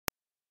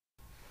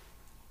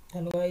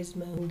Hello guys,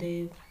 मैं हूं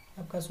देव।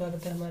 आपका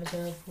स्वागत है हमारे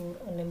चैनल फॉर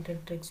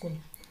अनलिमिटेड ट्रिक्स में।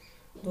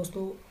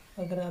 दोस्तों,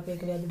 अगर आप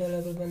एक वेब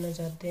डेवलपर बनना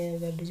चाहते हैं,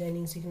 वेब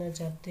डिज़ाइनिंग सीखना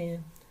चाहते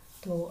हैं,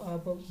 तो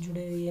आप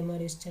जुड़े रहिए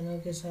हमारे इस चैनल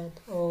के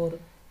साथ। और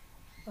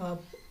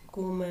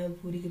आपको मैं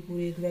पूरी की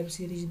पूरी एक वेब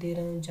सीरीज़ दे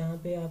रहा हूं, जहां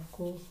पे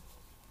आपको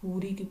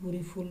पूरी की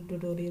पूरी फुल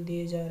ट्यूटोरियल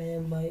दिए जा रहे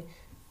हैं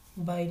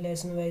bye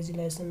lesson wise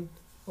lesson.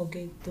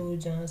 Okay, तो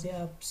जहां से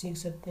आप सीख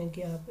सकते हैं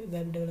कि आप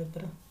वेब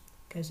डेवलपर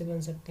कैसे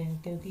बन सकते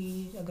हैं।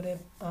 क्योंकि अगर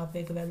आप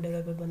एक वेब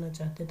डेवलपर बनना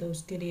चाहते हैं तो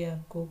उसके लिए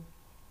आपको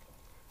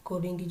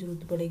कोडिंग की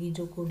ज़रूरत पड़ेगी,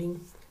 जो कोडिंग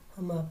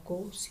हम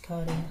आपको सिखा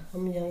रहे हैं।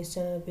 हम यहाँ इस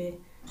चैनल पे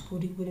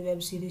पूरी वेब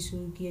सीरीज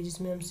शुरू की है,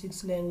 जिसमें हम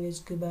 6 लैंग्वेज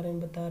के बारे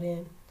में बता रहे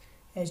हैं।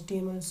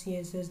 HTML,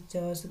 CSS,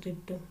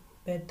 JavaScript,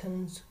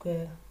 Python,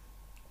 square,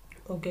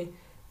 okay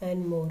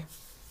and more.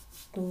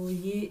 तो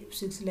ये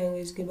 6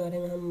 लैंग्वेज के बारे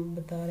में हम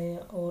बता रहे हैं।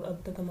 और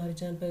अब तक हमारे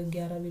चैनल पर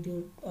 11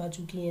 वीडियो आ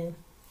चुकी हैं।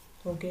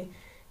 ओके,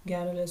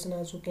 11 लेसन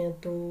आ चुके हैं।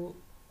 तो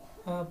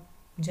आप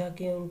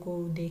जाके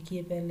उनको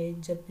देखिए पहले,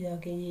 जब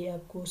जाके ये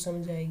आपको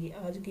समझ आएगी।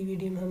 आज की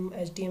वीडियो में हम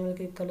HTML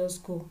के कलर्स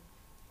को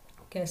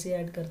कैसे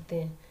ऐड करते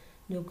हैं,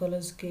 जो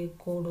कलर्स के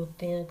कोड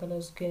होते हैं,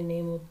 कलर्स के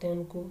नेम होते हैं,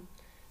 उनको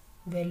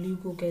वैल्यू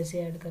को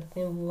कैसे ऐड करते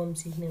हैं, वो हम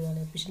सीखने वाले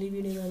हैं। पिछली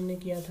वीडियो में हमने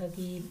किया था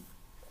कि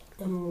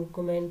हम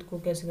कमेंट को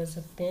कैसे कर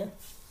सकते हैं,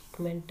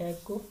 कमेंट टैग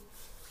को।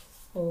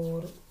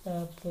 और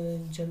आप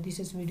जल्दी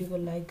से इस वीडियो को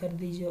लाइक कर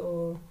दीजिए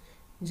और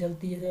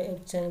जल्दी से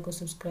चैनल को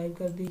सब्सक्राइब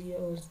कर दीजिए,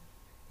 और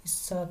इस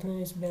साथ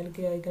में इस बेल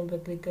के आइकन पर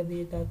क्लिक कर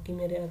दीजिए, ताकि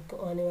मेरे आपको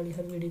आने वाली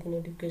हर वीडियो की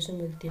नोटिफिकेशन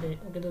मिलती रहे।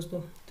 ओके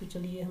दोस्तों, तो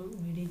चलिए हम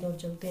वीडियो की ओर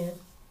चलते हैं।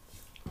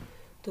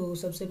 तो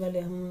सबसे पहले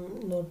हम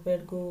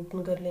नोटपैड को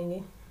ओपन कर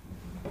लेंगे।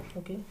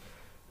 ओके,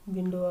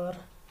 विंडो R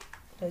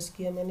प्रेस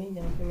किया मैंने।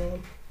 यहाँ पे मैं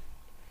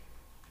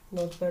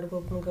नोटपैड को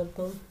ओपन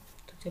करता हूँ।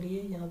 तो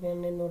चलिए, यहाँ पे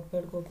हमने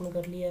नोटपैड को ओपन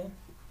कर लिया है।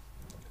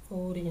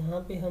 और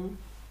यहाँ पे हम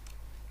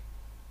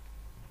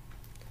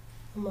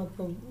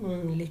आपको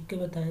लिख के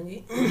बताएंगे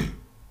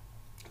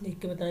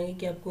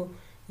कि आपको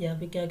यहाँ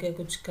पे क्या क्या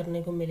कुछ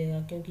करने को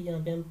मिलेगा। क्योंकि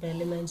यहाँ पे हम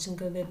पहले मेंशन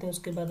कर देते हैं,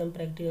 उसके बाद हम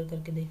प्रैक्टिकल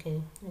करके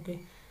देखेंगे। ओके,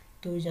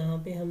 तो यहाँ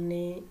पे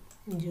हमने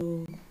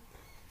जो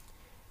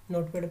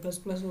नोटपैड प्लस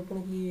प्लस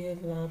ओपन की है,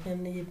 वहाँ पे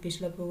हमने ये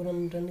पिछला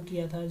प्रोग्राम रन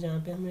किया था,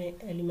 जहाँ पे हमने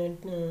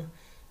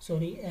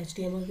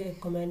HTML के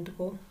कमेंट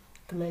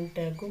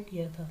टैग को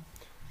किया था।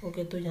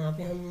 ओके, तो यहाँ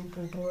पे हम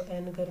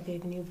Ctrl+N करके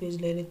एक न्यू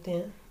पेज ले लेते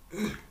हैं।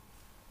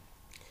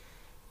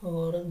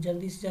 और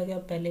जल्दी से जाके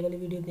आप पहले वाली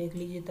वीडियो देख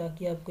लीजिए,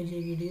 ताकि आपको ये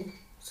वीडियो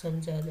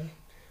समझ आ जाए।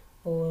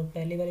 और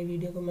पहले वाली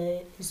वीडियो को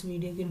मैं इस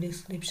वीडियो के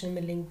डिस्क्रिप्शन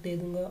में लिंक दे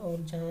दूँगा,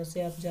 और जहाँ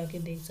से आप जाके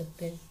देख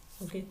सकते हैं।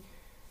 ओके,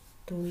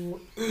 तो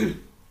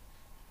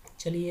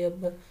चलिए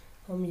अब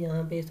हम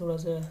यहाँ पे थोड़ा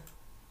सा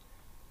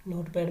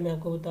नोटपैड में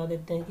आपको बता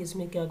देते हैं कि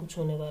इसमें क्या कुछ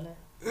होने वाला है।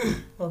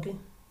 ओके,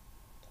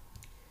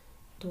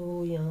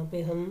 तो यहाँ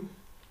पे हम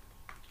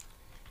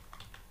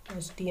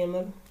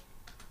HTML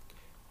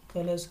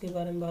कलर्स के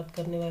बारे में बात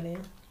करने वाले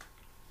हैं।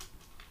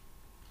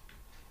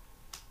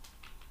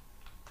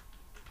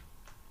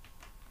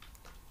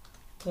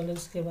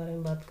 कलर्स के बारे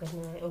में बात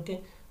करने वाले। ओके,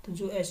 तो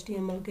जो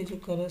HTML के जो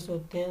कलर्स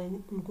होते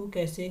हैं, उनको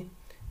कैसे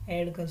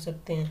ऐड कर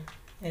सकते हैं।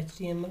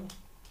 HTML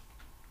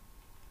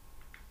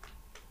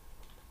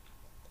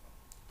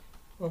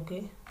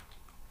okay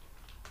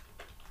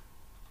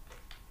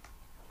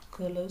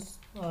colours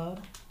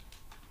are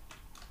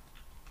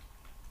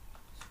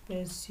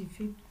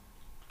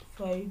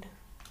specified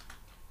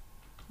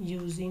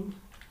using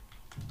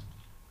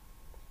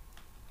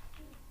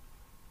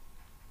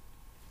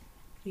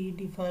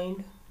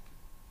predefined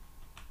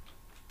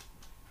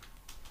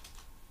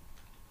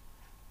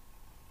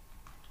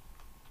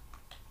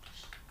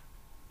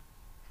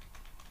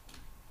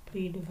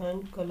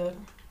color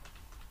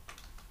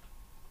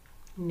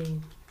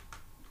name।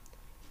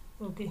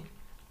 Okay,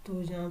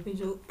 तो यहाँ पे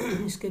जो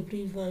इसके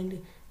प्रीडिफाइंड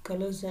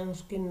कलर्स हैं,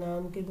 उसके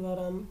नाम के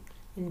द्वारा हम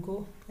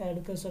इनको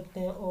ऐड कर सकते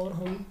हैं। और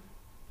हम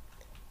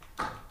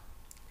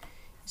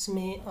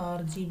इसमें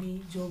RGB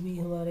जो भी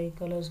हमारे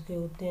कलर्स के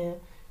होते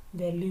हैं,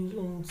 वैल्यूज,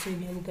 उनसे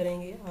भी हम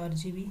करेंगे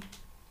RGB।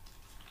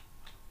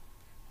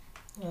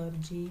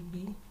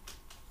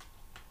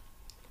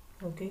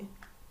 ओके,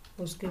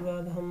 उसके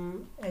बाद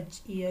हम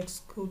HEX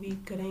को भी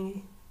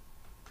करेंगे,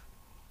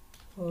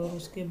 और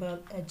उसके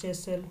बाद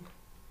HSL,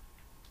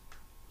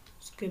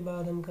 उसके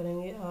बाद हम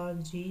करेंगे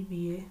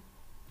RGBA,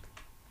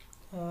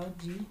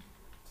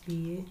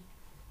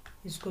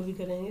 इसको भी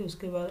करेंगे।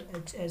 उसके बाद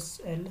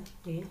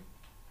HSLA।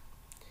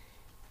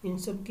 इन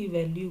सब की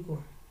वैल्यू को,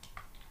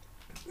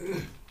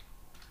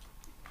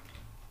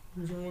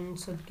 जो इन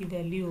सब की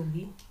वैल्यू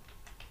होगी,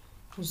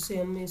 उससे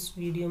हम इस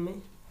वीडियो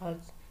में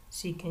आज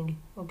सीखेंगे।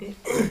 ओके,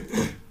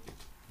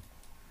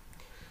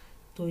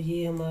 तो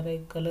ये हमारे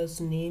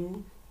कलर्स नेम,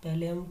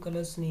 पहले हम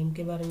कलर्स नेम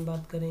के बारे में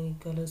बात करेंगे।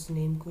 कलर्स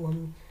नेम को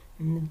हम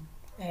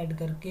ऐड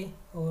करके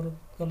और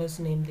कलर्स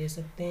नेम दे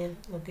सकते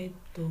हैं। ओके,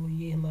 तो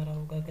ये हमारा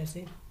होगा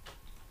कैसे,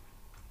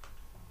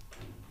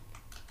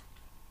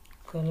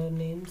 कलर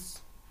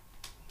नेम्स।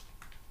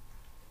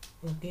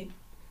 ओके,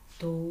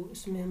 तो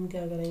इसमें हम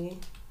क्या करेंगे,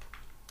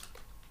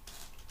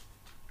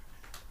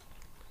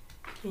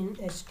 in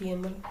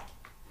HTML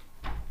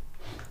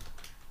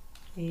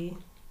a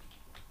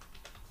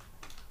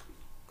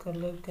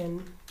color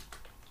can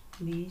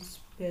be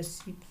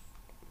specified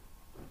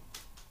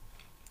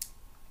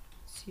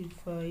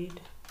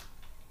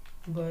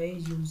by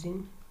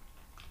using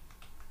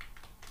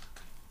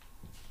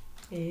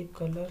a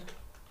color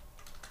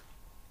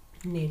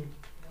name।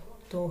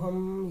 तो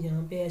हम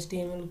यहाँ पे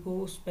HTML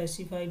को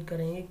स्पेसिफाइड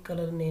करेंगे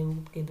कलर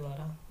नेम के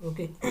द्वारा।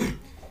 ओके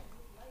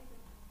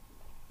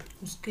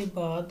उसके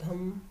बाद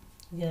हम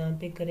यहाँ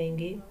पे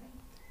करेंगे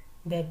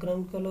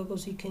बैकग्राउंड कलर को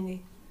सीखेंगे।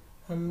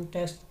 हम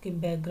टेक्स्ट के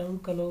बैकग्राउंड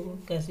कलर को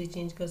कैसे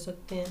चेंज कर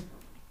सकते हैं।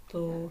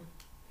 तो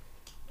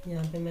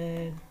यहाँ पे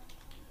मैं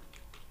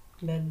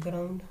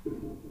बैकग्राउंड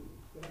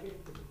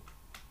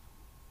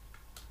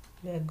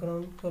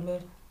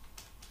कलर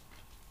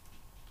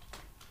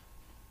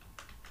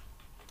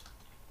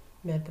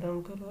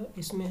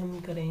इसमें हम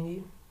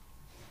करेंगे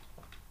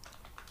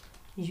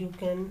you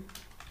can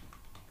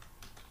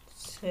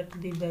set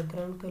the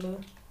background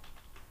colour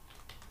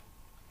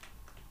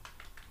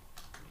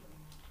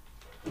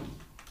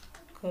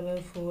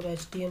for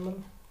HTML।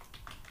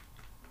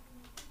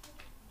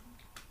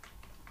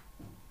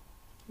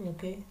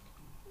 Okay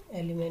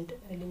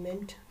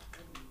element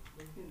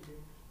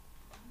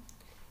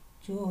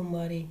जो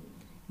हमारे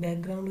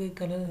बैकग्राउंड के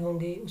कलर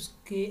होंगे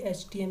उसके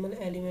HTML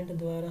एलिमेंट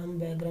द्वारा हम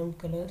बैकग्राउंड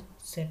कलर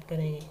सेट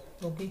करेंगे।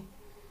 ओके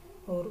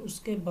और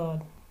उसके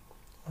बाद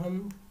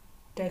हम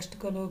टेक्स्ट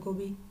कलर को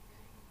भी,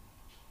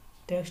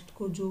 टेक्स्ट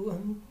को जो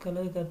हम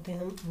कलर करते हैं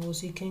हम वो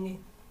सीखेंगे।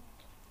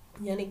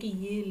 यानी कि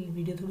ये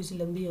वीडियो थोड़ी सी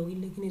लंबी होगी,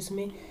 लेकिन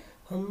इसमें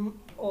हम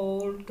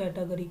ऑल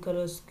कैटेगरी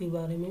कलर्स के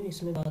बारे में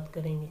इसमें बात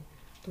करेंगे।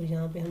 तो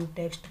यहाँ पे हम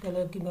टेक्स्ट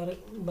कलर की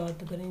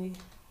बात करेंगे,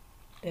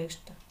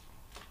 टेक्स्ट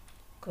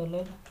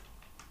कलर,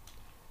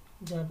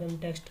 जहाँ पे हम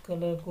टेक्स्ट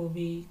कलर को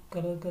भी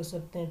कलर कर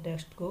सकते हैं।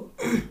 टेक्स्ट को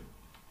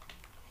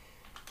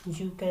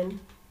you can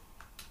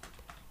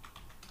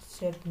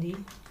set the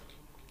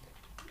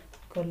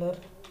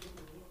colour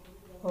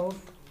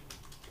of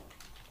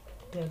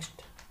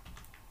text.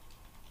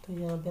 तो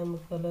यहाँ पे हम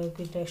कलर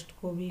के टेक्स्ट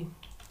को भी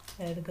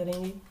ऐड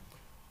करेंगे।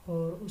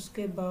 और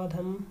उसके बाद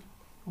हम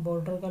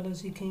बॉर्डर कलर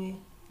सीखेंगे।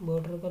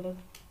 बॉर्डर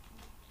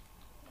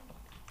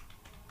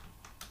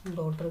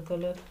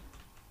कलर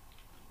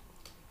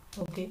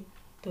ओके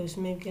तो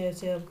इसमें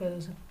कैसे आप कर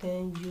सकते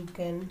हैं, you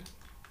can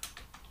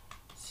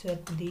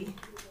set the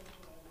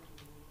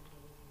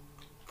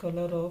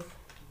colour of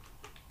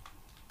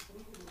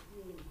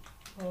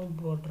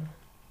border.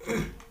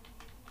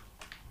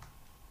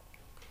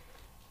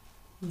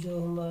 जो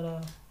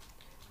हमारा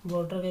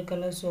बॉर्डर के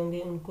कलर्स होंगे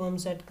उनको हम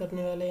सेट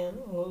करने वाले हैं।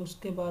 और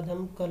उसके बाद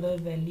हम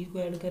कलर वैल्यू को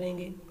ऐड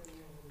करेंगे।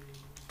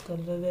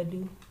 कलर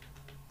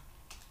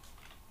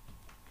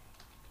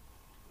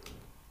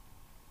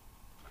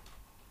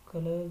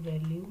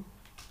वैल्यू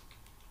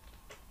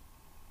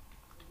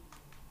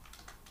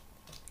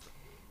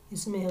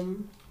इसमें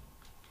हम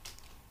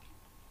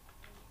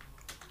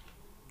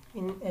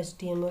इन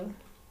HTML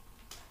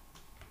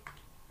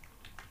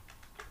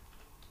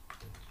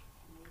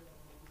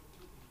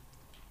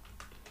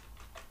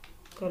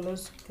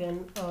colors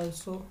can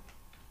also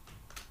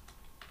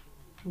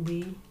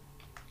be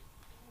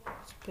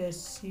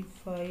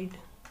specified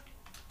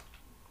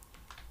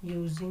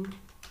using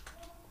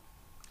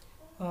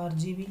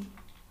RGB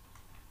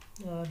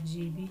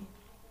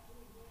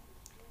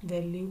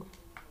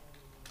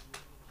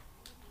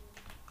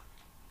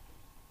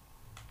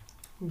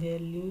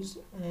values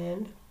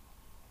and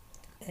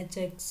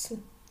HEX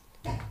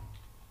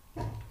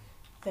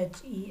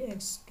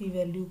की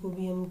वैल्यू को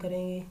भी हम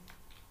करेंगे।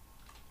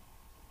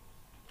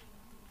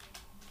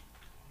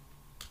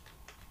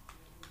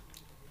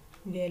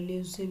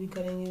 वैल्यूज से भी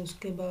करेंगे।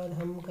 उसके बाद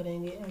हम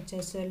करेंगे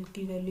HSL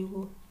की वैल्यू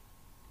को,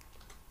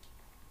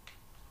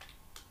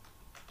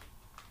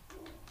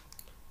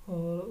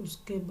 और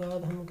उसके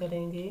बाद हम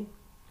करेंगे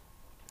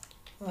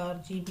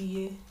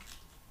RGBA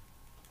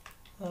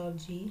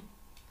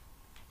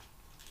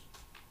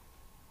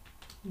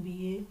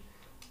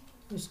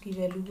उसकी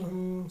वैल्यू को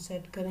हम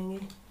सेट करेंगे।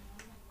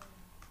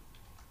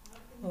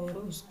 और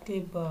उसके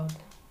बाद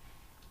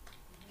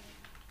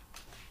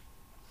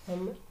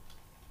हम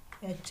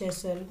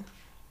HSLA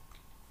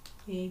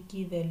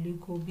की वैल्यू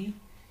को भी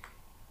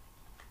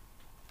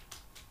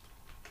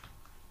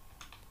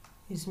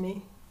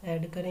इसमें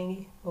ऐड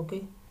करेंगे।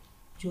 ओके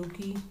जो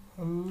कि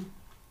हम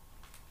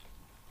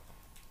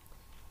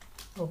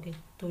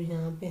तो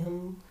यहाँ पे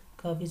हम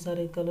काफ़ी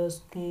सारे कलर्स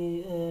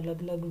की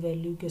अलग अलग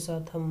वैल्यू के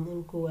साथ हम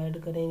उनको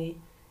ऐड करेंगे,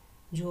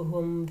 जो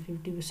हम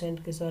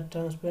 50% के साथ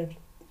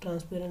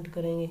ट्रांसपेरेंट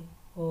करेंगे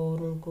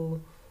और उनको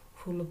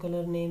फुल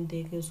कलर नेम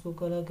दे के उसको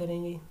कलर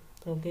करेंगे।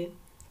 ओके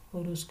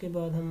और उसके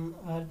बाद हम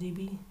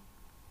RGB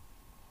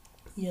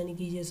यानी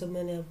कि ये सब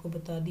मैंने आपको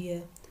बता दिया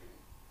है।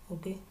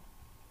 ओके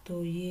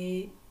तो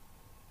ये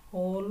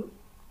ऑल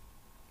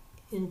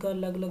इनका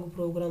अलग अलग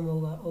प्रोग्राम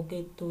होगा।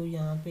 ओके तो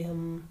यहाँ पे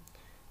हम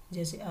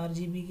जैसे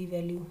RGB की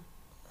वैल्यू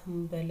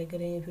हम पहले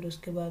करेंगे, फिर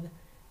उसके बाद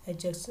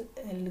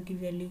HSL की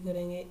वैल्यू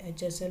करेंगे,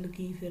 HSL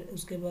की, फिर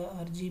उसके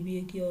बाद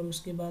RGBA की, और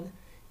उसके बाद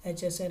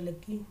HSL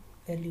की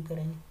वैल्यू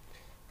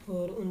करेंगे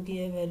और उनकी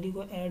ये वैल्यू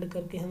को ऐड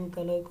करके हम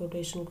कलर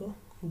कोटेशन को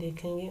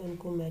देखेंगे,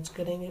 उनको मैच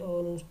करेंगे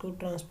और उसको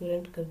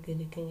ट्रांसपेरेंट करके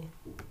देखेंगे।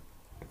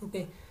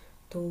 ओके,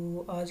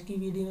 तो आज की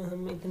वीडियो में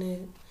हम इतने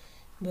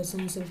बस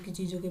इन सब की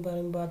चीज़ों के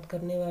बारे में बात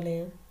करने वाले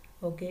हैं।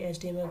 ओके,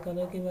 HTML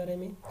कलर के बारे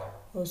में,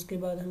 और उसके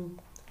बाद हम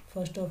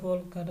first of all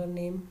colour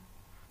name,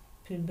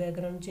 फिर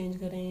बैकग्राउंड चेंज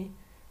करेंगे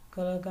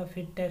कलर का,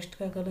 फिर टेक्स्ट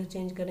का कलर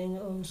चेंज करेंगे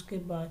और उसके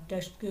बाद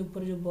टेक्स्ट के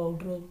ऊपर जो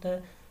बॉर्डर होता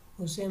है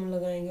उसे हम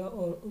लगाएंगे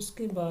और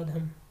उसके बाद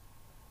हम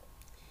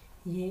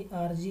ये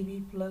RGB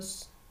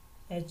प्लस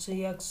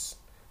HEX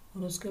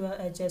और उसके बाद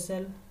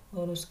HSL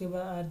और उसके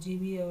बाद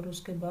RGB और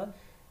उसके बाद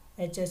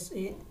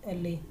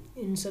HSLA,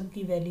 इन सब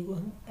की वैल्यू को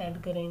हम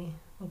ऐड करेंगे।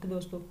 ओके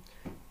दोस्तों,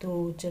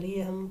 तो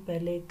चलिए हम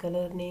पहले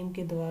कलर नेम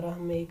के द्वारा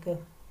हम एक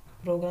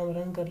प्रोग्राम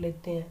रन कर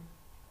लेते हैं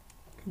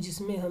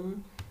जिसमें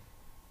हम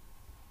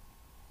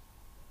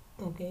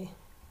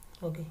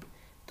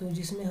तो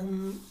जिसमें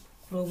हम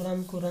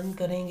प्रोग्राम को रन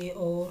करेंगे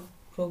और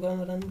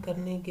प्रोग्राम रन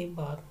करने के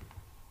बाद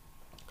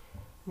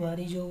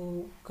हमारी जो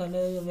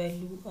कलर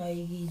वैल्यू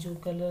आएगी, जो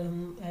कलर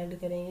हम ऐड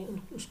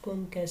करेंगे उसको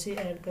हम कैसे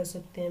ऐड कर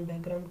सकते हैं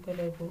बैकग्राउंड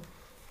कलर को,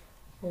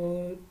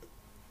 और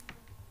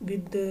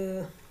विद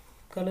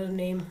कलर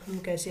नेम हम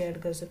कैसे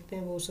ऐड कर सकते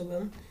हैं, वो सब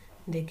हम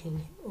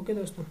देखेंगे। ओके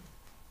दोस्तों,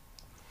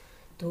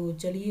 तो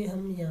चलिए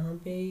हम यहाँ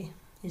पे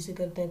इसे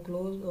करते हैं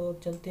क्लोज और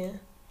चलते हैं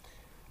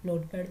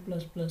नोटपैड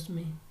प्लस प्लस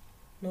में।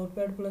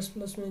 नोटपैड प्लस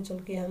प्लस में चल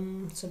के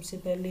हम सबसे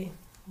पहले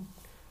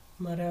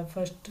हमारा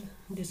फर्स्ट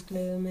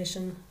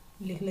डिस्क्लेमेशन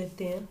लिख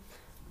लेते हैं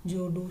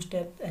जो डू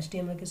स्टेप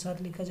HTML के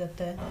साथ लिखा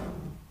जाता है।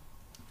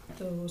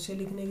 तो उसे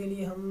लिखने के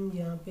लिए हम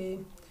यहाँ पे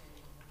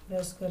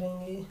प्रेस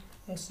करेंगे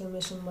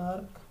एक्सक्लेमेशन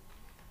मार्क,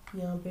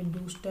 यहाँ पे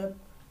डू स्टेप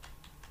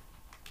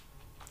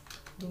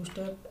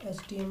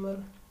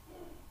HTML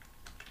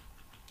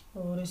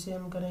और इसे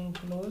हम करेंगे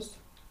क्लोज।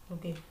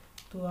 ओके,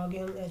 तो आगे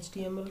हम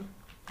HTML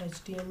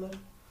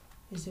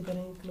इसे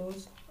करेंगे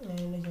क्लोज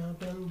एंड यहाँ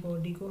पे हम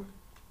बॉडी को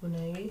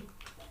बनाएंगे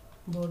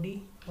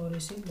बॉडी और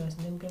इसे लेस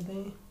देन कर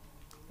देंगे।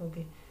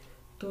 ओके,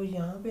 तो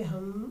यहाँ पे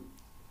हम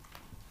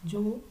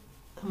जो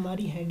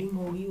हमारी हेडिंग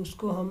होगी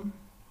उसको हम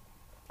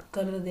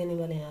कलर देने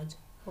वाले हैं आज।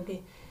 ओके,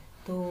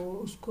 तो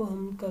उसको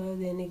हम कलर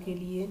देने के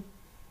लिए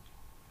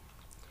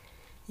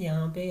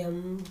यहाँ पे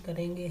हम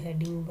करेंगे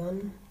हेडिंग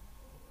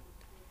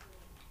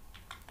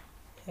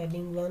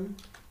वन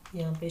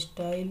यहाँ पे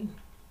स्टाइल।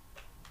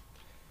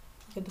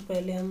 ओके, तो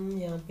पहले हम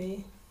यहाँ पे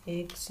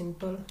एक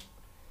सिंपल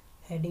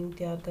हेडिंग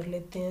तैयार कर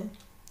लेते हैं।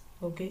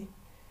 ओके,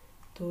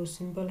 तो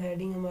सिंपल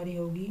हेडिंग हमारी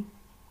होगी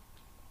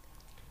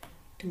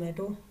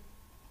टमाटो,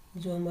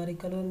 जो हमारी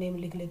कलर नेम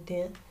लिख लेते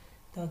हैं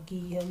ताकि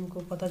हमको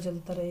पता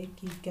चलता रहे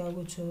कि क्या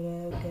कुछ हो रहा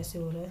है और कैसे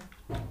हो रहा है।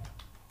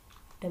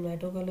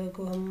 टमाटो कलर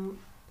को हम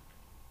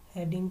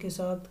हेडिंग के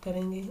साथ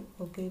करेंगे।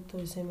 ओके, तो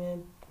इसे मैं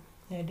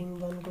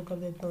हेडिंग 1 को कर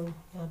देता हूँ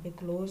यहाँ पे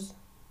क्लोज।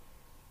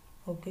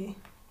 ओके,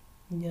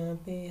 यहाँ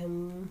पे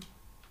हम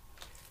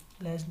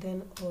लेस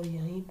देन और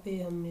यहीं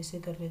पे हम इसे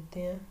कर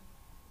लेते हैं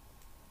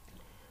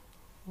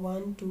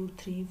 1 2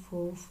 3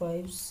 4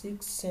 5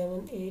 6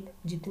 7 8,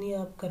 जितनी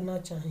आप करना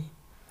चाहें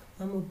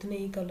हम उतने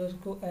ही कलर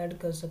को ऐड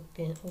कर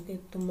सकते हैं। ओके,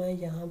 तो मैं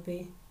यहाँ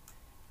पे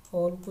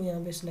ऑल को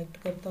यहाँ पे सिलेक्ट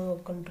करता हूँ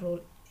और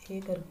कंट्रोल ए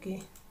करके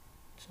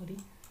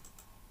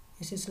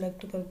इसे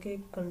सिलेक्ट करके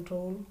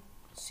कंट्रोल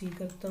सी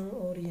करता हूँ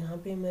और यहाँ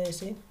पे मैं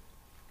इसे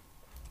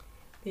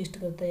पेस्ट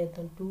करता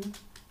जाता हूँ 2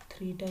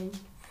 3 time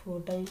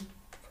 4 time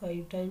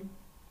 5 time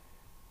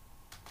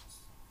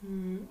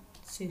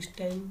 6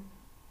 time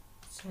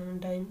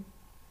 7 time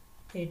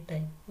 8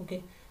 time. Okay,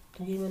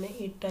 तो ये मैंने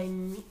 8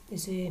 टाइम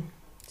इसे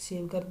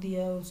सेव कर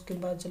दिया। उसके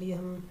बाद चलिए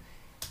हम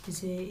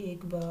इसे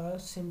एक बार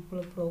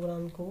सिंपल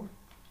प्रोग्राम को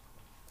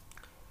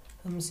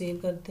हम सेव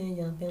करते हैं।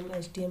 यहाँ पे हम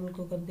HTML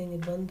को कर देंगे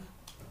बंद।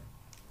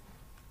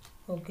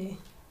 ओके,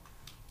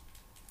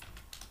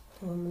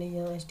 तो हमने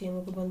यहाँ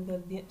HTML को बंद कर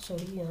दिया।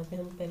 यहाँ पे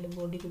हम पहले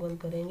बॉडी को बंद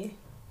करेंगे,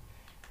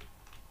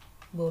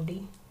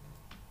 body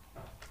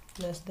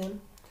less than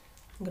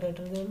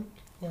greater than,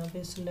 यहाँ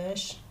पे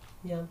स्लैश,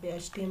 यहाँ पे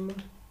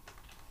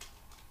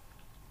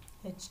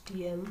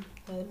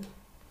HTML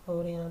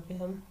और यहाँ पे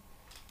हम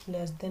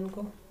लेस देन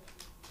को।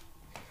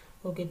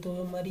 ओके, तो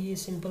हमारी ये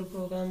सिंपल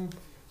प्रोग्राम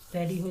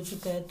रेडी हो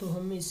चुका है। तो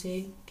हम इसे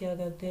क्या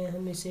करते हैं,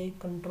 हम इसे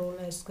कंट्रोल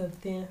एस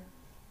करते हैं,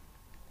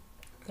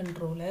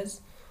 कंट्रोल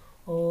एस,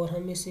 और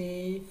हम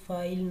इसे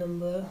फाइल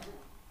नंबर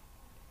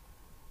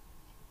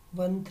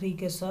 13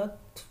 के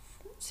साथ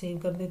सेव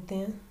कर देते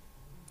हैं।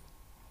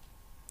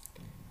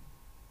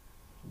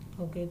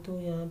 ओके, तो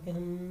यहाँ पे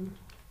हम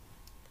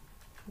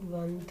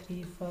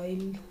 13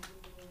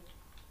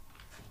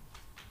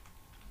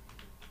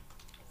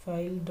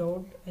 फाइल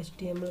डॉट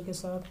HTML के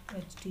साथ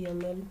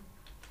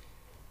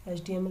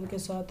HTML के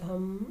साथ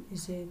हम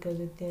इसे कर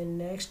देते हैं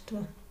नेक्स्ट।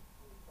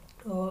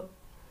 और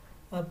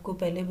आपको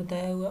पहले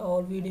बताया हुआ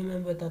और वीडियो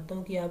में बताता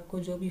हूँ कि आपको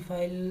जो भी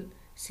फाइल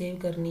सेव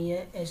करनी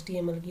है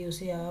HTML की,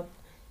 उसे आप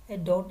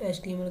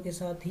 .html के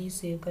साथ ही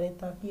सेव करें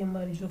ताकि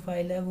हमारी जो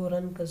फाइल है वो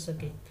रन कर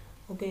सके।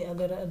 ओके,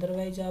 अगर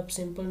अदरवाइज आप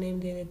सिंपल नेम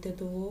दे देते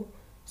तो वो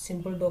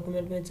सिंपल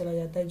डॉक्यूमेंट में चला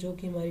जाता है, जो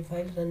कि हमारी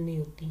फाइल रन नहीं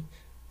होती।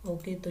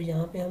 ओके, तो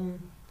यहाँ पे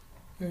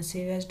हम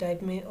सेव एज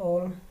टाइप में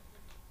ऑल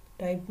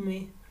टाइप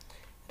में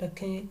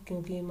रखेंगे,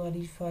 क्योंकि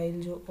हमारी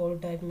फाइल जो ऑल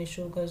टाइप में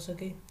शो कर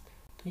सके।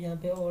 तो यहाँ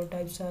पे ऑल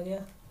टाइप्स आ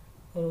गया,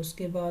 और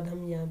उसके बाद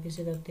हम यहाँ पे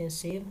से करते हैं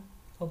सेव।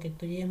 ओके,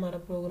 तो ये हमारा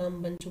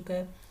प्रोग्राम बन चुका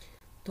है।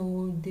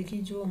 तो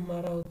देखिए, जो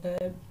हमारा होता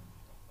है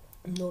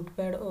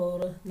नोटपैड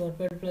और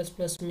नोटपैड प्लस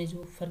प्लस में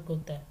जो फ़र्क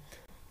होता है,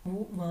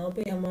 वो वहाँ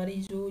पे हमारी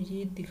जो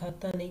ये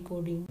दिखाता नहीं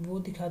कोडिंग, वो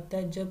दिखाता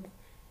है जब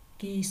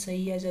कि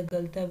सही है या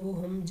गलत है, वो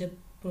हम जब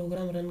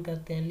प्रोग्राम रन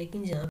करते हैं।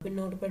 लेकिन यहाँ पे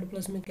नोटपैड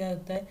प्लस में क्या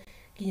होता है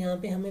कि यहाँ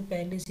पे हमें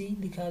पहले से ही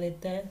दिखा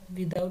देता है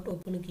विदाउट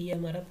ओपन किया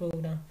हमारा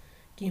प्रोग्राम,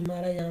 कि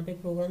हमारा यहाँ पे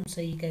प्रोग्राम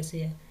सही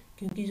कैसे है।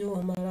 क्योंकि जो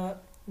हमारा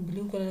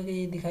ब्लू कलर का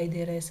ये दिखाई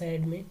दे रहा है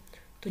साइड में,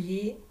 तो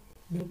ये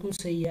बिल्कुल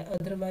सही है।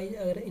 अदरवाइज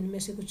अगर इनमें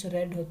से कुछ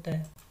रेड होता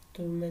है,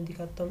 तो मैं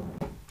दिखाता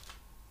हूँ।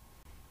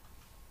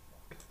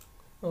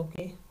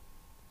 ओके,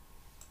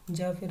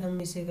 या फिर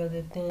हम इसे कर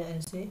देते हैं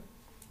ऐसे।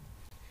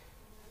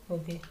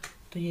 ओके,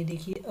 तो ये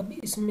देखिए, अब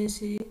इसमें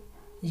से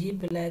ये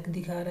ब्लैक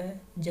दिखा रहा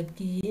है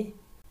जबकि ये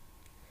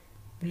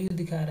ब्लू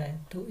दिखा रहा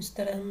है। तो इस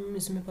तरह हम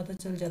इसमें पता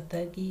चल जाता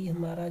है कि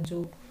हमारा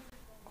जो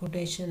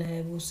कोटेशन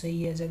है वो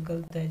सही है या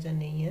गलत है या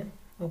नहीं है।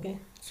 ओके,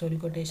 सॉरी,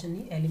 कोटेशन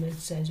नहीं,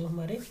 एलिमेंट्स हैं जो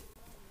हमारे।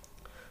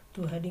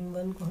 तो हेडिंग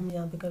 1 को हम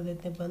यहाँ पे कर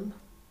देते हैं बंद।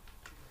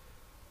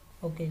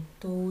 ओके,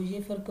 तो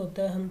ये फ़र्क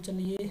होता है। हम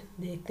चलिए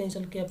देखते हैं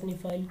चल के अपनी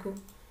फ़ाइल को,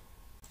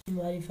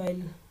 हमारी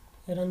फ़ाइल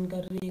रन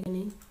कर रही है कि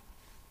नहीं।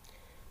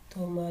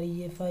 तो हमारी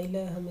ये फ़ाइल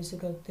है, हम इसे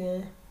करते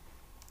हैं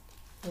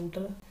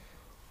एंटर,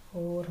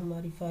 और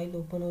हमारी फ़ाइल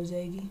ओपन हो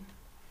जाएगी।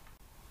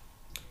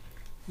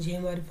 ये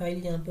हमारी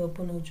फ़ाइल यहाँ पे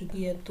ओपन हो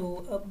चुकी है। तो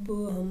अब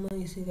हम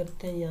इसे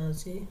करते हैं यहाँ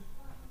से,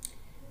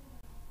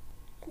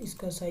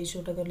 इसका साइज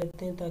छोटा कर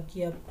लेते हैं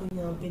ताकि आपको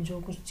यहाँ पे जो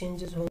कुछ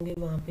चेंजेस होंगे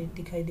वहाँ पे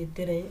दिखाई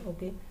देते रहें।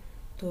 ओके,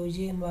 तो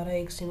ये हमारा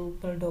एक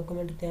सिंपल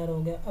डॉक्यूमेंट तैयार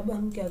हो गया। अब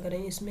हम क्या करें,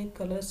 इसमें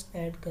कलर्स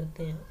ऐड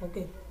करते हैं।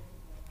 ओके,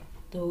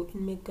 तो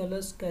इनमें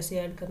कलर्स कैसे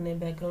ऐड करने हैं,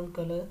 बैकग्राउंड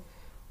कलर।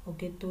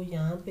 ओके, तो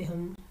यहाँ पे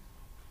हम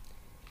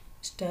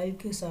स्टाइल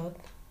के साथ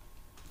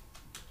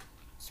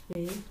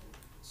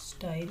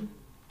स्टाइल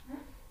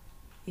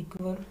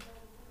इक्वल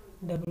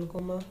डबल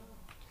कोमा,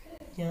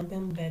 यहाँ पे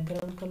हम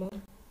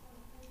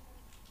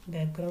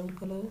बैकग्राउंड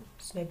कलर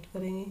सेलेक्ट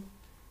करेंगे।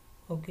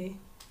 ओके,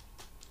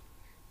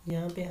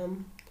 यहाँ पे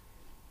हम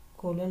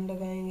कोलन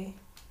लगाएंगे,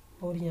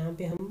 और यहाँ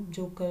पे हम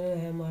जो कलर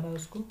है हमारा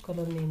उसको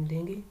कलर नेम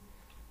देंगे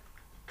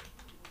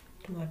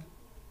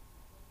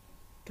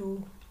टमाटो।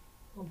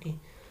 ओके,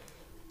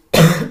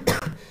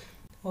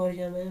 और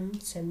यहाँ पे हम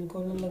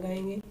सेमीकोलन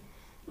लगाएंगे,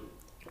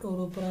 और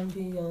ऊपर हम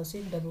भी यहाँ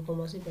से डबल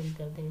कोमा से बंद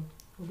कर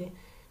देंगे। ओके,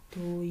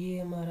 तो ये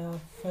हमारा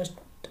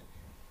फर्स्ट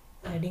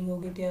हेडिंग हो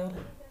गई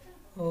तैयार।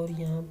 और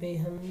यहाँ पे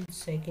हम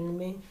सेकंड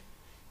में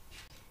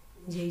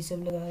यही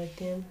सब लगा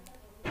देते हैं,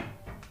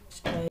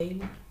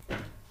 स्टाइल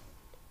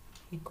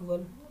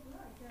इक्वल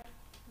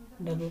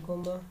डबल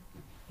कोमा,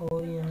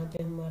 और यहाँ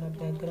पे हमारा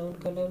बैकग्राउंड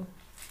कलर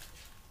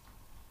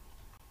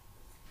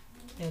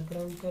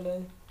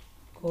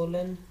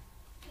कोलन,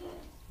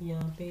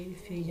 यहाँ पे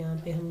फिर यहाँ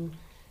पे हम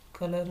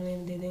कलर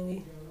नेम दे देंगे।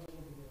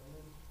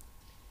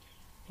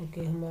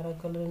 ओके, हमारा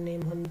कलर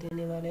नेम हम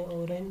देने वाले हैं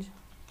ऑरेंज,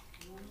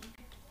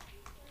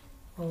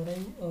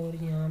 और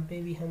यहाँ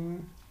पे भी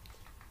हम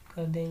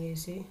कर देंगे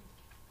इसे,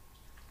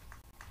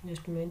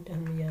 जस्ट मिनट,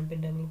 हम यहाँ पे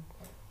डबल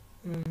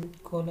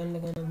कोलन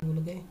लगाना भूल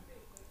गए,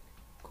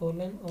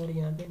 कोलन और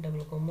यहाँ पे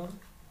डबल कोमा।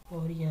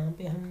 और यहाँ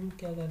पे हम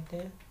क्या करते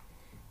हैं,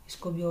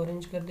 इसको भी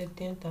ऑरेंज कर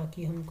देते हैं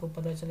ताकि हमको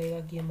पता चलेगा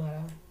कि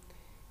हमारा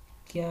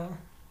क्या।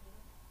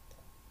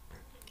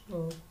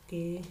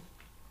 ओके,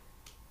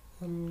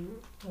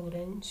 हम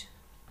ऑरेंज।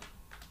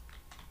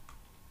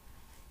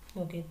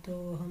 ओके,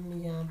 तो हम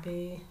यहाँ पे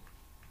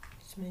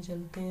इसमें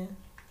चलते हैं,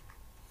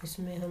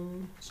 इसमें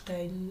हम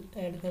स्टाइल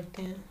ऐड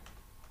करते हैं,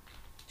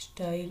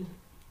 style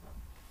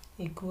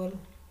equal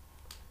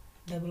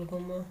double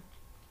coma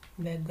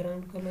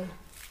background colour,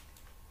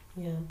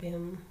 यहाँ पे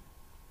हम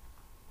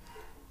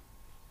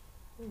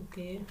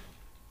ओके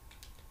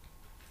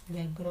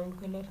बैकग्राउंड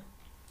कलर,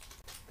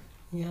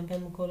 यहाँ पे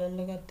हम कॉलन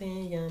लगाते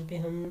हैं, यहाँ पे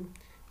हम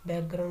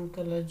बैकग्राउंड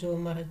कलर जो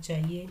हमारा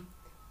चाहिए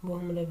वो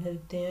हम रख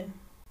देते हैं।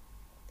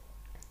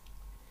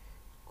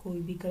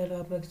 कोई भी कलर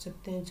आप रख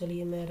सकते हैं,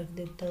 चलिए मैं रख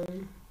देता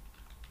हूँ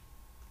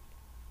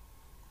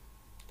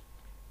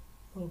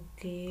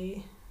ओके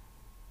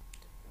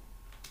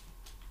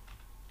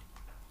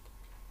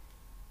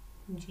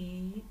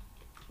जी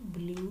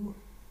ब्लू।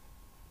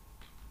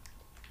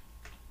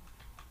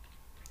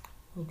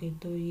 ओके,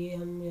 तो ये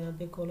हम यहाँ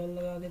पे कॉलन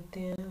लगा देते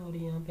हैं, और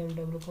यहाँ पे हम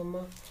डबल कोमा,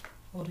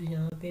 और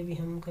यहाँ पे भी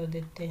हम कर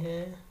देते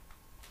हैं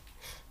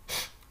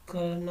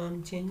कलर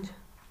नाम चेंज,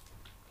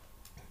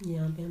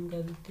 यहाँ पे हम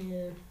कर देते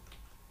हैं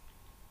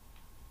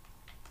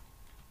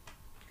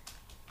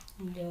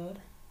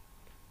यार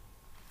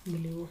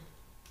ब्लू।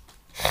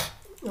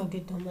 ओके,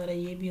 तो हमारा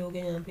ये भी हो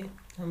गया। यहाँ पे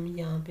हम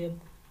यहाँ पे अब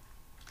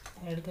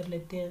ऐड कर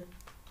लेते हैं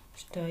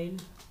style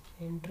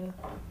enter,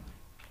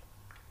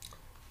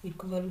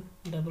 equal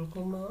double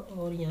coma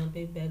और यहाँ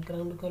पे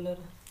बैकग्राउंड कलर,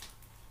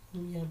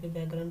 यहाँ पे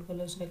बैकग्राउंड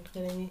कलर सेलेक्ट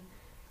करेंगे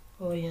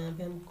और यहाँ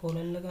पे हम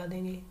कॉलन लगा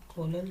देंगे,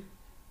 कॉलन।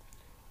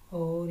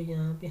 और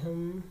यहाँ पे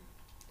हम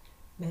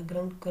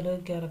बैकग्राउंड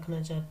कलर क्या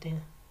रखना चाहते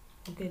हैं।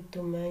 ओके,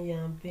 तो मैं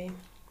यहाँ पे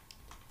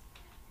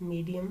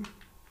मीडियम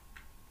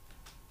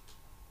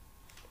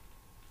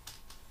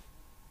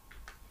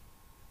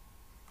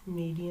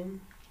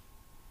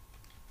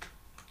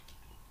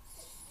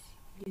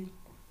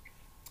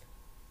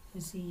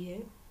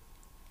ये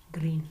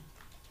ग्रीन,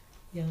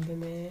 यहाँ पे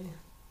मैं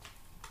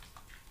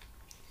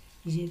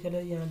ये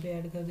कलर यहाँ पे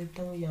ऐड कर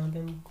देता हूँ। यहाँ पे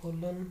हम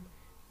कॉलन,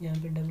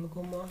 यहाँ पे डबल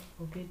कोमा।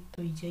 ओके,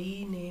 तो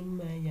यही नेम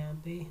मैं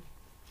यहाँ पे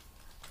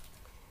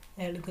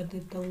ऐड कर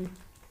देता हूँ।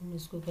 हम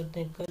इसको करते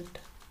हैं कट।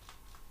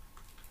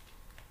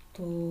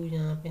 तो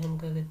यहाँ पे हम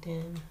कर देते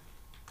हैं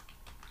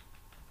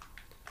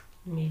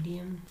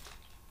मीडियम।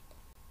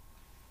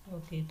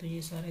 ओके, तो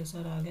ये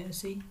सारा आ गया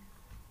ऐसे ही।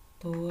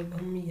 तो अब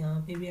हम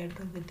यहाँ पे भी ऐड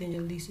कर देते हैं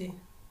जल्दी से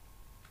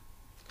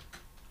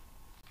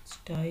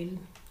style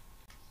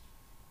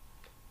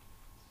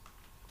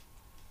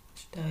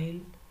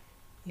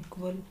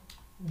equal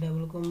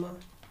double coma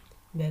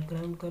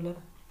background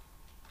colour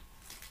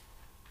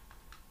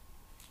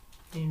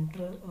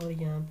enter, और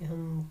यहाँ पे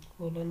हम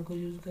कॉलन को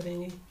यूज़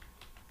करेंगे,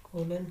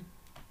 कॉलन।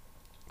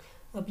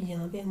 अब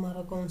यहाँ पे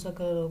हमारा कौन सा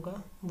कलर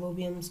होगा वो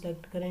भी हम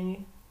सेलेक्ट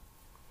करेंगे।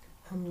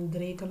 हम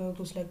ग्रे कलर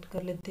को सिलेक्ट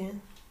कर लेते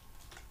हैं,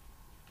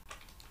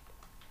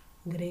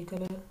 ग्रे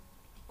कलर,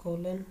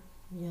 कॉलन,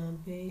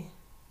 यहाँ पे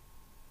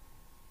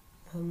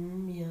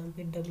हम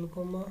डबल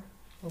कोमा।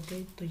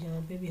 ओके, तो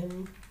यहाँ पे भी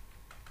हम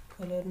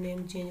कलर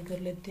नेम चेंज कर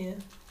लेते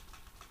हैं।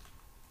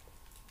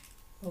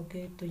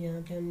 ओके, तो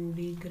यहाँ पे हम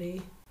भी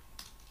ग्रे।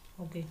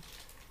 ओके,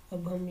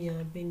 अब हम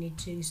यहाँ पे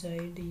नीचे की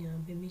साइड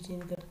यहाँ पे भी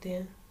चेंज करते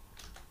हैं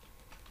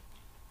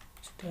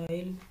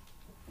स्टाइल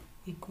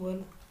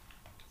इक्वल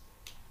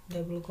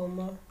डबल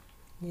कोमा।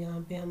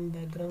 यहाँ पे हम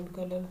बैकग्राउंड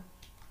कलर,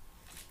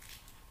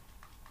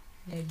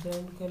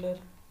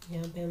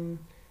 यहाँ पे हम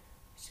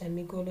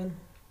सेमीकोलन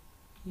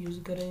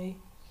यूज़ करेंगे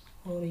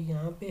और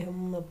यहाँ पे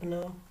हम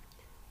अपना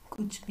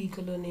कुछ भी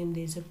कलर नेम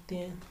दे सकते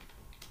हैं।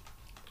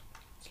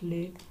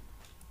 स्लेट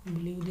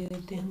ब्लू दे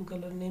देते हैं हम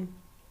कलर नेम,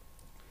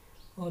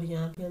 और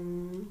यहाँ पे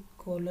हम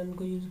कॉलन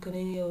को यूज़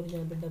करेंगे और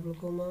यहाँ पे डबल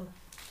कोमा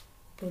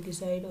ऊपर की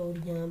साइड, और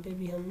यहाँ पे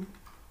भी हम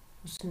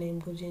उस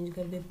नेम को चेंज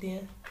कर देते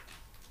हैं।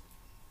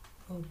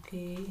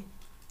 ओके,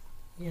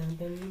 यहाँ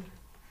पे हम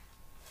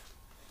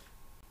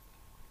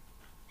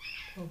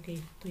ओके,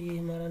 तो ये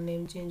हमारा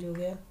नेम चेंज हो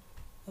गया।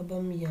 अब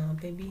हम यहाँ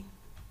पे भी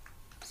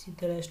इसी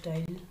तरह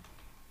style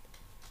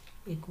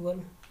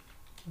equal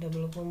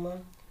double coma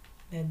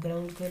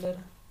background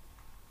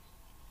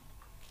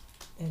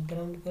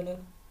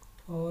colour,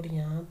 और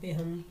यहाँ पे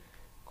हम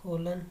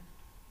कॉलन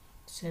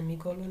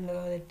सेमीकोलन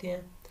लगा देते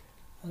हैं,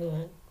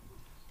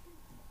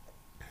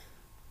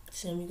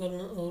 सेमीकोलन।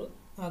 और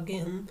आगे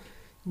हम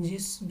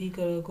जिस भी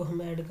कलर को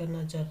हम ऐड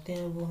करना चाहते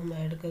हैं वो हम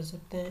ऐड कर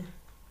सकते हैं,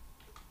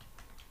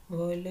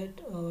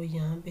 वॉयलेट। और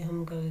यहाँ पे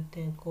हम कर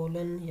देते हैं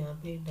कॉलन, यहाँ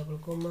पे डबल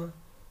कोमा,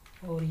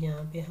 और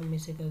यहाँ पे हम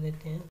इसे कर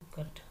देते हैं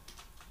कट।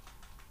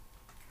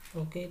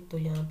 ओके, तो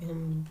यहाँ पे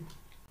हम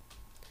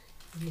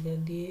ये कर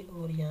दिए,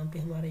 और यहाँ पे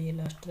हमारा ये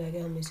लास्ट रह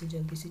गया, हम इसे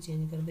जल्दी से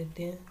चेंज कर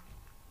देते हैं।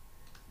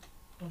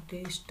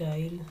 ओके,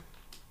 स्टाइल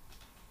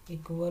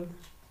इक्वल,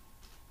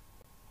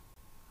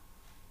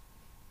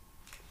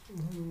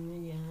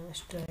 यहाँ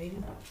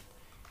स्टाइल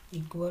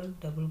इक्वल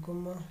डबल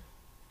कोमा,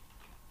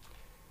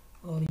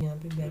 और यहाँ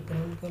पे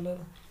बैकग्राउंड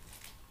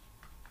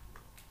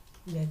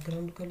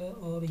कलर,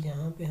 और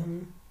यहाँ पे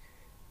हम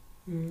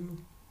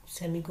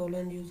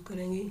सेमीकोलन यूज़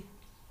करेंगे।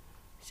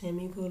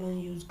 सेमीकोलन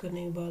यूज़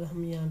करने के बाद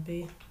हम यहाँ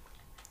पे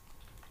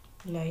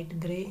लाइट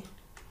ग्रे,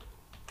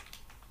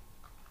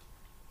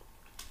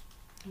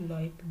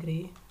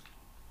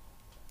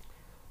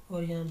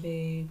 और यहाँ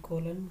पे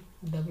कॉलन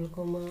डबल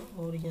कोमा,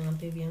 और यहाँ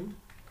पे भी हम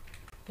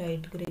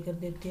लाइट ग्रे कर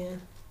देते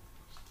हैं,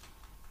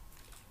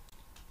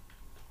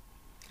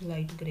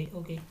 लाइट ग्रे।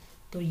 ओके,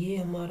 तो ये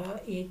हमारा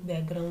एक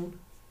बैकग्राउंड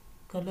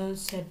कलर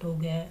सेट हो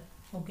गया है।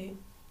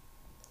 ओके,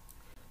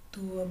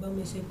 तो अब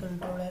हम इसे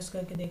कंट्रोल एस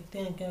करके देखते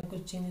हैं क्या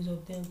कुछ चेंजेस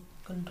होते हैं।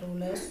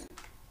 Control S.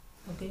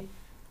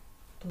 ओके,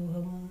 तो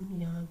हम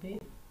यहाँ पे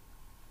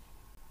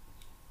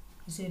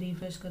इसे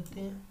रिफ्रेश करते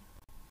हैं,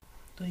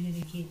 तो ये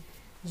देखिए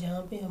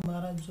जहाँ पे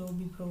हमारा जो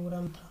भी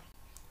प्रोग्राम था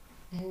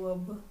वो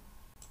अब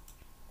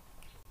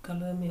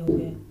कलर में हो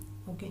गया।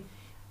 ओके,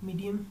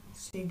 मीडियम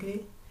से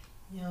ग्रे,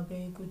 यहाँ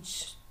पे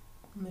कुछ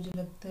मुझे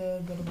लगता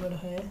है गड़बड़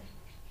है।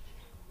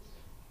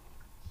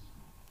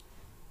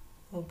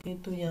 ओके,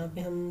 तो यहाँ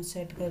पे हम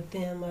सेट करते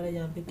हैं हमारे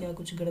यहाँ पे क्या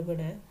कुछ गड़बड़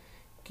है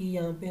कि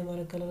यहाँ पे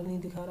हमारा कलर नहीं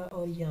दिखा रहा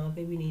और यहाँ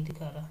पे भी नहीं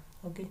दिखा रहा।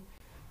 ओके,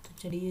 तो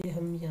चलिए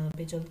हम यहाँ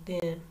पे चलते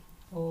हैं,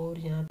 और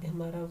यहाँ पे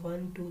हमारा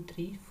 1 2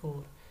 3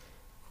 4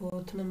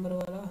 4th नंबर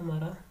वाला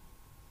हमारा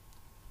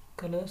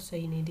कलर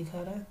सही नहीं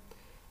दिखा रहा है।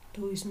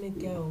 तो इसमें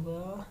क्या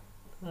होगा,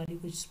 हमारी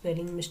कुछ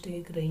स्पेलिंग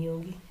मिस्टेक रही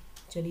होगी।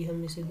 चलिए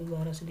हम इसे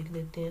दोबारा से लिख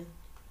देते हैं।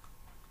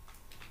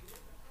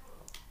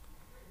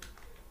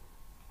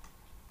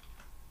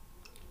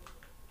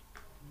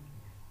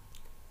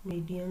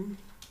 मीडियम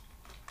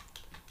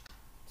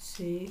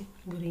से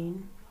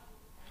ग्रीन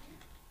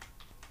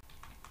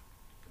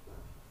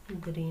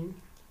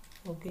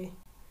ओके।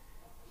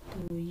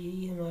 तो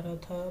यही हमारा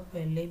था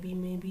पहले भी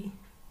में भी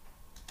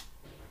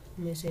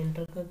हम इसे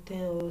एंटर करते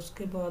हैं, और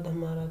उसके बाद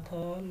हमारा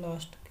था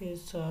लास्ट के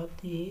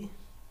साथ ये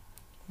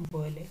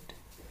वॉयलेट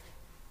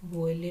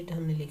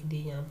हमने लिख दी,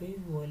 यहाँ पे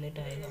वॉयलेट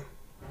आएगा।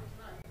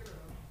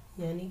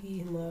 यानी कि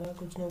हमारा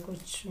कुछ ना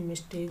कुछ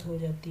मिस्टेक हो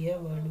जाती है,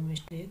 वर्ड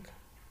मिस्टेक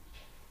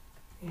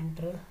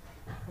इंटर,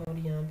 और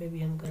यहाँ पे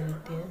भी हम कर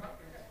देते हैं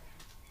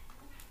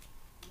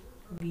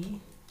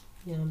बी,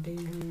 यहाँ पे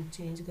भी हम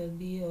चेंज कर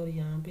दिए, और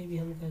यहाँ पे भी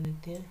हम कर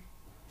देते हैं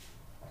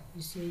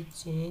इसे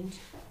चेंज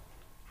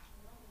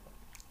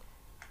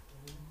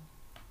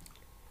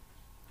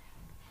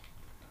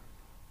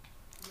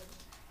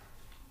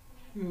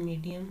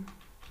मीडियम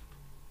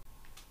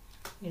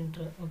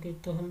इंटर ओके।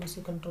 तो हम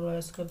इसे कंट्रोल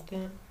एस करते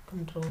हैं,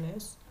 कंट्रोल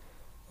एस,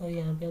 और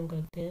यहाँ पे हम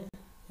करते हैं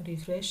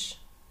रिफ्रेश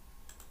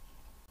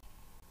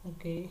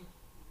ओके।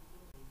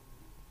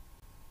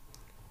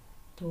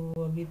 तो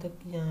अभी तक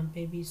यहाँ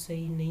पे भी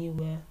सही नहीं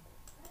हुआ है,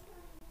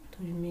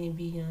 तो में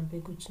भी यहाँ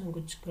पे कुछ ना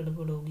कुछ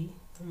गड़बड़ होगी।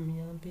 हम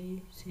यहाँ पे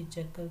इसे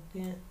चेक करते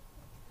हैं,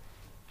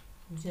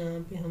 जहाँ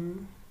पे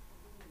हम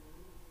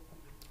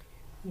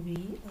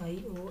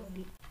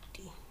VIOLT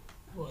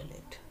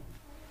वॉलेट,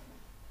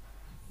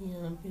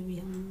 यहाँ पे भी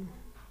हम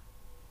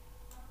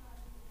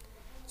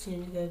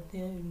चेंज करते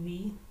हैं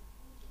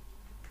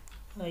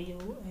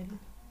VIOLET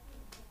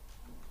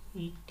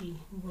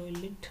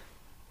वॉलेट।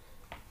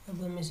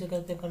 अब हम इसे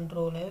करते हैं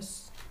कंट्रोल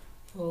एस,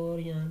 और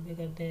यहाँ पे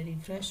करते हैं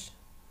रिफ्रेश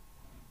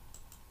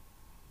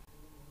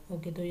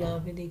ओके। तो यहाँ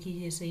पे देखिए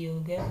ये सही हो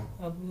गया।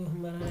 अब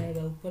हमारा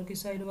रहेगा ऊपर की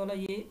साइड वाला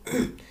ये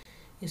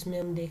इसमें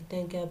हम देखते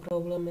हैं क्या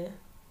प्रॉब्लम है,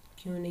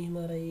 क्यों नहीं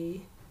हमारा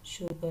ये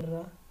शो कर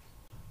रहा।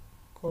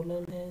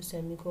 कॉलन है,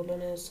 सेमी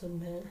कॉलन है,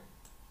 सब है।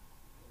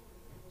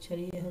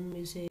 चलिए हम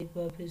इसे एक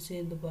बार फिर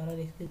से दोबारा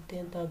लिख देते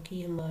हैं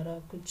ताकि हमारा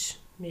कुछ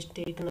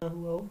मिस्टेक ना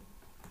हुआ हो।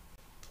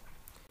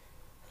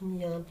 हम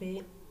यहाँ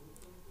पे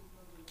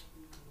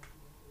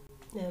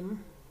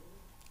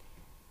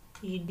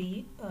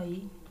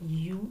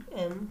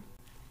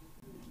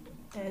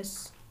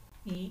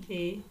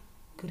MEDIUMSEA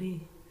grey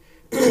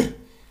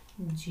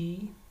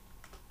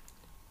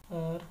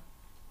GR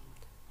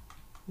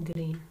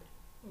green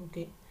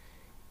okay.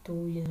 तो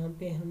यहाँ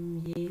पे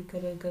हम ये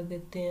कलर कर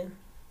देते हैं।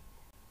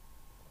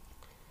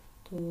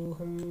 तो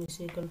हम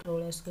इसे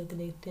कंट्रोल एस करके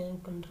देखते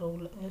हैं,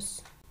 कंट्रोल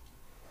एस,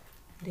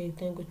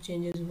 देखते हैं कुछ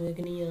चेंजेस हुए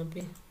कि नहीं। यहाँ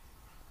पे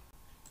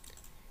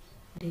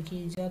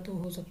देखिए, या तो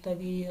हो सकता है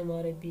कि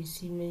हमारे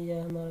पीसी में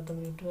या हमारा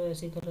कंप्यूटर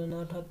ऐसे कलर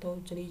ना उठाता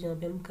हो। चलिए यहाँ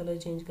पे हम कलर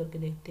चेंज करके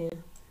देखते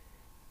हैं,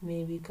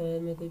 मे भी कलर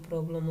में कोई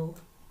प्रॉब्लम हो।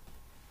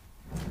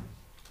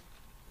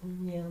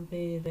 हम यहाँ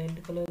पे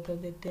रेड कलर कर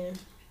देते हैं,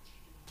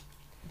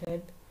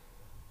 रेड,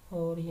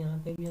 और यहाँ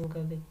पे भी हम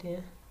कर देते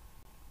हैं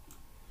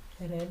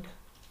रेड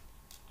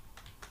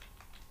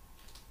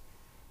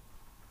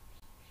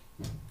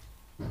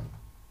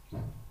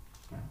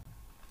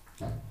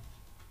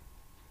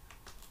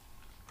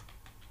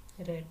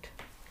रेड,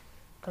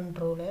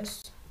 कंट्रोल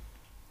एस,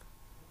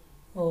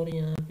 और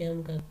यहाँ पे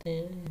हम करते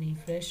हैं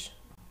रिफ्रेश।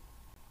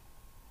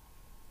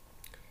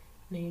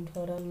 नहीं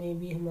उठा में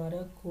भी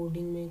हमारा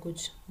कोडिंग में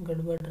कुछ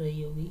गड़बड़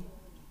रही होगी।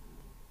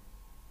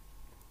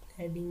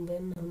 हेडिंग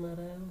 1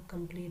 हमारा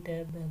कंप्लीट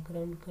है,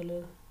 बैकग्राउंड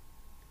कलर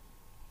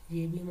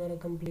ये भी हमारा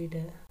कंप्लीट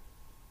है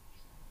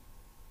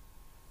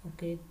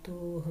ओके।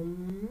 तो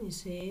हम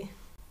इसे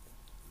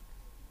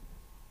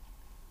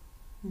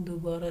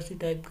दोबारा से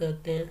टाइप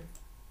करते हैं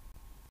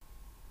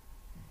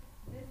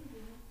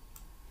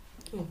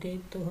ओके।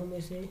 तो हम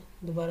इसे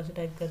दोबारा से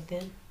टाइप करते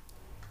हैं,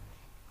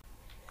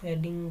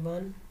 हेडिंग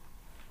 1,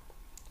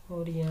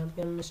 और यहाँ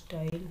पे हम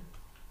स्टाइल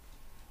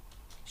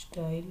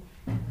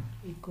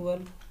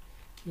इक्वल,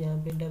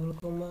 यहाँ पे डबल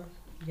कोमा,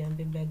 यहाँ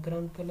पे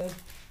background colour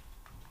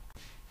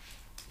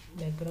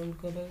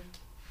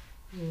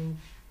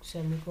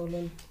semi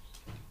colon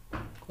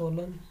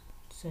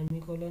semi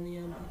colon,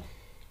 यहाँ पे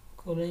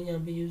कोलन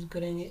यहाँ पे यूज़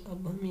करेंगे।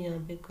 अब हम यहाँ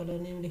पे कलर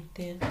नेम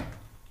लिखते हैं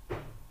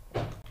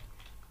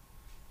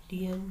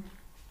DM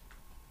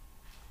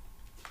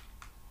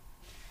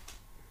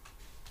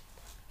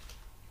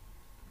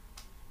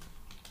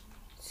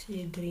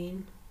से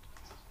ग्रीन,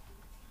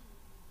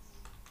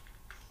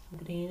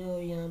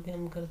 और यहाँ पे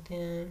हम करते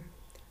हैं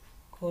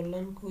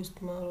कॉलन को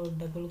इस्तेमाल और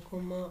डबल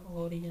कोमा,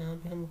 और यहाँ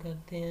पे हम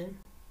करते हैं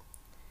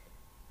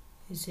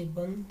इसे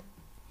बंद,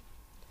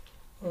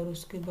 और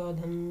उसके बाद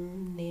हम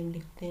नेम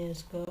लिखते हैं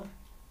इसका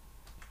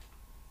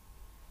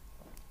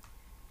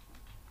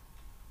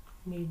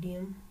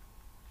मीडियम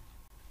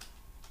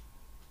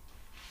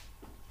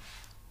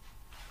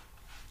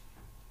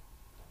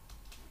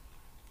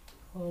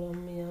और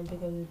हम यहाँ पे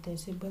कर देते हैं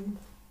इसे बंद,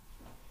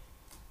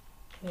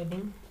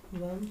 हेडिंग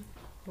 1,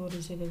 और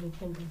इसे कर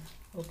देते हैं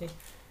बंद ओके।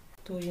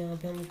 तो यहाँ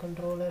पे हम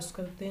कंट्रोल एस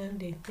करते हैं,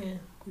 देखते हैं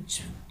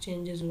कुछ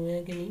चेंजेस हुए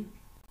हैं कि नहीं।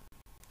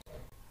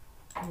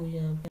 तो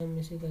यहाँ पे हम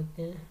इसे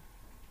करते हैं,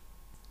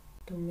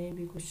 तो मैं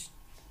भी कुछ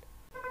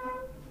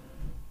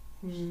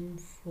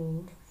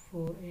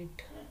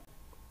 48।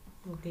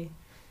 ओके,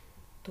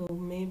 तो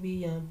मैं भी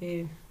यहाँ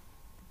पे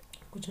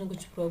कुछ ना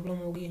कुछ प्रॉब्लम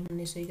होगी,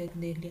 हमने सही करके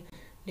देख लिया,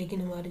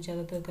 लेकिन हमारे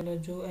ज़्यादातर कलर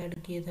जो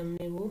ऐड किए थे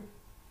हमने वो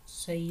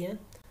सही है।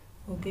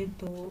 ओके,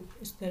 तो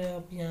इस तरह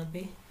आप यहाँ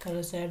पे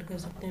कलर्स ऐड कर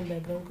सकते हैं,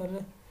 बैकग्राउंड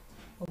कलर।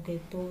 ओके,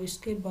 तो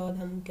इसके बाद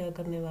हम क्या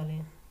करने वाले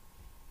हैं,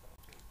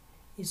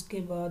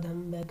 इसके बाद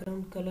हम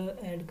बैकग्राउंड कलर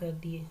ऐड कर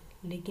दिए,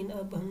 लेकिन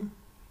अब हम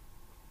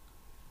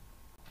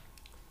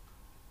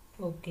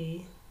ओके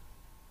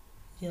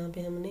यहाँ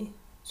पे हमने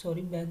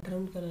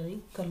बैकग्राउंड कलर नहीं,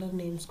 कलर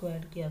नेम्स को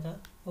ऐड किया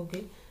था।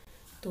 ओके,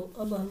 तो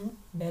अब हम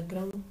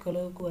बैकग्राउंड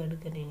कलर को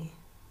ऐड करेंगे।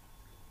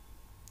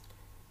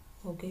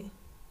 ओके,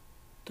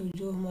 तो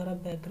जो हमारा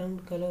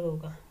बैकग्राउंड कलर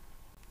होगा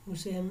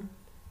उसे हम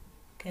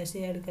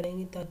कैसे ऐड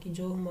करेंगे ताकि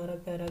जो हमारा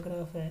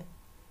पैराग्राफ है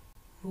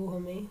वो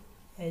हमें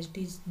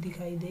HD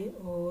दिखाई दे।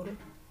 और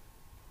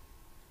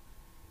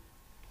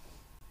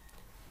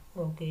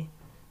ओके,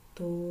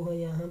 तो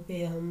यहाँ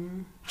पे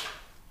हम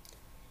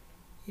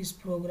इस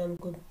प्रोग्राम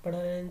को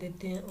पढ़ा रहने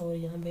देते हैं और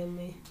यहाँ पे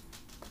हमें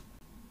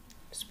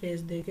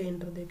स्पेस देके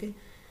एंटर देके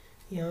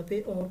यहाँ पे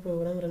और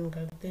प्रोग्राम रन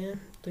करते हैं।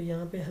 तो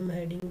यहाँ पे हम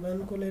हेडिंग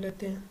 1 को ले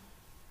लेते हैं,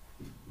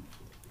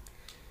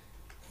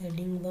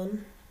 हेडिंग 1,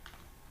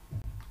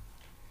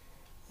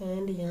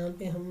 एंड यहाँ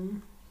पे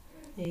हम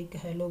एक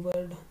हेलो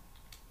वर्ल्ड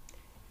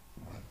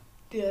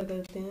तैयार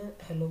करते हैं।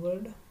 Hello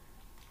world,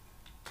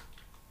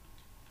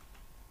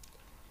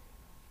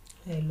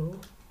 hello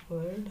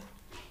world,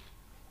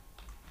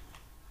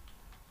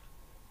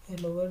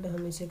 hello world,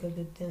 हम इसे कर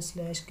देते हैं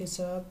स्लैश के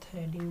साथ,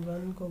 हेडिंग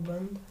 1 को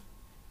बंद,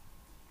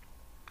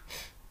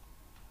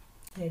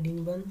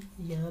 हेडिंग 1।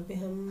 यहाँ पे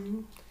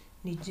हम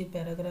नीचे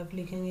पैराग्राफ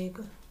लिखेंगे एक।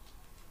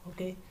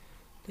 ओके,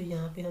 तो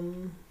यहाँ पे हम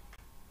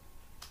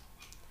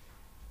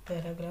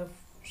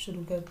पैराग्राफ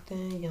शुरू करते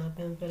हैं, यहाँ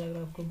पे हम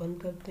पैराग्राफ को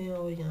बंद करते हैं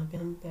और यहाँ पे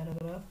हम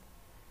पैराग्राफ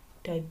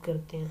टाइप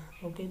करते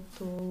हैं। ओके,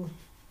 तो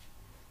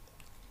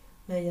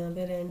मैं यहाँ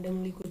पे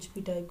रैंडमली कुछ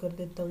भी टाइप कर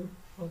देता हूँ।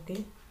 Okay,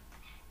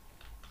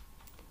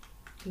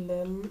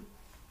 learn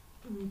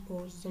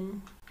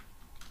portion,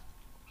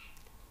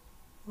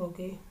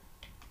 okay,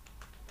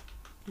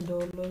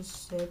 dollar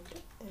set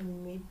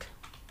emit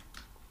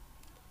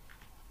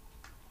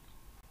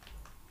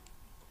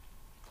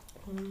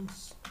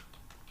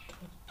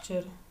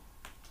structure,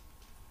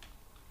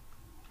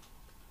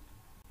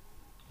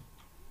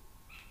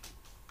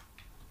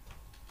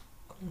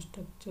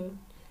 कंस्ट्रक्चर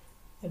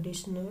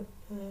additional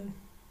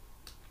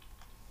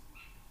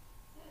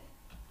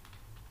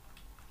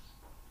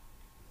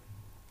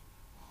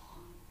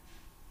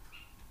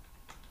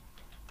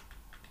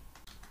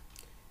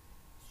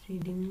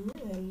reading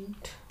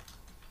alt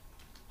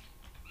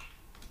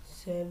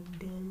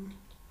setdown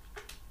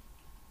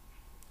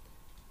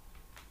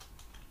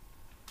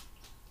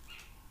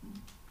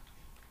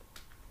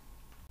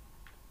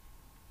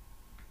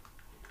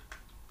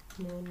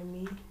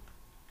name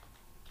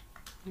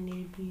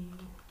need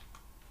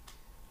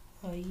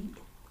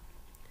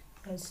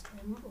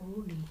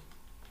ISMOD।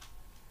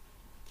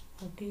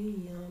 Okay,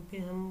 यहाँ पे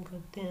हम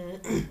करते हैं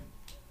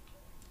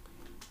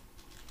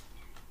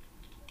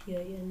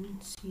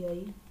TINCITUNTUT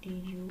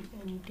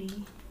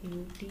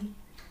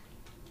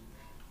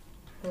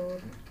और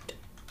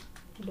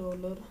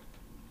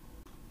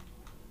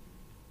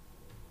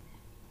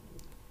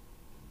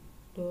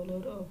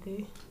डॉलर ओके,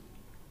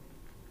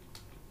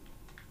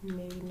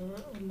 मेना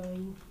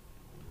अलाइन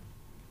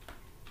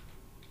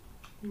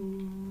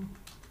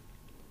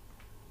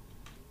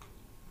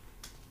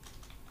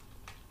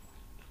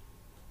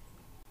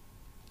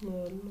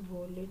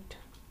वॉलेट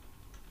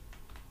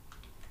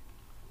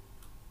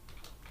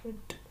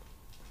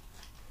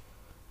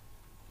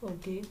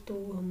ओके, तो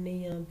हमने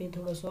यहाँ पे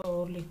थोड़ा सा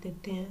और लिख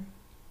देते हैं,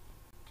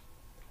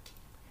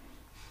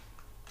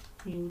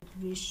 youth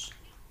wish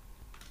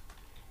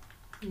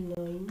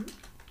 9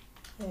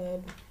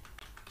 add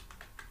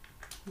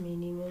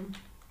minimum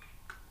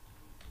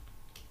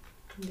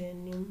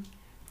denim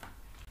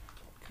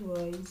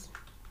क्वाइज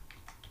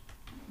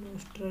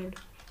mustard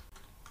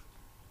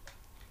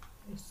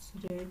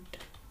rate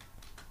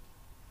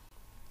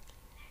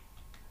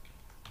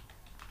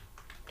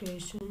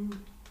station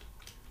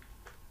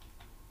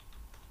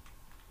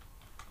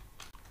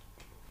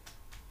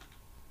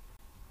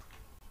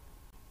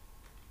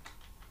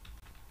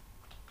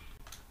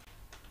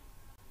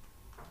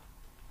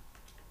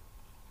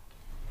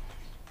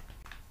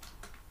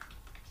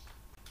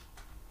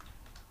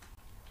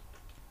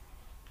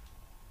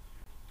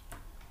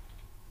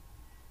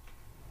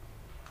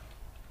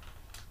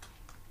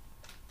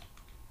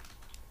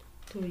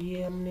तो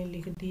ये हमने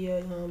लिख दिया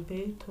यहाँ पे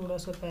थोड़ा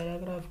सा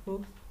पैराग्राफ को,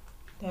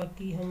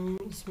 ताकि हम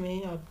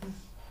इसमें आपको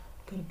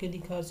करके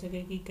दिखा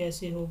सके कि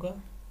कैसे होगा।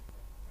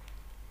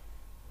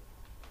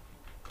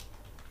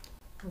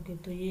 ओके,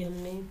 तो ये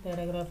हमने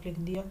पैराग्राफ लिख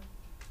दिया,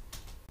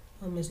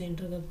 हम इसे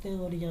एंटर करते हैं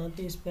और यहाँ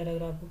पे इस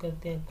पैराग्राफ को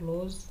करते हैं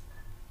क्लोज,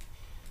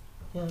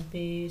 यहाँ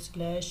पे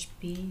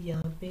 /p,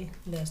 यहाँ पे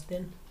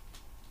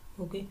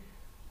 <। ओके,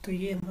 तो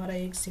ये हमारा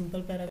एक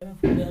सिंपल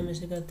पैराग्राफ हो गया। हम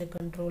इसे करते हैं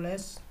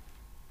Ctrl+S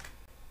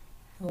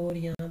और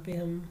यहाँ पे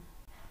हम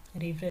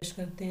रिफ्रेश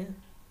करते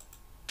हैं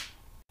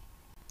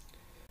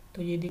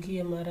तो ये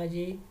देखिए हमारा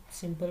ये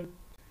सिंपल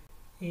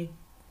एक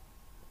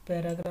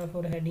पैराग्राफ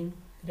और हेडिंग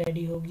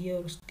रेडी होगी।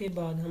 और उसके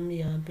बाद हम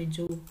यहाँ पे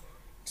जो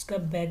इसका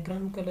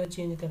बैकग्राउंड कलर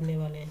चेंज करने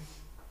वाले हैं।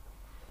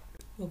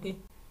 ओके,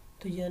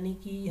 तो यानी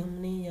कि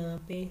हमने यहाँ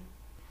पे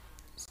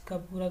इसका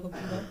पूरा का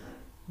पूरा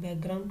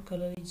बैकग्राउंड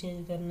कलर ही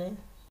चेंज करना है,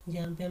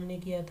 यहाँ पे हमने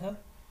किया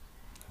था।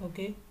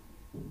 ओके,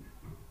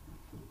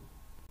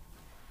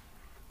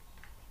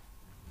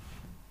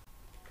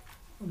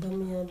 अब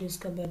हम यहाँ पे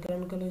इसका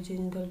बैकग्राउंड कलर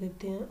चेंज कर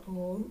देते हैं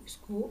और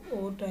इसको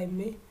और टाइम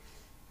में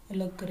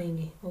अलग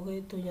करेंगे।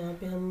 ओके, तो यहाँ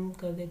पे हम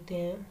कर देते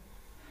हैं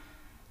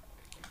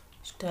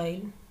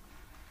style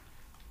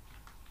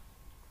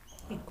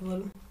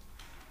equal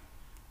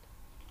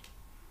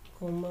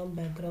coma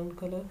background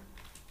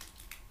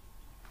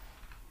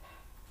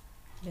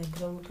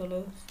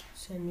colour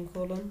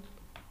semicolon,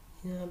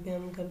 यहाँ पे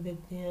हम कर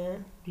देते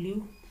हैं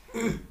ब्लू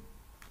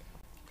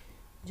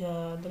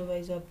या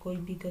अदरवाइज आप कोई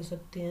भी कर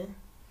सकते हैं।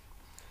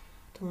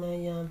 तो मैं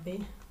यहाँ पे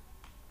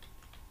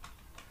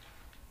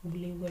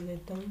ब्लू कर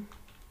देता हूँ,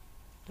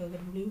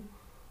 डार्क ब्लू,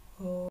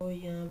 और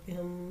यहाँ पे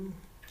हम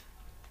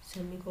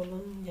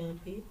सेमीकोलन यहाँ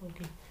पे।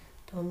 ओके,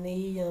 तो हमने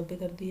ये यहाँ पे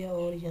कर दिया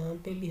और यहाँ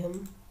पे भी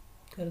हम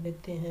कर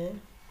देते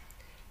हैं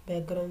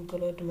background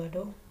colour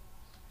tomato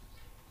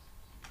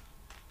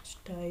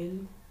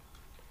style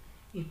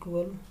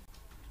equal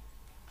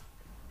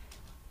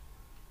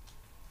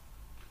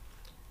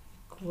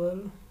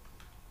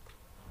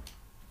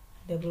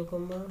double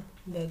coma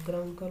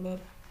background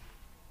colour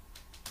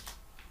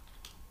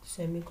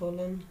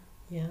semicolon,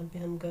 यहाँ पे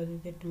हम कर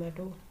देते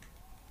टोमेटो,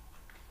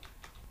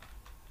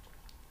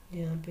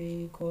 यहाँ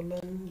पे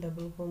कोलन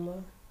डबल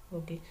कोमा।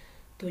 ओके,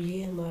 तो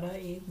ये हमारा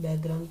एक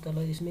बैकग्राउंड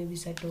कलर इसमें भी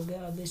सेट हो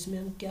गया। अब इसमें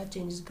हम क्या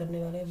चेंजेस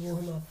करने वाले हैं वो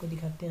हम आपको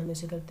दिखाते हैं। हम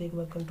इसे करते हैं एक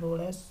बार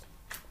कंट्रोल एस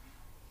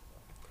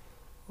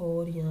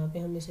और यहाँ पे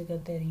हम इसे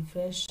करते हैं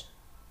रिफ्रेश।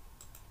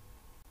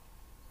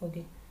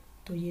 ओके,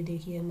 तो ये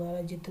देखिए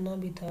हमारा जितना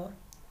भी था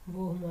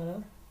वो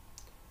हमारा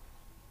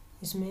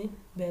इसमें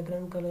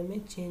बैकग्राउंड कलर में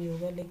चेंज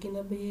होगा, लेकिन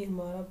अब ये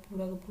हमारा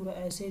पूरा का पूरा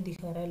ऐसे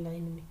दिखा रहा है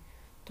लाइन में।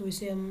 तो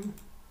इसे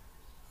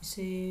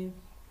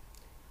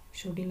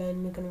छोटी लाइन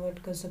में कन्वर्ट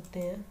कर सकते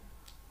हैं।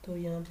 तो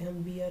यहाँ पे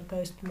हम BR का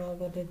इस्तेमाल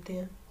कर लेते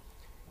हैं।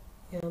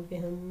 यहाँ पे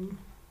हम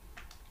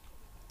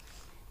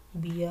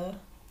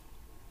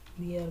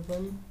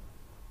BR1,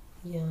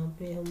 यहाँ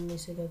पे हम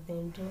इसे करते हैं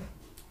एंटर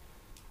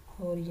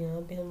और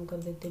यहाँ पे हम कर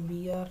देते हैं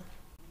BR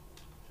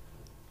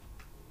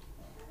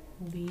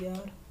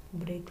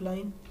ब्रेक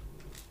लाइन,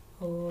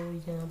 और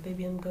यहाँ पे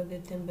भी हम कर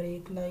देते हैं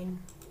ब्रेक लाइन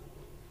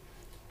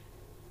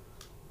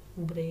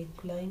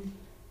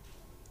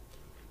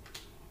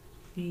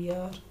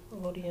BR,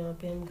 और यहाँ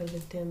पे हम कर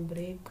देते हैं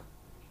ब्रेक,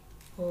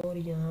 और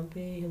यहाँ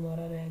पे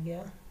हमारा रह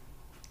गया,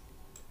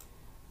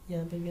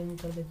 यहाँ पे भी हम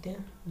कर देते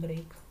हैं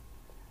ब्रेक।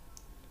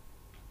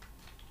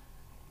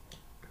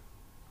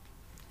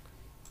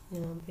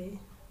 यहाँ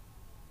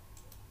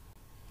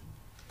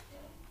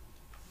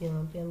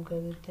पे हम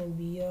कर देते हैं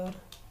BR,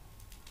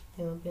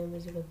 यहाँ पे हम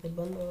ऐसे करते हैं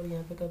बंद, और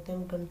यहाँ पे करते हैं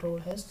हम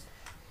कंट्रोल एस,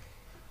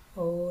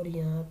 और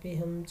यहाँ पे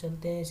हम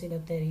चलते हैं ऐसे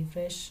करते हैं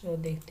रिफ्रेश और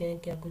देखते हैं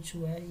क्या कुछ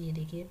हुआ है। ये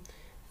देखिए,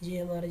 ये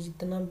हमारा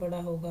जितना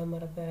बड़ा होगा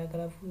हमारा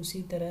पैराग्राफ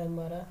उसी तरह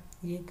हमारा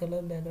ये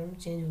कलर बैकग्राउंड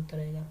चेंज होता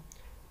रहेगा।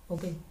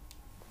 ओके,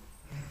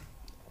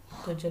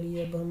 तो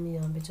चलिए अब हम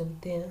यहाँ पे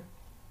चलते हैं।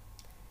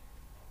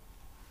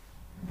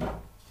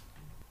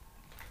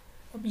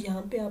 अब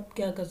यहाँ पे आप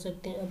क्या कर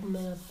सकते हैं, अब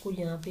मैं आपको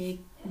यहाँ पे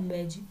एक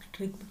मैजिक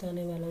ट्रिक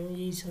बताने वाला हूँ,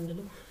 यही समझ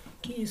लो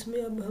कि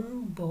इसमें अब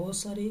हम बहुत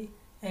सारे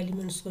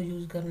एलिमेंट्स को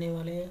यूज़ करने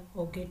वाले हैं।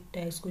 ओके,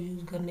 टैग्स को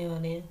यूज़ करने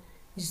वाले हैं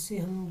जिससे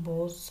हम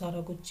बहुत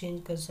सारा कुछ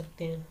चेंज कर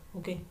सकते हैं।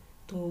 ओके,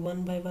 तो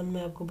वन बाय वन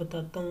मैं आपको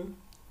बताता हूँ।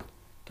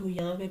 तो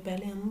यहाँ पे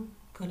पहले हम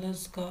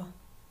कलर्स का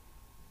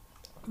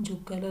जो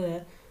कलर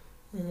है,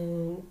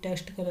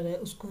 टेक्स्ट कलर है,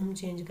 उसको हम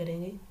चेंज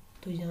करेंगे।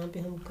 तो यहाँ पे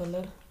हम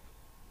कलर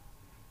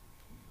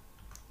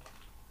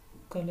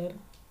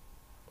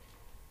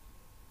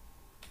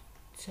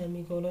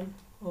सेमीकोलन,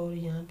 और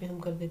यहाँ पे हम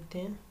कर देते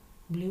हैं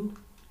ब्लू।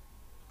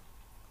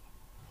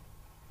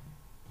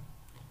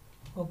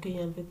 ओके,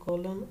 यहाँ पे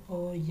कॉलन,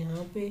 और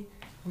यहाँ पे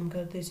हम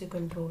करते हैं इसे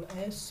कंट्रोल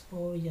एस,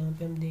 और यहाँ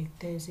पे हम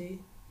देखते हैं इसे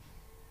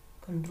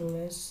कंट्रोल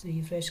एस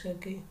रिफ्रेश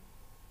करके।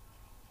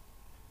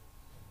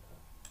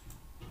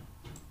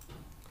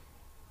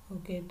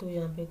 ओके, तो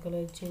यहाँ पे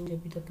कलर चेंज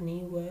अभी तक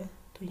नहीं हुआ है,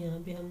 तो यहाँ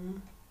पे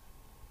हम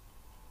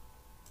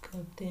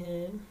करते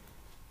हैं,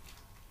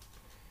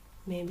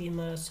 मे भी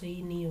हमारा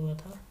सही नहीं हुआ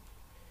था।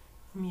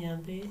 हम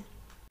यहाँ पे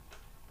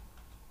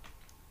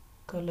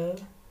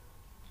colour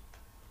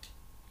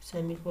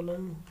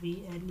semicolon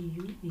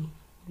BLUE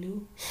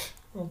blue.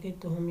 Okay,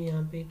 तो हम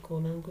यहाँ पे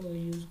कॉलन को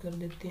यूज़ कर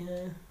देते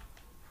हैं।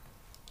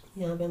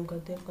 यहाँ पे हम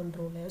करते हैं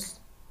control S.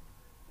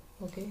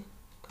 Okay,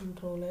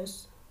 control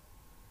S,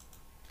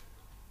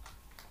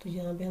 तो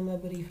यहाँ पे हम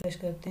अब रिफ्रेश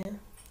करते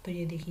हैं। तो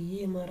ये देखिए,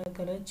 ये हमारा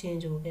कलर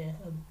चेंज हो गया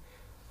है अब।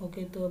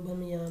 ओके, तो अब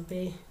हम यहाँ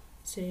पे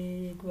इसे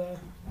एक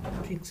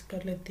बार फिक्स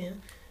कर लेते हैं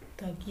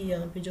ताकि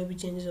यहाँ पे जो भी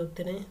चेंजेस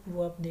होते रहें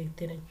वो आप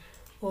देखते रहें।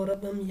 और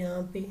अब हम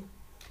यहाँ पे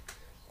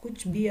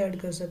कुछ भी ऐड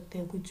कर सकते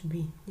हैं, कुछ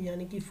भी,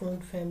 यानी कि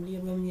फ़ॉन्ट फैमिली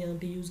अब हम यहाँ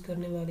पे यूज़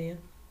करने वाले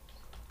हैं,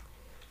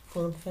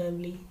 फ़ॉन्ट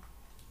फैमिली।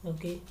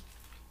 ओके,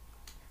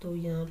 तो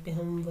यहाँ पे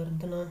हम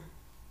वर्धना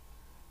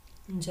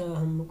जहाँ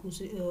हम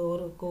कुछ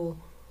और को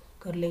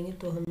कर लेंगे,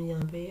 तो हम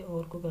यहाँ पे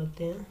और को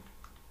करते हैं।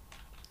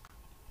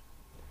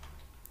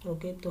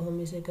 ओके, तो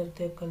हम इसे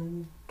करते हैं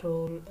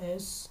कंट्रोल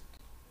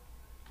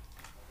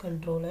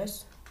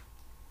एस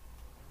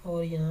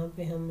और यहाँ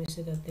पे हम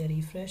इसे करते हैं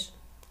रिफ्रेश।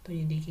 तो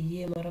ये देखिए,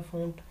 ये हमारा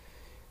फ़ॉन्ट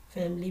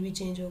फैमिली भी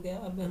चेंज हो गया।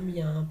 अब हम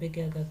यहाँ पे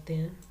क्या करते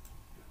हैं,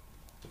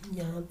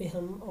 यहाँ पे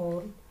हम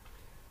और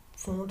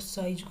फ़ॉन्ट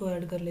साइज को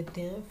ऐड कर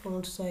लेते हैं।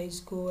 फ़ॉन्ट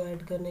साइज़ को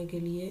ऐड करने के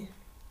लिए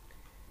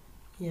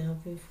यहाँ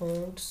पे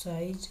फ़ॉन्ट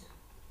साइज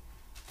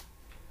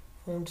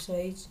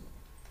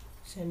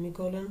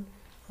सेमीकोलन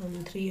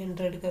हम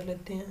 300 कर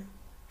लेते हैं।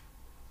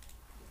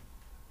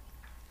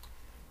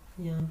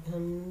 यहाँ पे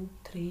हम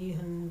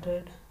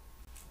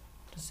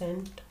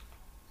 300%।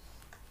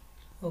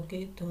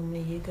 ओके, तो हमने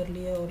ये कर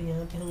लिया और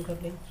यहाँ पे हम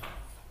कर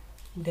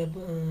लेंगे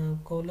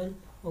कोलन।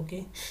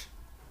 ओके,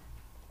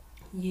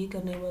 ये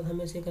करने के बाद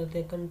हम इसे करते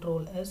हैं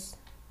कंट्रोल एस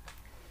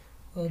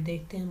और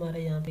देखते हैं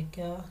हमारे यहाँ पे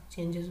क्या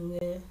चेंजेस हुए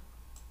हैं।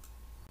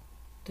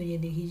 तो ये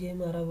देखिए,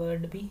 हमारा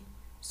वर्ड भी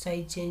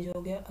साइज चेंज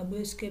हो गया। अब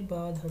इसके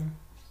बाद हम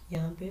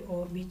यहाँ पे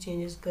और भी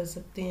चेंजेस कर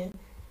सकते हैं।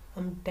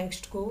 हम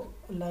टेक्स्ट को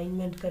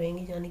अलाइनमेंट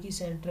करेंगे, यानी कि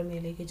सेंटर में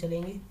लेके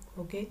चलेंगे।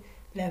 ओके,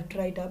 लेफ़्ट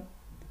राइट आप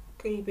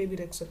कहीं पे भी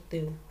रख सकते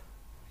हो।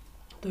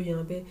 तो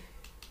यहाँ पे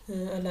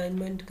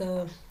अलाइनमेंट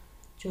का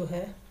जो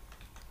है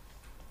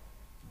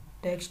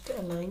टेक्स्ट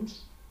अलाइन।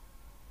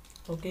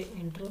 ओके,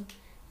 इंटर,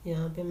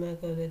 यहाँ पे मैं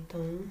कर देता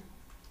हूँ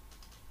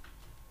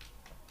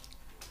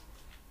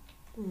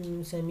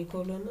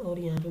सेमीकोलन और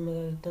यहाँ पे मैं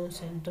कर देता हूँ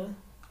सेंटर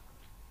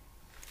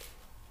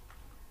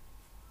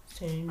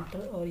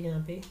और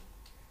यहाँ पे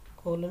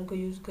कोलन को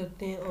यूज़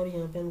करते हैं और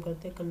यहाँ पे हम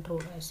करते हैं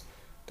कंट्रोल एस।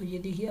 तो ये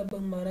देखिए, अब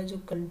हमारा जो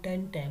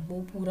कंटेंट है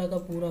वो पूरा का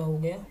पूरा हो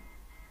गया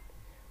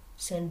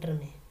सेंटर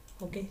में।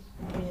 ओके,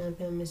 तो यहाँ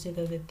पे हम इसे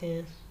कर देते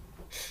हैं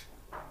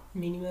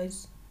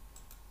मिनिमाइज,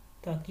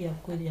 ताकि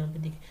आपको यहाँ पे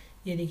दिखे।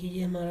 ये देखिए,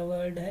 ये हमारा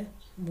वर्ड है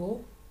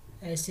वो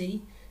ऐसे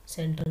ही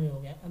सेंटर में हो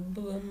गया। अब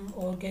हम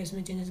और क्या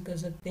इसमें चेंजेस कर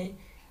सकते हैं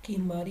कि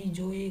हमारी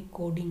जो ये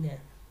कोडिंग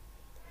है,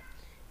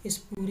 इस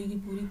पूरी की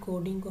पूरी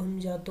कोडिंग को हम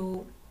या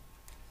तो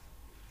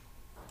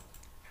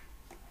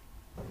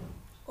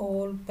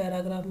ऑल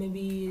पैराग्राफ में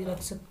भी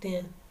रख सकते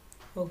हैं।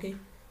 ओके,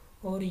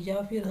 और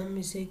या फिर हम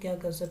इसे क्या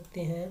कर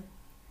सकते हैं,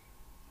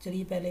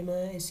 चलिए पहले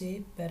मैं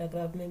इसे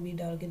पैराग्राफ में भी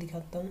डाल के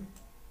दिखाता हूँ।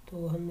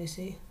 तो हम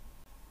इसे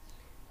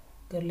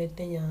कर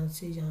लेते हैं यहाँ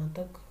से यहाँ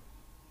तक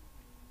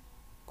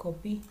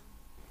कॉपी,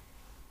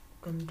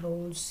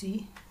 कंट्रोल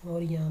सी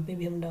और यहाँ पे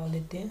भी हम डाल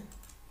देते हैं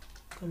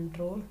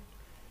कंट्रोल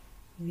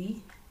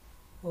वी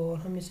और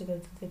हम इसे कर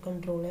देते हैं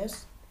कंट्रोल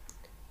एस।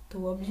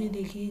 तो अब ये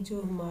देखिए,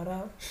 जो हमारा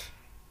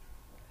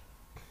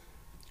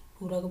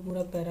पूरा का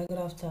पूरा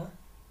पैराग्राफ था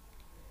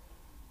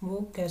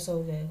वो कैसा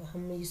हो जाएगा।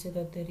 हम इसे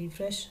करते हैं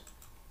रिफ्रेश।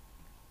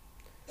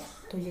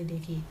 तो ये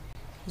देखिए,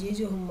 ये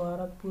जो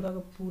हमारा पूरा का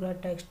पूरा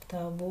टेक्स्ट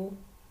था वो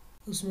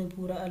उसमें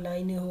पूरा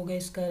अलाइन हो गया,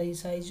 इसका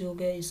रिसाइज हो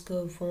गया,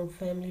 इसका फ़ॉन्ट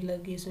फैमिली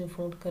लग गई, इसमें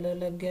फ़ॉन्ट कलर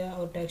लग गया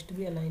और टेक्स्ट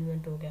भी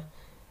अलाइनमेंट हो गया।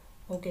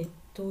 ओके,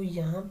 तो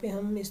यहाँ पे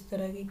हम इस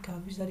तरह की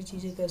काफ़ी सारी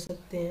चीज़ें कर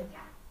सकते हैं।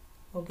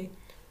 ओके,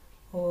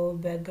 और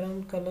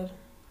बैकग्राउंड कलर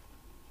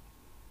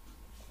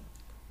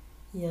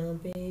यहाँ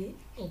पे।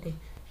 ओके,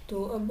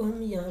 तो अब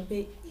हम यहाँ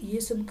पे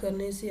ये सब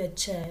करने से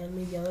अच्छा है,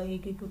 हमें यहाँ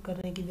एक एक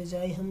करने की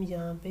बजाय हम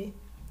यहाँ पे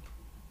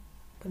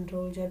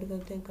कंट्रोल जेड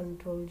करते हैं,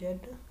 कंट्रोल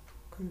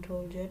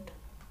जेड।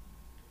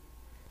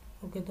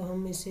 ओके, तो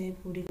हम इसे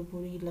पूरी की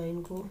पूरी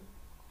लाइन को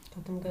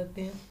ख़त्म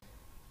करते हैं।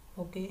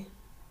 ओके,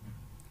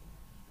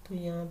 तो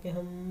यहाँ पे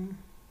हम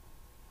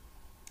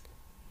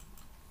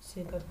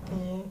इसे करते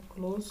हैं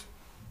क्लोज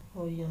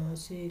और यहाँ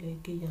से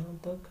लेके यहाँ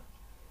तक,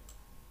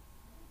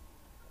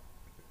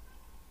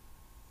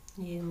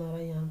 ये हमारा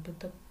यहाँ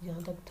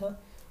तक था।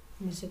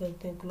 हम इसे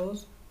करते हैं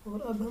क्लोज।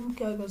 और अब हम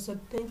क्या कर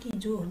सकते हैं कि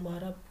जो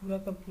हमारा पूरा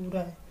का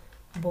पूरा है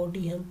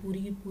बॉडी, हम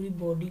पूरी की पूरी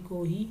बॉडी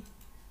को ही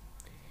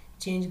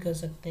चेंज कर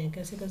सकते हैं।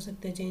 कैसे कर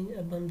सकते हैं चेंज,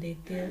 अब हम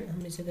देखते हैं।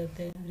 हम इसे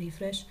करते हैं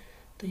रिफ्रेश,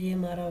 तो ये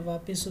हमारा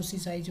वापस उसी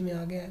साइज में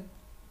आ गया है।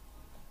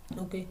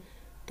 ओके,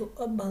 तो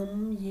अब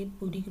हम ये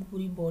पूरी की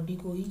पूरी बॉडी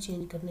को ही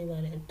चेंज करने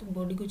वाले हैं। तो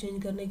बॉडी को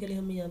चेंज करने के लिए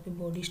हमें यहाँ पे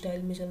बॉडी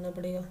स्टाइल में चलना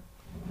पड़ेगा।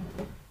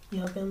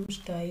 यहाँ पे हम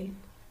स्टाइल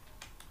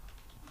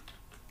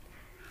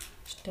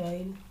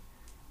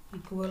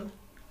इक्वल,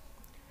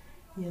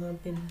 यहाँ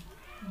पे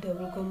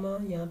डबल कोमा,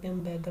 यहाँ पे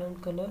हम बैकग्राउंड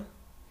कलर,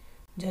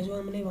 जहाँ जो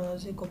हमने वहाँ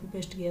से कॉपी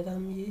पेस्ट किया था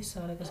हम ये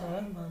सारा का सारा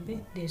वहाँ पे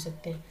दे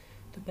सकते हैं।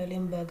 तो पहले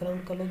हम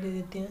बैकग्राउंड कलर दे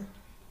देते हैं,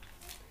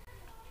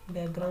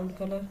 बैकग्राउंड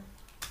कलर,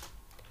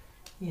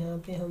 यहाँ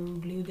पे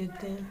हम ब्लू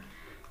देते हैं,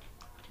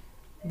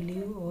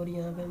 ब्लू, और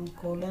यहाँ पे हम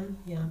कोलन,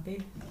 यहाँ पे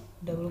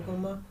डबल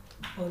कोमा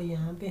और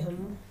यहाँ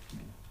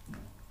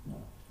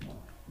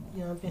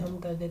पे हम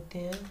कर देते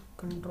हैं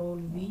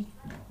कंट्रोल वी,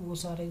 वो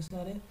सारे के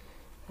सारे,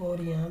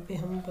 और यहाँ पे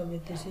हम कर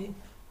देते से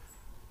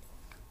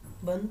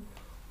बंद।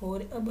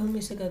 और अब हम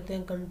इसे करते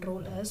हैं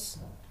कंट्रोल एस।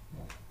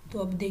 तो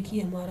अब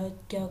देखिए हमारा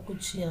क्या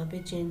कुछ यहाँ पे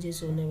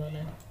चेंजेस होने वाला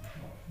है,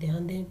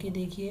 ध्यान दे के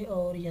देखिए।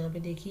 और यहाँ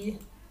पे देखिए,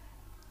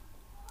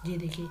 ये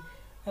देखिए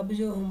अब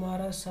जो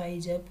हमारा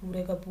साइज है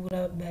पूरा का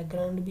पूरा,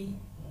 बैकग्राउंड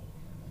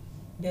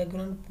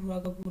पूरा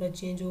का पूरा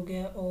चेंज हो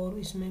गया और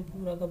इसमें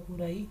पूरा का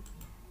पूरा ही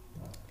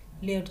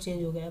लेआउट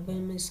चेंज हो गया। अब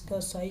हम इसका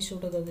साइज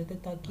छोटा कर देते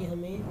हैं ताकि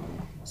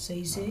हमें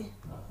सही से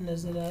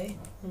नज़र आए।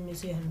 हम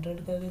इसे 100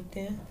 कर देते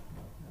हैं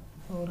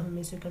और हम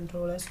इसे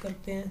कंट्रोल एस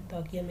करते हैं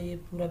ताकि हमें ये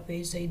पूरा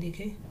पेज सही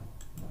दिखे।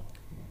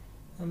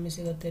 हम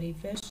इसे करते हैं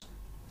रिफ्रेश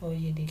और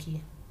ये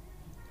देखिए,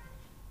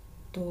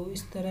 तो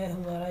इस तरह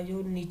हमारा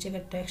जो नीचे का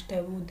टेक्स्ट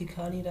है वो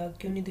दिखा नहीं रहा।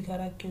 क्यों नहीं दिखा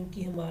रहा?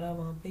 क्योंकि हमारा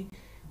वहाँ पे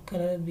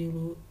कलर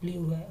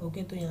ब्लू है।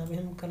 ओके, तो यहाँ पे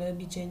हम कलर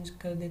भी चेंज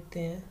कर देते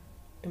हैं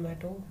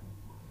टोमेटो,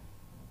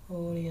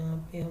 और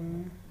यहाँ पे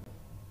हम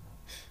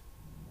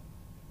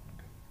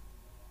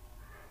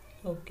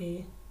okay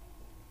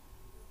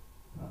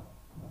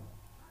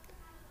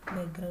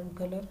background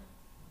colour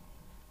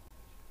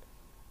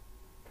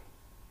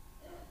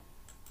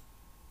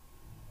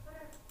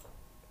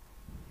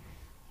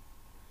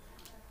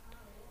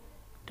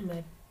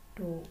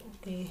tomato.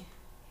 Okay,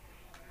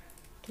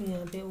 तो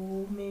यहाँ पे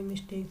ओ में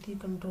मिस्टेक थी,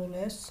 कंट्रोल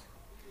एस।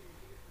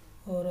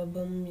 और अब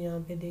हम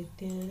यहाँ पे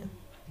देखते हैं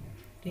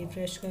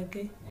रिफ्रेश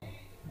करके।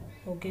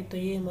 ओके, तो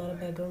ये हमारा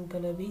बैकग्राउंड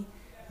कलर भी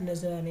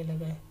नज़र आने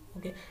लगा है।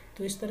 ओके,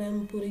 तो इस तरह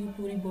हम पूरी की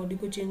पूरी बॉडी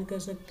को चेंज कर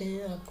सकते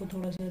हैं। आपको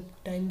थोड़ा सा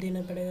टाइम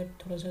देना पड़ेगा,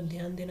 थोड़ा सा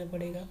ध्यान देना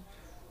पड़ेगा।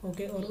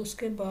 ओके, और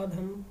उसके बाद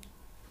हम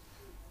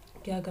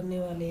क्या करने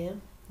वाले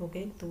हैं,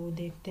 ओके तो वो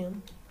देखते हैं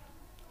हम।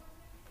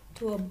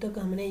 तो अब तक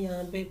हमने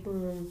यहाँ पे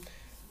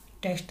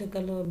टेक्स्ट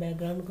कलर,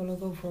 बैकग्राउंड कलर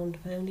को, फ़ॉन्ट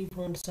फैमिली,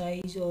 फ़ॉन्ट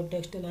साइज और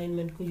टेक्स्ट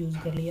अलाइनमेंट को यूज़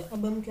कर लिया।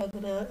 अब हम क्या कर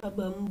रहे हैं,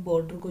 अब हम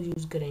बॉर्डर को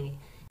यूज़ करेंगे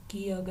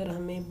कि अगर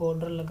हमें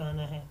बॉर्डर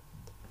लगाना है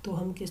तो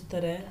हम किस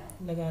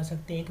तरह लगा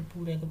सकते हैं। एक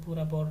पूरे का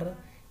पूरा बॉर्डर,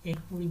 एक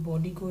पूरी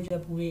बॉडी को, या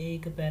पूरे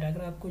एक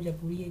पैराग्राफ को, या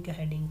पूरी एक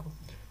हेडिंग को।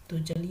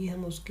 तो चलिए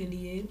हम उसके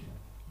लिए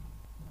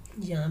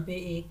यहाँ पे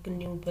एक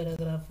न्यू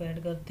पैराग्राफ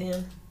ऐड करते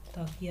हैं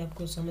ताकि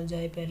आपको समझ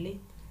आए पहले।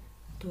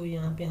 तो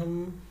यहाँ पे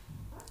हम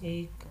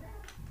एक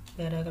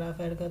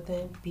पैराग्राफ ऐड करते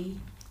हैं,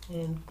 पी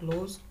एंड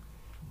क्लोज।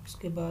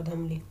 उसके बाद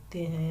हम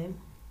लिखते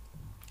हैं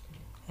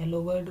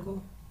हेलो वर्ल्ड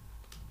को,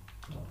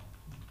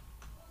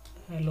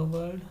 हेलो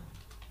वर्ल्ड।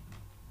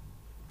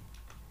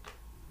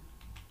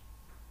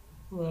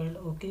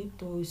 ओके,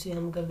 तो इसे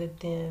हम कर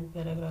देते हैं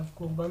पैराग्राफ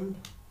को बंद।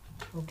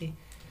 ओके,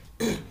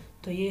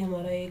 तो ये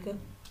हमारा एक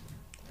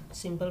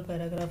सिंपल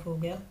पैराग्राफ हो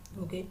गया।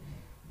 ओके,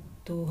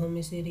 तो हम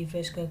इसे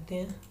रिफ्रेश करते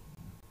हैं।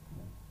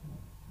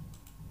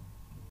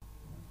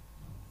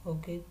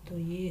 ओके, तो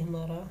ये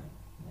हमारा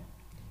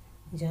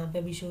यहाँ पे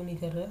अभी शो नहीं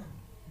कर रहा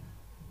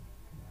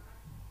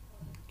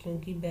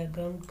क्योंकि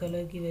बैकग्राउंड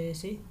कलर की वजह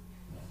से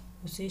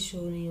उसे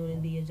शो नहीं होने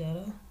दिया जा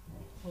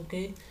रहा।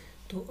 ओके,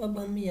 तो अब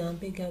हम यहाँ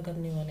पे क्या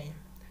करने वाले हैं,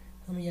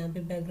 हम यहाँ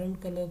पे बैकग्राउंड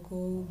कलर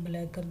को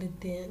ब्लैक कर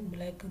देते हैं।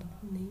 ब्लैक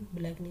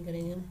नहीं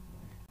करेंगे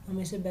हम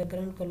इसे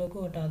बैकग्राउंड कलर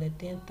को हटा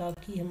देते हैं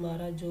ताकि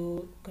हमारा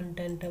जो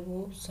कंटेंट है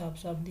वो साफ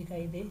साफ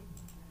दिखाई दे।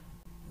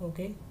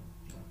 ओके,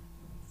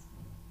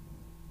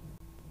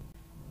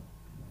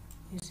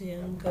 इसे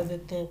हम कर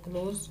देते हैं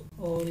क्लोज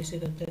और इसे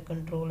करते हैं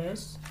कंट्रोल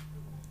एस।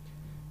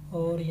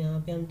 और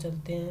यहाँ पे हम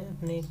चलते हैं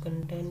अपने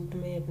कंटेंट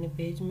में, अपने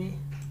पेज में,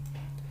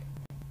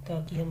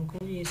 ताकि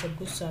हमको ये सब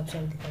कुछ साफ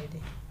साफ दिखाई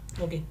दे।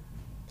 ओके,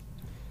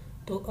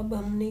 तो अब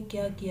हमने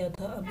क्या किया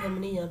था, अब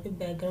हमने यहाँ पे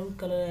बैकग्राउंड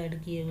कलर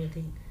ऐड किए हुए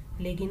थे,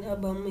 लेकिन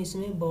अब हम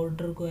इसमें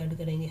बॉर्डर को ऐड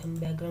करेंगे। हम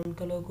बैकग्राउंड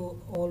कलर को,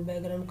 ऑल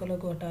बैकग्राउंड कलर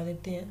को हटा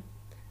देते हैं।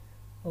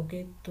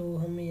 ओके, तो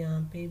हम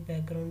यहाँ पे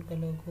बैकग्राउंड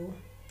कलर को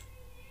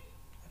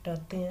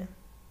हटाते हैं,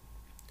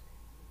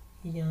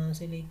 यहाँ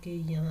से लेके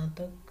यहाँ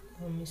तक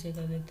हम इसे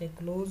कर देते हैं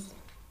क्लोज,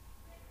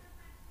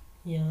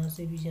 यहाँ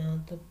से भी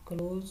यहाँ तक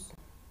क्लोज।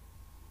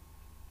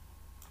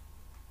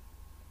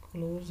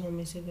 हम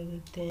इसे कर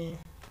देते हैं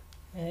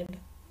ऐड,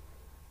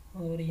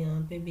 और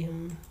यहाँ पे भी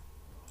हम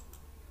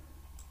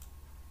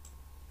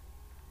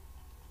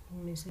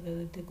इसे कर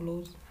देते हैं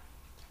क्लोज।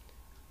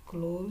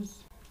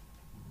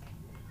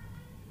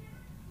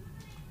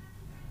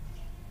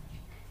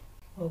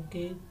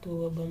 ओके,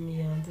 तो अब हम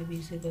यहाँ पे भी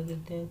इसे कर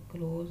देते हैं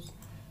क्लोज।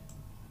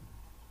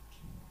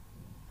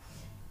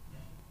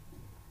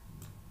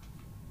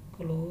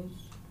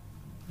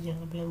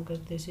 यहाँ पे हम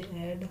करते हैं इसे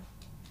ऐड,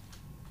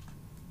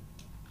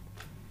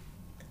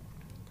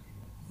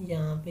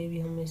 यहाँ पे भी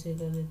हम इसे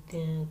कर देते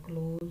हैं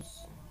क्लोज,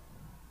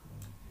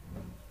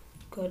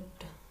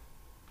 कट।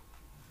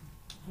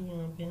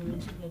 यहाँ पे हम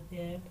इसे करते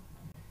हैं ऐड,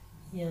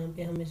 यहाँ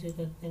पे हम इसे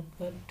करते हैं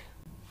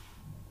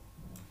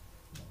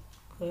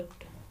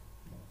कट।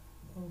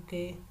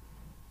 ओके,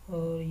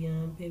 और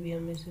यहाँ पे भी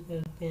हम इसे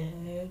करते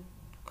हैं ऐड,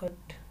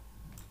 कट।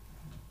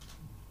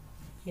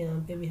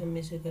 यहाँ पे भी हम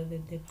इसे कर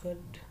देते हैं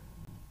कट।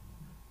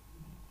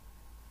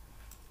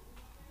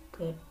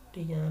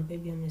 यहाँ पे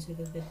भी हम इसे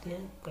कर देते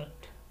हैं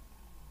कट।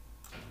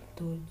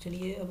 तो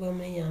चलिए अब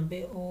हमने यहाँ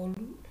पे ऑल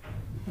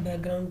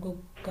बैकग्राउंड को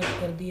कट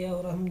कर दिया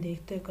और हम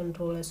देखते हैं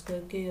कंट्रोल एस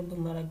करके अब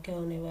हमारा क्या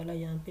होने वाला है।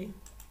 यहाँ पे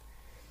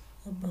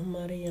अब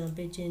हमारे यहाँ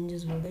पे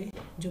चेंजेस हो गए,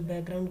 जो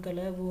बैकग्राउंड कलर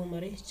है वो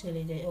हमारे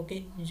चले गए।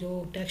 ओके,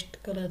 जो टेक्स्ट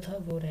कलर था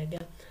वो रह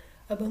गया।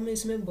 अब हम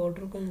इसमें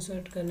बॉर्डर को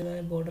इंसर्ट करने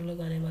वाले, बॉर्डर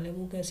लगाने वाले,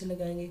 वो कैसे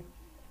लगाएंगे?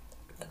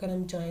 अगर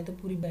हम चाहें तो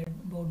पूरी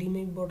बॉडी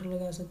में भी बॉर्डर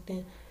लगा सकते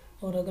हैं,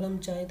 और अगर हम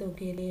चाहें तो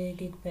अकेले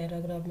एक एक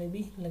पैराग्राफ में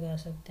भी लगा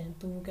सकते हैं।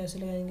 तो वो कैसे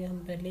लगाएंगे? हम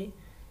पहले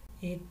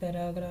एक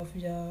पैराग्राफ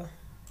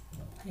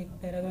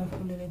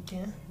को ले लेते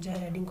हैं, या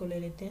हेडिंग को ले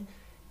लेते हैं।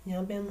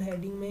 यहाँ पे हम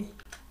हेडिंग में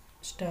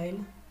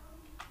स्टाइल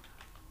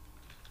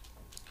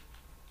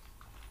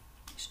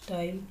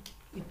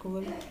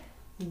इक्वल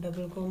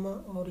डबल कोमा,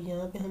 और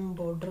यहाँ पे हम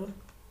बॉर्डर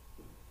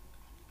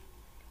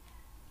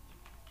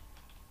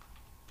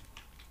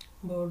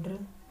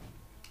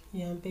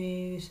यहाँ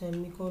पे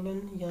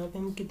सेमीकोलन, यहाँ पे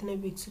हम कितने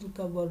पिक्सल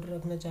का बॉर्डर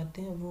रखना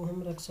चाहते हैं वो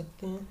हम रख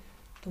सकते हैं।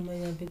 तो मैं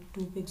यहाँ पे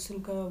 2 पिक्सल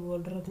का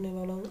बॉर्डर रखने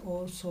वाला हूँ,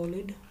 और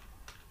सॉलिड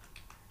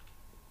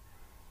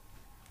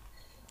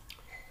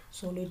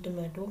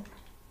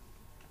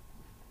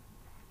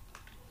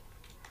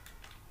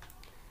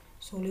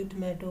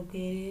टमाटो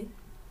के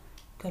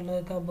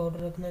कलर का बॉर्डर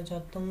रखना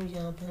चाहता हूँ।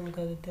 यहाँ पे हम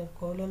कर देते हैं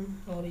कॉलन,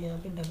 और यहाँ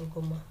पे डबल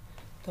कोमा।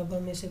 तो अब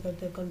हम इसे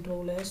करते हैं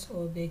कंट्रोल एस,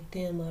 और देखते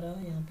हैं हमारा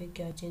यहाँ पे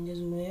क्या चेंजेस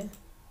हुए हैं।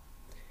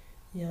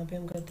 यहाँ पे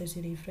हम करते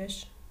हैं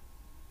रिफ्रेश,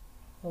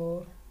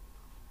 और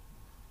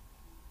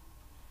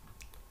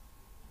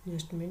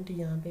जस्ट मिनट,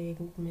 यहाँ पे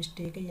एक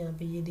मिस्टेक है, यहाँ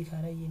पे ये दिखा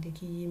रहा है, ये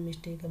देखिए ये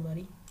मिस्टेक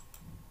हमारी।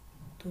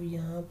 तो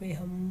यहाँ पे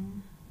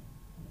हम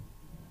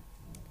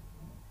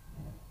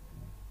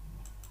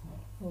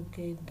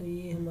ओके, तो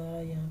ये हमारा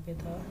यहाँ पे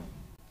था।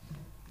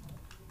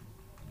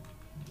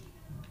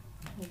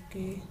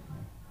 ओके,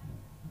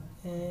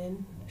 एंड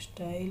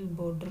स्टाइल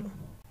बॉर्डर,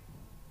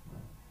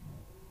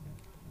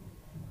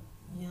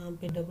 यहाँ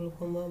पे double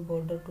coma,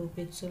 border 2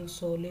 pixel,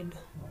 solid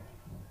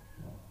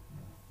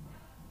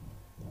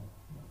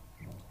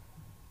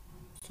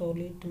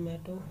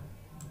tomato.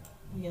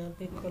 यहाँ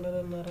पे कलर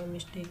हमारा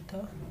मिस्टेक था,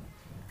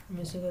 हम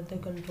इसे करते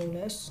हैं कंट्रोल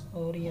एस,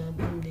 और यहाँ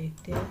पे हम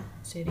देखते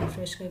हैं इसे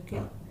रिफ्रेश करके।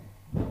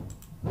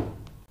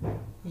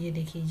 ये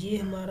देखिए ये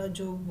हमारा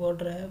जो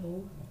बॉर्डर है वो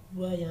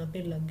पूरा यहाँ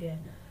पे लग गया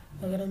है।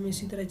 अगर हम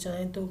इसी तरह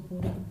चाहें तो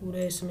पूरे के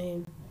पूरे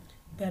इसमें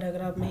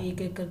पैराग्राफ में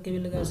एक एक करके भी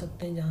लगा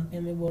सकते हैं जहाँ पे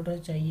हमें बॉर्डर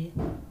चाहिए।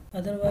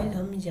 अदरवाइज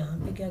हम यहाँ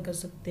पे क्या कर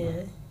सकते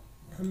हैं,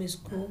 हम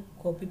इसको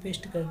कॉपी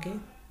पेस्ट करके,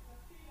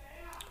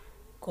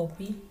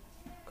 कॉपी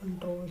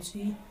कंट्रोल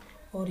सी,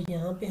 और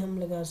यहाँ पे हम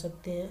लगा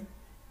सकते हैं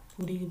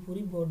पूरी की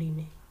पूरी बॉडी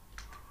में।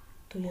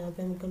 तो यहाँ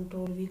पे हम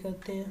कंट्रोल वी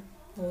करते हैं,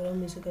 और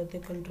हम इसे करते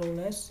हैं कंट्रोल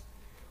एस,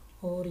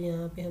 और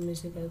यहाँ पे हम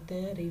इसे करते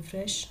हैं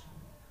रिफ्रेश।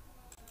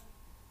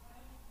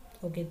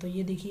 ओके, तो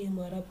ये देखिए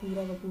हमारा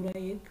पूरा का पूरा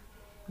एक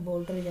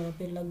बॉर्डर यहाँ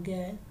पे लग गया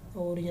है।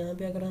 और यहाँ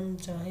पे अगर हम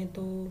चाहें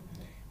तो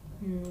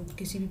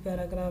किसी भी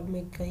पैराग्राफ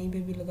में कहीं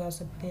पे भी लगा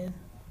सकते हैं।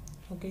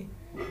 ओके,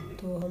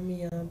 तो हम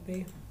यहाँ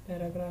पे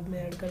पैराग्राफ में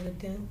ऐड कर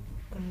देते हैं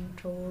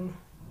कंट्रोल,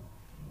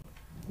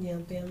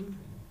 यहाँ पे हम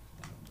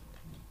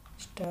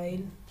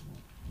style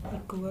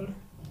equal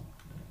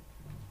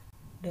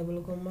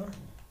double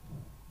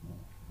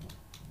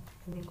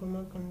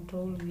coma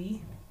control we.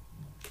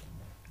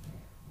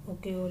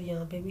 Okay, और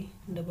यहाँ पे भी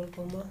डबल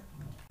कोमा।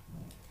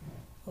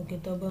 ओके,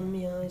 तो अब हम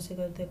यहाँ इसे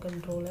करते हैं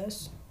कंट्रोल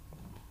एस।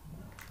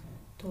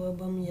 तो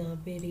अब हम यहाँ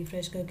पे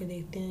रिफ्रेश करके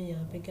देखते हैं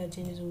यहाँ पे क्या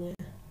चेंजेस हुए हैं।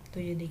 तो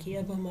ये देखिए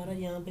अब हमारा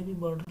यहाँ पे भी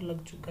बॉर्डर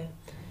लग चुका है।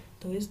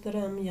 तो इस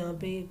तरह हम यहाँ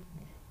पे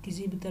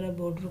किसी भी तरह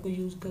बॉर्डर को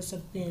यूज़ कर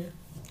सकते हैं।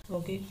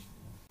 ओके,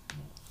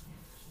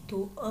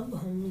 तो अब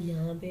हम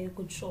यहाँ पे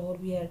कुछ और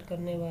भी ऐड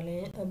करने वाले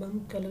हैं। अब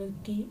हम कलर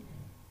की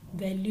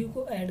वैल्यू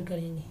को ऐड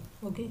करेंगे।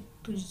 ओके,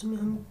 तो जिसमें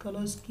हम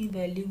कलर्स की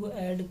वैल्यू को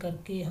ऐड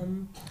करके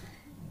हम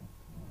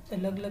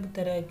अलग अलग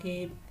तरह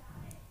के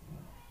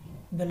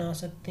बना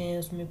सकते हैं,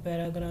 उसमें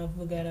पैराग्राफ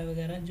वगैरह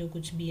वगैरह जो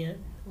कुछ भी हैं।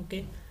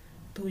 ओके,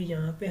 तो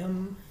यहाँ पे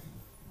हम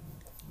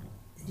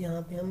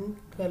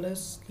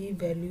कलर्स की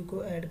वैल्यू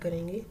को ऐड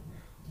करेंगे।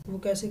 वो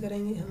कैसे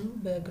करेंगे?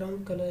 हम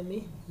बैकग्राउंड कलर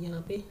में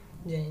यहाँ पे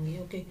जाएंगे।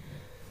 ओके,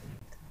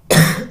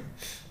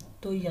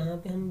 तो यहाँ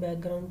पे हम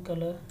बैकग्राउंड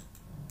कलर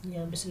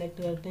यहाँ पे सिलेक्ट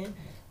करते हैं।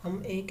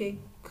 हम एक एक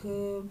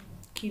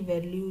की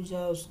वैल्यू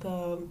या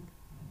उसका,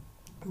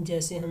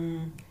 जैसे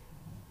हम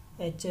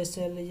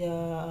HSL या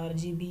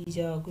RGB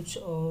या कुछ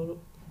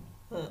और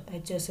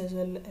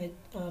HSL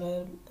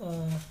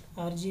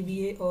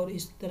RGBA और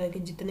इस तरह के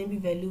जितने भी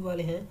वैल्यू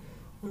वाले हैं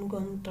उनको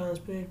हम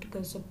ट्रांसपेरेंट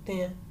कर सकते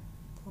हैं।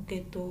 ओके,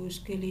 तो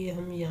इसके लिए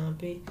हम यहाँ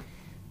पे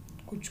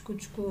कुछ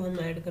कुछ को हम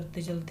ऐड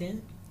करते चलते हैं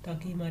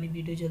ताकि हमारी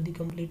वीडियो जल्दी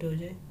कंप्लीट हो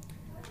जाए।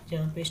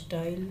 यहाँ पे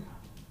स्टाइल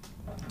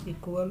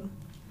इक्वल,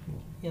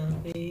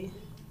 यहाँ पे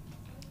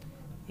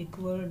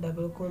इक्वल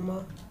डबल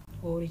कोमा,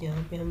 और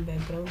यहाँ पे हम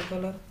बैकग्राउंड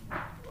कलर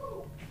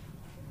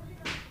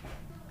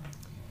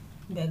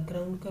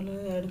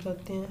ऐड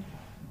करते हैं,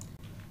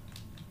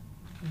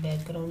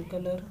 बैकग्राउंड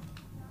कलर,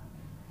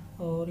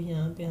 और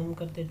यहाँ पे हम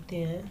कर देते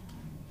हैं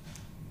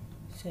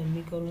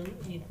सेमीकोलन,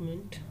 1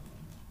 मिनट,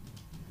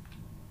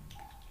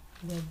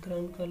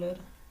 बैकग्राउंड कलर,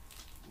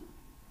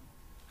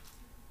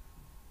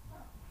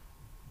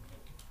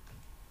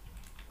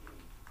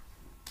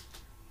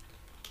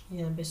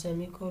 यहाँ पे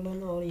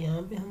सेमीकोलन और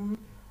यहाँ पे हम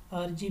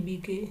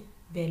RGB के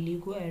वैल्यू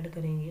को ऐड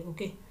करेंगे।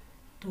 ओके,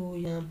 तो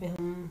यहाँ पे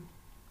हम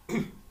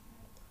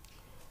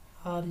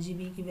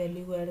RGB की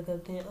वैल्यू को ऐड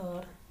करते हैं।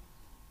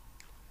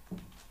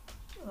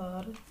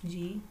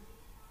 RGB,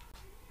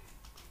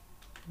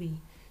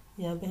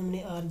 यहाँ पे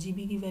हमने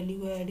RGB की वैल्यू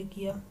को ऐड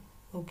किया।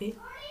 ओके,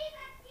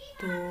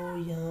 तो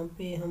यहाँ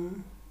पे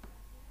हम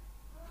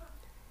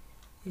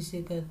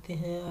इसे करते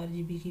हैं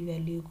RGB की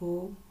वैल्यू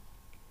को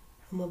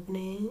हम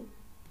अपने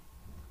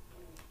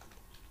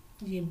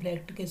ये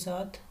ब्रैकेट के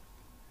साथ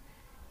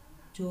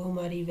जो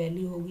हमारी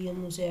वैल्यू होगी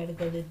हम उसे ऐड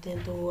कर देते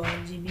हैं। तो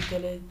RGB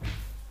कलर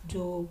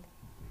जो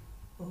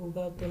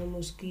होगा तो हम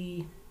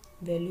उसकी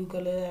वैल्यू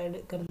कलर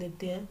ऐड कर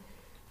देते हैं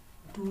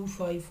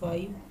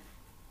 255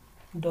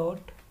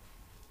 dot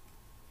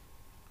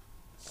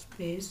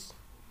space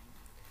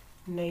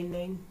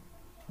 99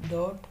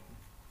 dot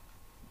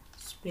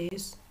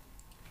space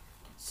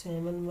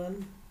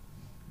 71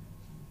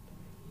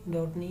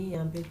 dot नहीं,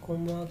 यहाँ पे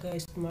कोमा का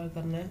इस्तेमाल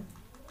करना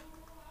है।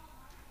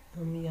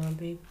 हम यहाँ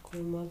पे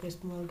कोमा का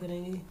इस्तेमाल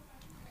करेंगे।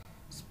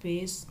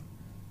 Space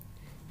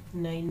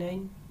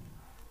 99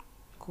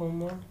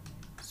 coma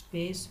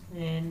space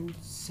and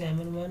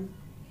 71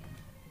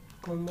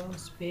 coma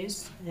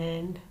space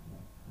and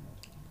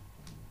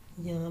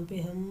यहाँ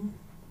पे हम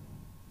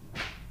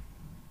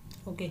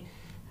ओके,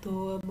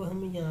 तो अब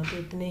हम यहाँ पे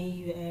इतने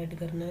ही ऐड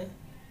करना है।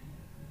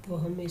 तो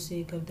हम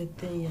इसे कर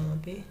देते हैं यहाँ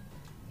पे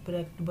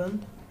ब्रैकेट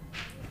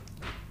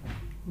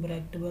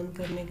बंद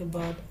करने के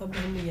बाद अब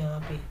हम यहाँ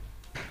पे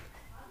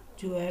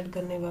जो ऐड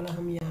करने वाला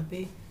हम यहाँ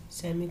पे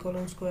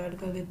सेमीकोलन्स को ऐड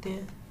कर देते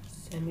हैं,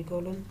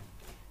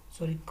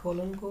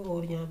 कोलन को,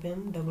 और यहाँ पे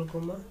हम डबल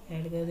कोमा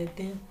ऐड कर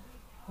देते हैं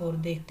और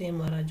देखते हैं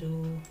हमारा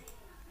जो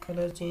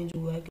कलर चेंज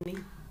हुआ है कि नहीं।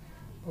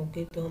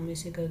 ओके, तो हम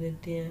इसे कर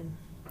देते हैं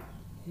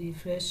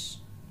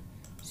रिफ्रेश।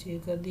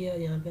 सेव कर दिया,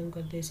 यहाँ पे हम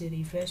करते हैं इसे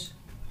रिफ्रेश।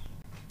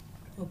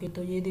 ओके,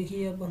 तो ये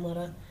देखिए अब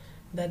हमारा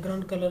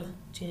बैकग्राउंड कलर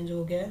चेंज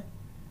हो गया है।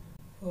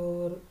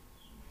 और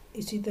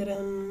इसी तरह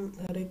हम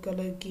हर एक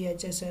कलर की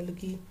HSL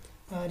की,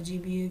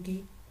 RGBA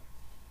की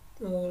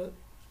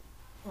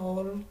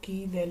और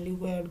की वैल्यू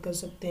को ऐड कर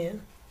सकते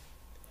हैं।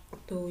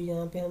 तो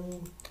यहाँ पे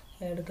हम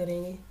ऐड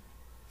करेंगे।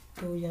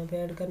 तो यहाँ पे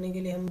ऐड करने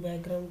के लिए हम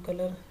बैकग्राउंड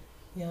कलर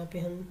यहाँ पे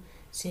हम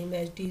same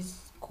as it is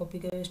copy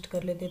paste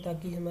कर लेते हैं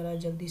ताकि हमारा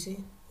जल्दी से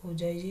हो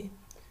जाए ये।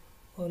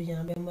 और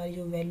यहाँ पे हमारी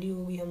जो वैल्यू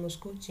होगी हम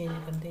उसको चेंज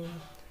कर देंगे,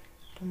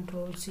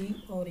 Ctrl+C,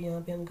 और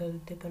यहाँ पे हम कर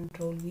देते हैं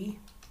Ctrl+V,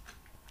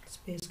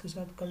 स्पेस के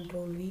साथ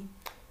Ctrl+V,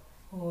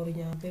 और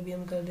यहाँ पे भी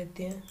हम कर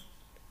देते हैं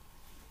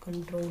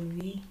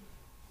Ctrl+V।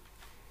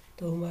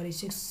 तो हमारी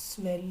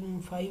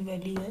 5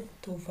 वैल्यू है,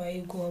 तो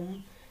 5 को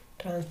हम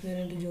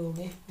ट्रांसपेरेंट जो हो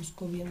गए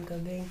उसको भी हम कर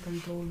देंगे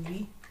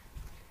Ctrl+V,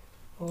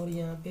 और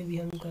यहाँ पे भी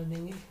हम कर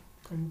देंगे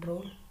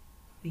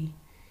Ctrl+V।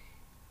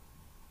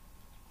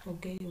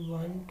 ओके,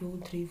 1 2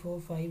 3 4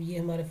 5, ये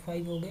हमारे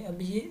 5 हो गए।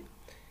 अब ये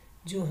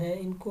जो है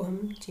इनको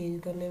हम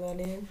चेंज करने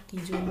वाले हैं कि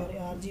जो हमारे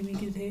RGB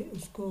के थे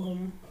उसको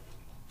हम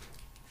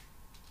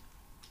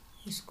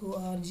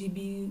RGB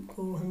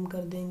को हम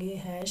कर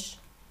देंगे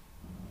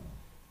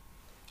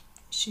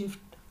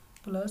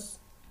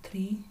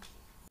 #Shift+3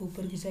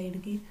 ऊपर की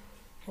साइड की,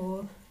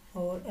 और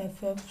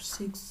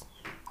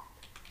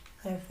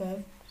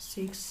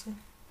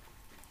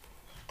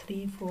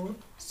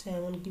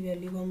FF63447 की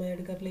वैल्यू को हम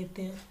ऐड कर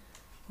लेते हैं।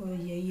 और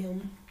यही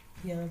हम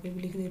यहाँ पे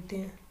भी लिख देते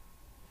हैं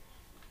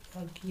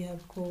ताकि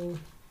आपको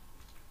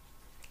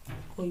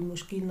कोई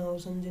मुश्किल ना हो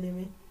समझने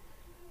में।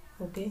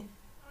 ओके,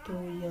 तो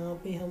यहाँ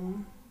पे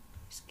हम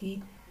इसकी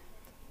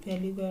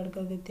वैल्यू को ऐड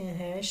कर देते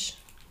हैं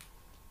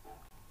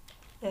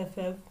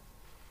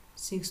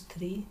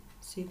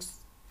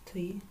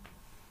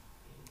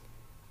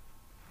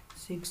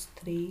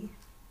 #FF6363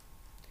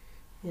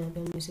 यहाँ पे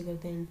हम इसे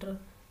करते हैं इंटर।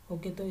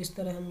 ओके, तो इस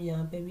तरह हम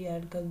यहाँ पे भी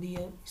ऐड कर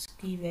दिया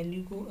इसकी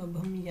वैल्यू को। अब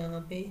हम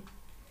यहाँ पे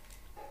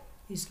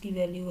इसकी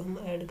वैल्यू हम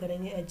ऐड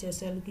करेंगे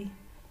HSL की,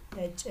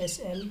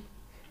 HSL।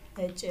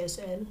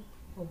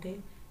 ओके,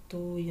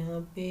 तो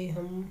यहाँ पे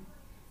हम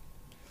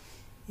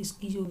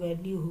इसकी जो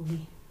वैल्यू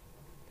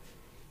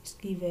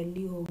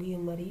होगी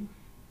हमारी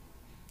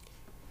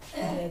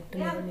ब्रैकेट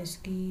में हम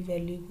इसकी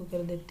वैल्यू को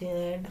कर देते हैं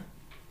ऐड।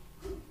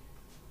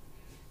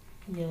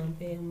 यहाँ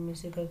पे हम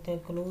इसे करते हैं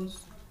क्लोज,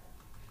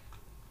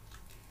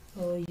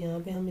 और यहाँ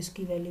पे हम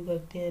इसकी वैल्यू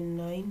करते हैं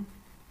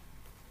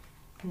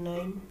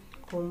 9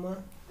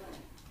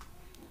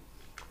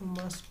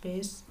 कोमा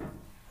स्पेस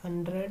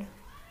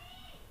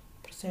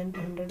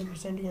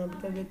 100% यहाँ पे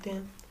कर देते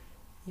हैं।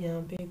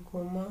 यहाँ पे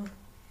कोमा,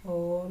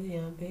 और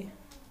यहाँ पे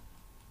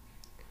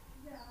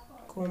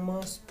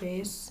कोमा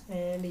स्पेस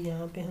एंड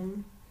यहाँ पे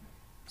हम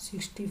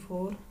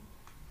 64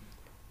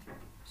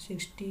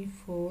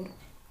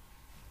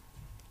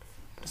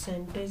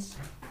 परसेंटेज,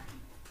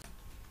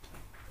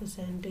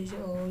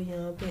 और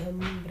यहाँ पे हम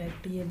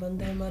ब्रैकेट ये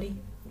बंद है हमारी।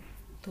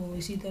 तो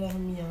इसी तरह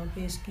हम यहाँ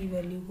पे इसकी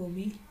वैल्यू को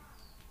भी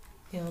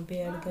यहाँ पे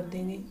ऐड कर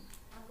देंगे।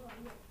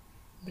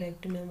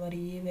 ब्रैकेट में हमारी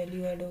ये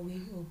वैल्यू ऐड होगी।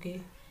 ओके,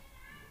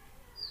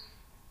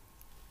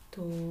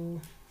 तो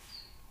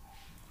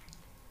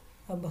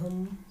अब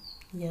हम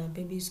यहाँ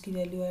पे भी इसकी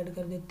वैल्यू ऐड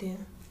कर देते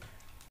हैं।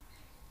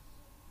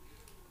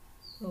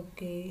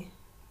 ओके,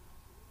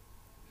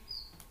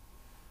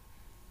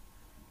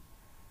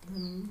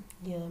 हम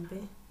यहाँ पे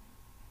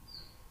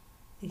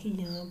देखिए,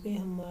 यहाँ पे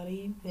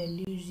हमारी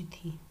वैल्यूज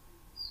थी,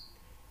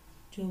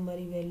 जो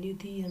हमारी वैल्यू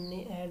थी हमने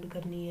ऐड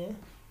करनी है।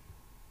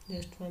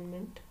 Just 1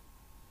 minute.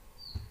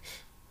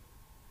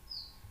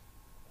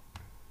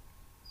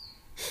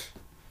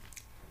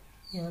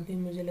 यहाँ पे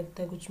मुझे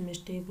लगता है कुछ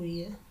मिस्टेक हुई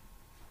है।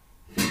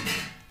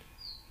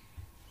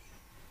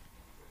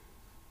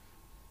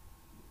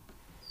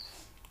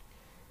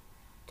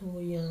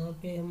 तो यहाँ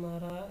पे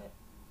हमारा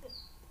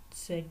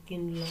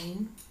सेकंड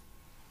लाइन,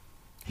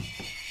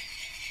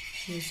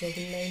 ये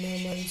सेकंड लाइन है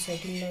हमारी।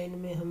 सेकंड लाइन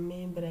में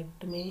हमें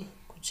ब्रैकेट में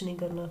कुछ नहीं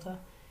करना था,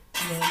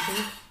 यहाँ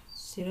पे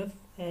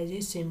सिर्फ एज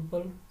ए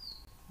सिंपल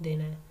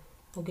देना है।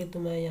 ओके, तो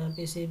मैं यहाँ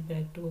पे से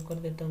ब्रैकेट को कर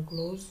देता हूँ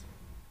क्लोज।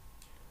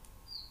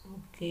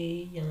 ओके,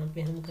 यहाँ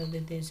पे हम कर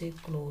देते हैं इसे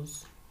क्लोज।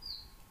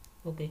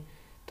 ओके,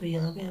 तो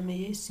यहाँ पे हमें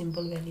ये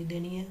सिंपल वैल्यू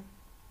देनी है।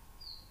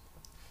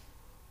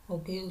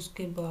 ओके,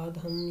 उसके बाद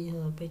हम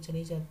यहाँ पे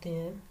चले जाते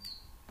हैं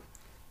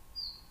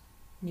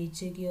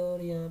नीचे की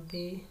ओर। यहाँ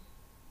पे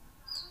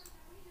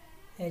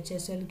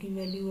HSL की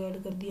वैल्यू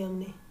ऐड कर दिया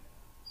हमने,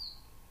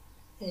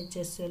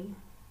 HSL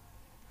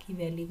की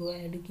वैल्यू को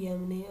ऐड किया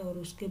हमने। और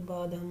उसके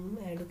बाद हम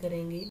ऐड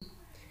करेंगे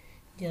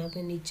यहाँ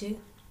पे नीचे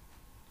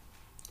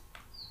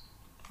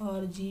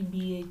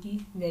RGBA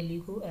की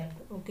वैल्यू को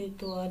ऐड। ओके,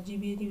 तो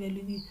RGBA की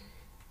वैल्यू भी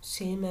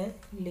सेम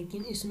है,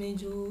 लेकिन इसमें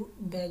जो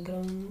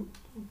बैकग्राउंड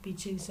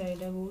पीछे की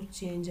साइड है वो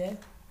चेंज है।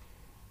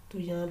 तो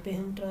यहाँ पे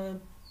हम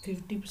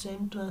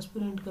 50%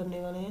 ट्रांसपेरेंट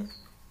करने वाले हैं,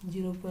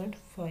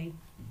 0.5।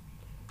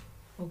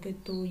 ओके,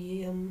 तो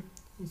ये हम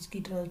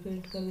इसकी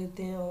ट्रांसपेरेंट कर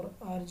देते हैं। और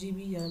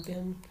RGB यहाँ पे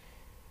हम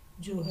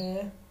जो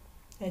है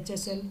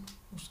HSL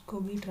उसको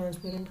भी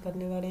ट्रांसपेरेंट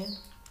करने वाले हैं,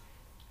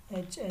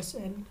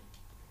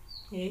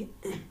 HSLA,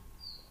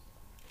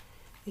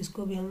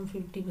 इसको भी हम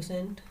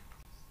 50%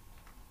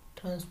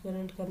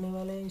 ट्रांसपेरेंट करने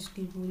वाले हैं।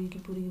 इसकी पूरी की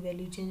पूरी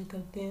वैल्यू चेंज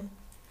करते हैं।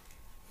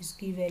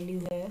 इसकी वैल्यू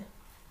है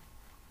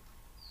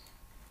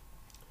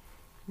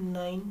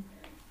 9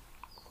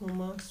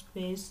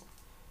 स्पेस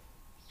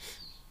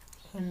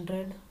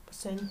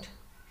 100%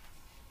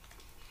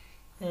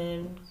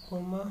 एंड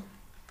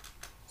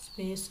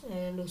स्पेस,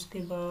 एंड उसके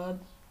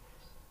बाद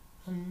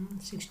हम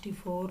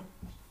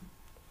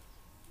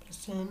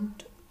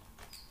 64%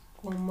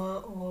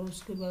 और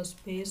उसके बाद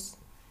स्पेस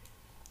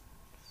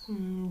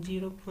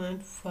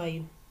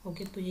 0.5।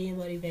 ओके, तो ये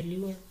हमारी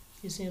वैल्यू है।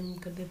 इसे हम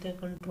कर देते हैं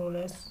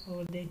Ctrl+S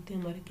और देखते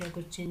हैं हमारे क्या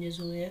कुछ चेंजेस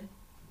हुए हैं।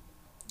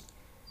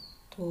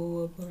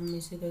 तो अब हम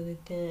इसे कर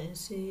देते हैं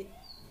ऐसे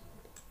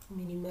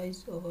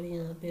मिनिमाइज, और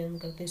यहाँ पे हम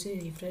करते हैं इसे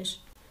रिफ्रेश।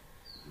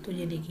 तो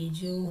ये देखिए,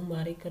 जो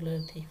हमारे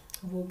कलर थे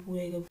वो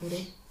पूरे के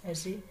पूरे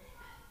ऐसे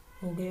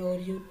हो गए,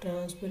 और जो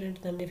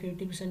ट्रांसपेरेंट हमने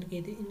 50%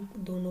 किए थे इन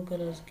दोनों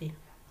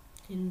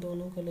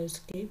कलर्स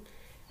के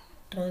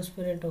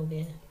ट्रांसपेरेंट हो गए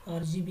हैं।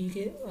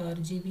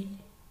 RGB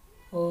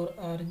और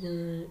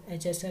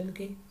HSL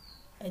के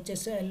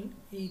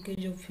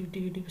जो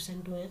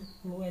 50% हुए हैं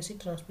वो ऐसे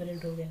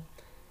ट्रांसपेरेंट हो गया।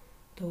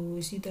 तो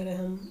इसी तरह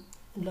हम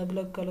अलग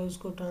अलग कलर्स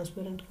को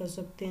ट्रांसपेरेंट कर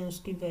सकते हैं,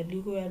 उसकी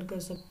वैल्यू को ऐड कर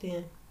सकते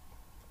हैं।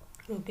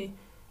 ओके,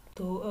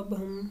 तो अब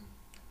हम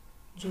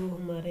जो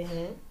हमारे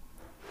हैं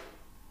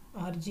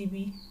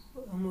RGB,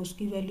 हम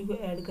उसकी वैल्यू को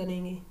ऐड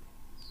करेंगे।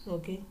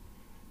 ओके,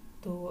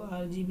 तो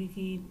RGB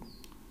की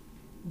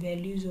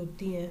वैल्यूज़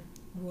होती हैं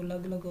वो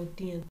अलग अलग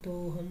होती हैं।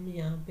 तो हम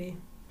यहाँ पे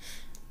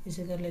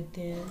इसे कर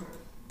लेते हैं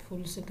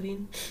फुल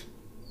स्क्रीन,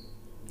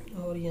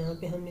 और यहाँ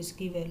पे हम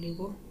इसकी वैल्यू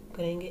को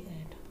करेंगे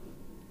ऐड।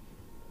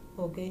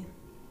 ओके,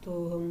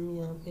 तो हम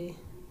यहाँ पे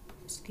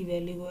इसकी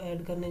वैल्यू को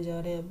ऐड करने जा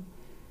रहे हैं अब,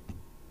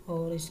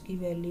 और इसकी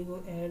वैल्यू को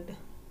ऐड।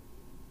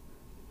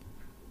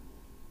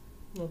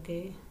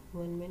 Okay,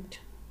 1 minute.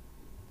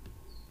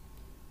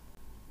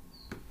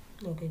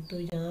 ओके, तो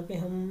यहाँ पे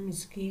हम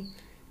इसकी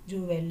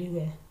जो वैल्यू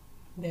है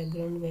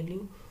बैकग्राउंड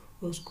वैल्यू,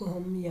 उसको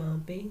हम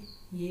यहाँ पे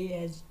ये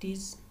एज इट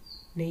इज़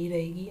नहीं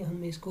रहेगी,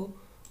 हम इसको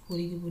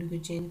पूरी की पूरी को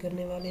चेंज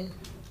करने वाले हैं।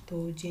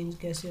 तो चेंज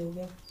कैसे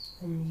होगा,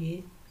 हम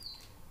ये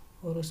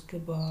और उसके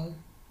बाद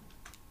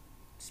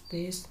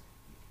स्पेस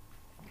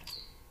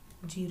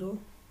 0,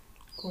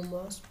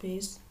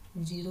 स्पेस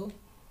 0।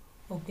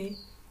 ओके,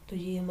 तो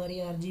ये हमारी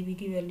RGB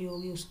की वैल्यू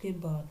होगी। उसके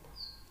बाद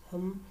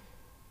हम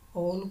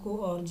ऑल को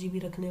RGB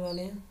रखने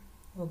वाले हैं।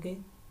 ओके,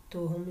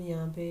 तो हम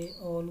यहाँ पे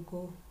ऑल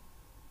को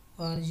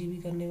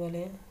RGB करने वाले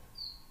हैं।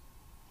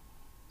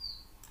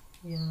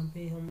 यहाँ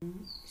पे हम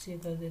इसे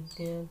कर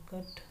देते हैं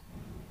कट,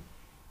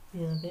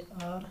 यहाँ पे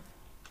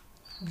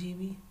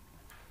RGB,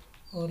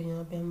 और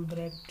यहाँ पे हम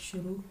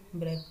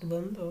ब्रैकेट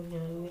बंद, और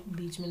यहाँ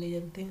बीच में ले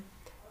जाते हैं।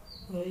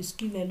 और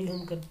इसकी वैल्यू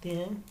हम करते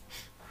हैं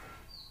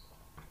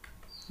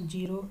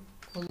 0,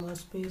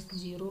 स्पेस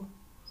 0,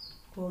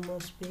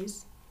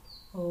 स्पेस,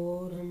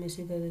 और हम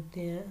इसे कर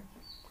देते हैं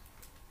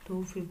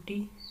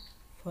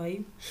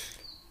 255,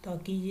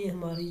 ताकि ये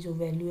हमारी जो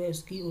वैल्यू है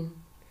इसकी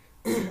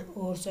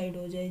और साइड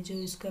हो जाए। जो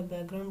इसका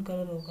बैकग्राउंड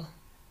कलर होगा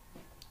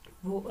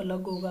वो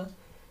अलग होगा,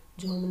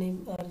 जो हमने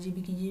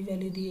RGB की ये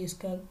वैल्यू दी है,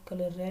 इसका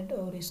कलर रेड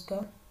और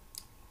इसका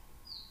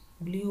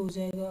ब्लू हो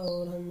जाएगा।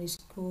 और हम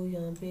इसको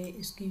यहाँ पे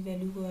इसकी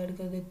वैल्यू को ऐड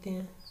कर देते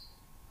हैं।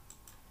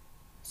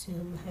 इसे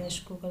हम हैश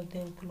को करते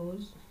हैं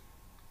क्लोज।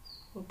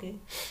 ओके,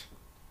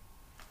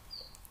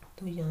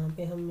 तो यहाँ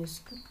पे हम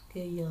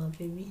इसके यहाँ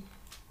पे भी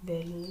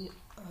वैल्यू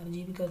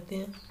RGB करते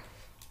हैं,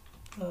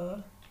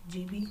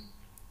 RGB।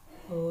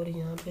 और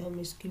यहाँ पे हम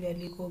इसकी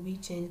वैल्यू को भी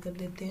चेंज कर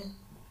देते हैं।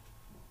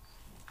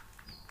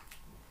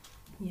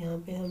 यहाँ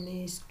पे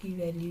हमें इसकी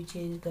वैल्यू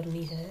चेंज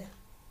करनी है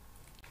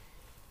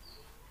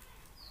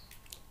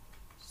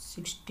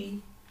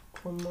 60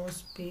 coma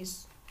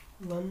space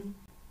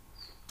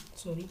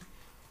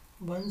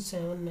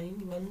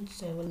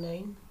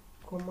 179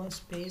 coma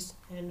space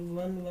and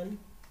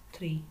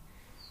 113।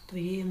 तो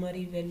ये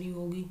हमारी वैल्यू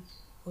होगी।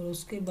 और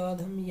उसके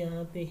बाद हम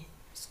यहाँ पे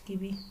इसकी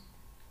भी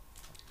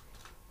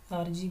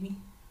RGB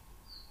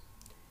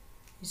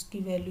इसकी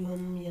वैल्यू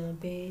हम यहाँ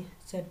पे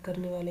सेट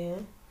करने वाले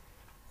हैं।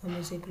 हम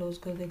इसे क्लोज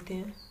कर देते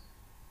हैं,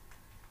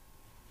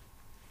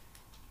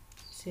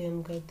 इसे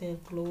हम करते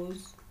हैं क्लोज।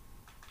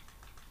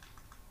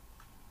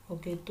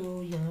 ओके,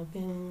 तो यहाँ पे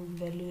हम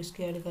वैल्यू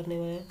इसके ऐड करने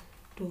वाले हैं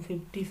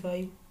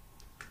 255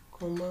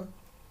 कोमा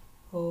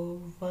और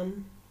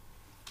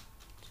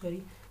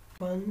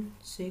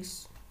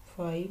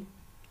 165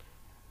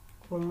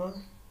 कोमा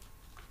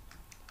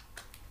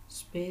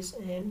स्पेस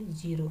एंड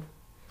 0।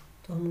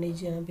 तो हमने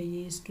यहाँ पे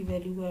ये इसकी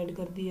वैल्यू को ऐड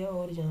कर दिया।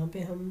 और यहाँ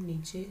पे हम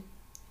नीचे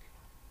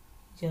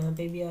यहाँ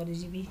पे भी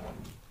RGB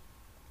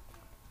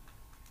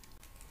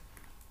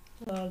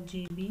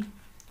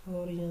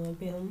और यहाँ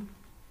पे हम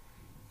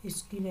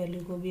इसकी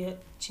वैल्यू को भी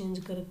चेंज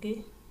करके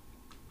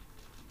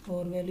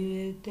और वैल्यू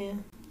दे देते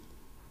हैं।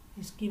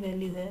 इसकी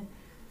वैल्यू है,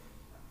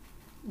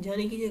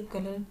 यानी कि ये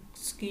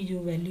कलर्स की जो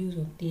वैल्यूज़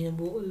होती हैं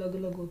वो अलग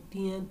अलग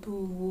होती हैं, तो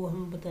वो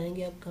हम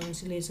बताएंगे आप कहाँ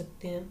से ले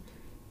सकते हैं।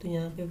 तो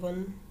यहाँ पे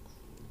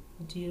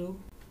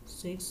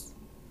 106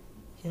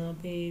 यहाँ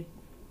पे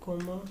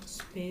कोमा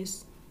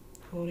स्पेस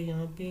और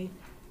यहाँ पे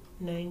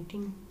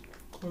 19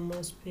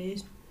 कोमा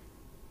स्पेस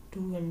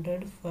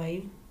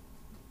 205।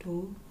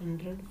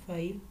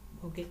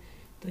 ओके,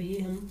 तो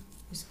ये हम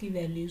इसकी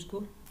वैल्यूज़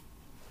को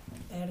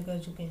ऐड कर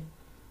चुके हैं।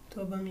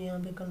 तो अब हम यहाँ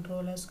पे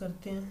Ctrl+S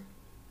करते हैं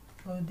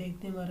और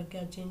देखते हैं हमारा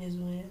क्या चेंजेस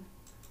हुए हैं।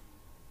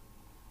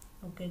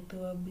 ओके, तो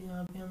अब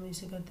यहाँ पे हम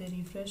इसे करते हैं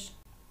रिफ़्रेश।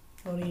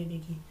 और ये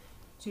देखिए,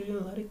 जो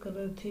हमारे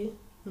कलर थे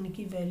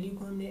उनकी वैल्यू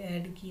को हमने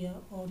ऐड किया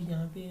और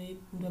यहाँ पे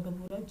पूरा का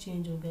पूरा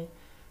चेंज हो गया।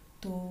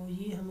 तो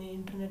ये हमें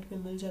इंटरनेट पे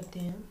मिल जाते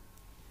हैं।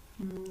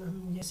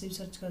 हम जैसे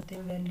सर्च करते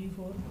हैं वैल्यू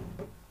फॉर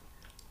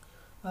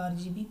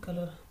RGB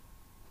कलर,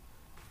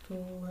 तो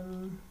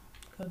हम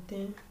करते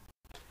हैं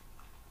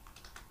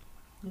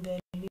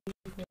value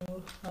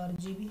for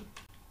RGB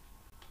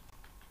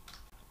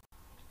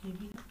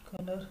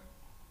colour.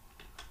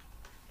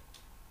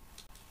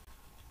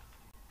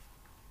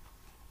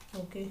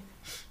 Okay,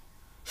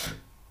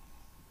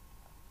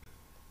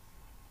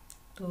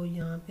 तो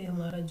यहाँ पे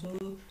हमारा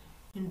जो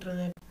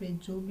इंटरनेट पे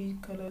जो भी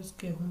कलर्स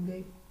के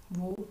होंगे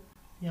वो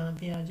यहाँ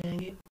पे आ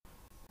जाएंगे।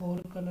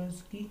 और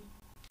कलर्स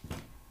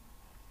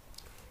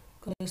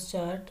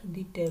चार्ट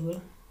दी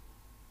टेबल।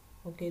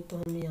 ओके, तो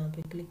हम यहाँ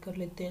पे क्लिक कर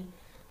लेते हैं।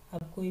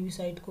 आप कोई भी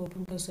साइट को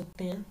ओपन कर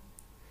सकते हैं।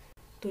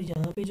 तो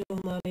यहाँ पे जो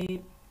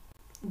हमारे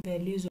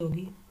वैल्यूज़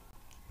होगी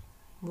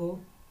वो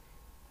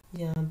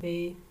यहाँ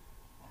पे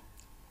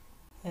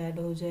ऐड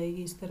हो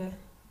जाएगी इस तरह।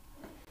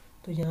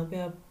 तो यहाँ पे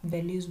आप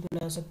वैल्यूज़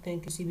बना सकते हैं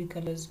किसी भी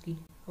कलर्स की।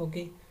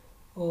 ओके,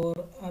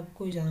 और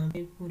आपको यहाँ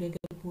पे पूरे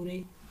के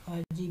पूरे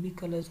RGB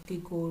कलर्स के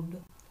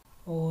कोड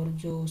और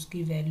जो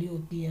उसकी वैल्यू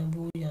होती है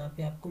वो यहाँ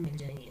पे आपको मिल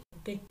जाएंगे।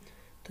 ओके,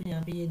 तो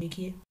यहाँ पे ये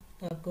देखिए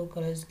आपको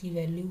कलर्स की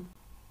वैल्यू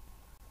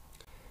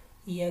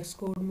HEX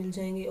कोड मिल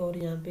जाएंगे और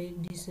यहाँ पे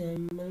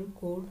डेसिमल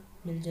कोड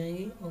मिल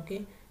जाएंगे। ओके,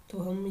 तो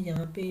हम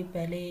यहाँ पे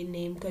पहले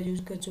नेम का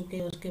यूज़ कर चुके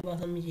हैं, उसके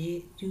बाद हम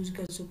ये यूज़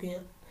कर चुके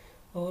हैं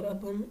और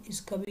अब हम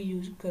इसका भी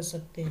यूज़ कर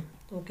सकते हैं।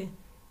 ओके,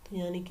 तो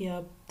यानी कि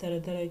आप तरह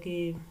तरह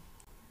के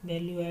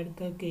वैल्यू ऐड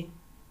करके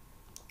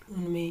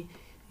उनमें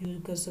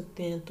यूज़ कर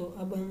सकते हैं। तो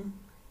अब हम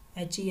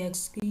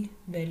HEX की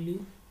वैल्यू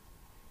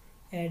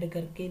ऐड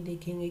करके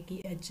देखेंगे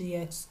कि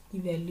HEX की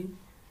वैल्यू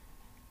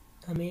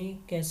हमें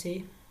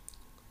कैसे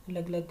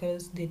अलग अलग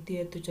कलर्स देती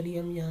है। तो चलिए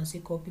हम यहाँ से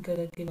कॉपी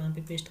करके वहाँ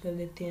पे पेस्ट कर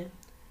देते हैं।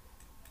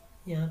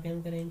 यहाँ पे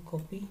हम करेंगे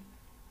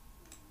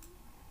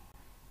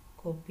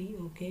कॉपी।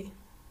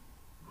 ओके,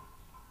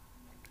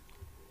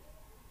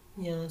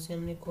 यहाँ से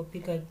हमने कॉपी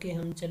करके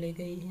हम चले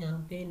गए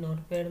यहाँ पे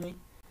नोटपैड में।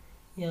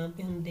 यहाँ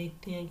पे हम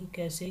देखते हैं कि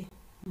कैसे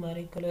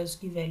हमारे कलर्स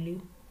की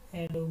वैल्यू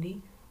ऐड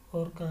होगी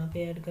और कहाँ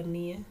पे ऐड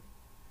करनी है।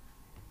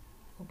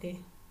 ओके,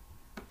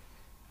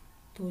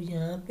 तो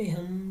यहाँ पे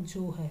हम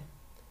जो है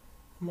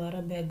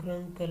हमारा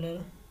बैकग्राउंड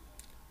कलर,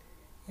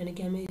 यानी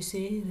कि हमें इसे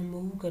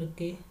रिमूव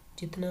करके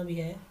जितना भी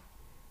है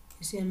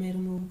इसे हमें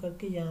रिमूव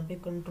करके यहाँ पे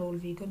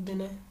Ctrl+V कर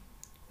देना है।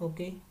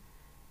 ओके,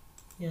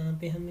 यहाँ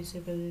पे हम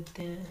इसे कर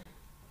देते हैं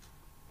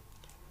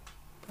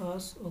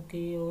पास।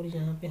 ओके, और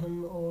यहाँ पे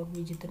हम और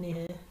भी जितने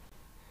हैं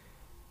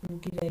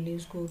उनकी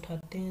वैल्यूज़ को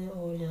उठाते हैं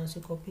और यहाँ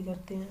से कॉपी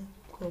करते हैं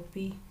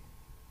कॉपी,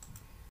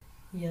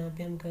 यहाँ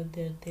पे हम कर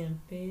देते हैं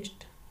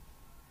पेस्ट,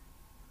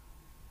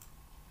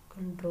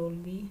 कंट्रोल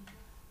V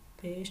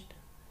पेस्ट,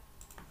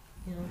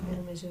 यहाँ पे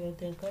हम ऐसे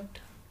करते हैं कट,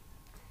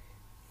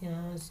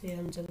 यहाँ से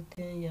हम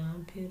चलते हैं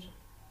यहाँ, फिर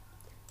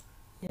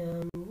यहाँ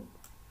हम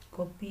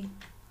कॉपी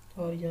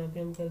और यहाँ पे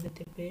हम कर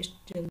देते हैं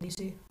पेस्ट जल्दी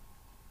से।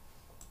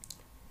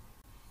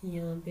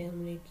 यहाँ पे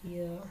हमने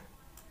किया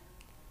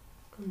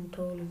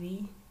कंट्रोल V,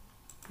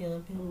 यहाँ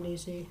पे हमने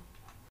इसे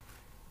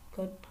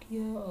कट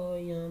किया और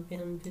यहाँ पे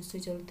हम फिर से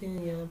चलते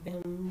हैं, यहाँ पे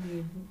हम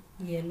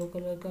ये येलो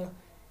कलर का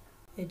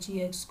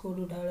HEX कोड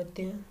उठा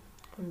लेते हैं,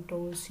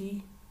 कंट्रोल C,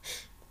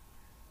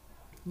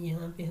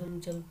 यहाँ पे हम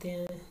चलते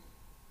हैं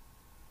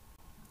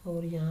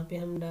और यहाँ पे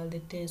हम डाल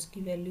देते हैं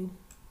इसकी वैल्यू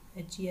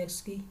HEX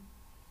की,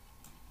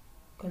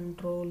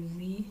 कंट्रोल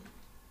V,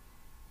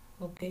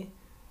 ओके।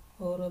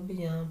 और अब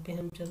यहाँ पे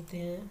हम चलते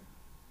हैं,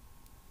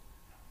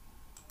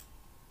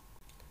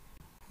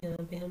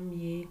 यहाँ पे हम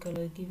ये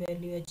कलर की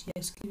वैल्यू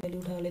HEX की वैल्यू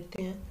उठा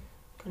लेते हैं,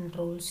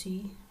 कंट्रोल C,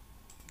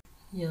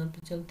 यहाँ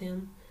पे चलते हैं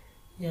हम,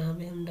 यहाँ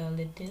पे हम डाल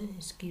देते हैं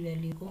इसकी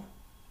वैल्यू को,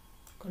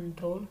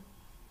 कंट्रोल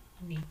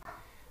V,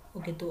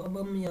 ओके। तो अब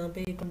हम यहाँ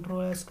पे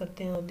कंट्रोल S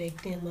करते हैं और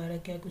देखते हैं हमारा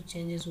क्या कुछ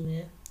चेंजेस हुए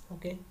हैं,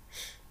 ओके।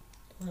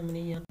 तो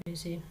हमने यहाँ पे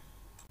इसे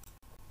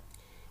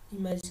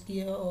इमेज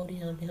किया और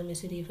यहाँ पे हम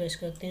इसे रिफ्रेश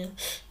करते हैं,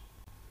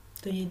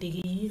 तो ये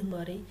देखिए ये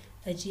हमारे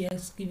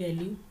HEX की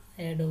वैल्यू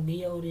ऐड हो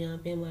गई और यहाँ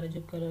पे हमारा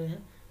जो कलर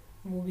है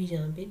वो भी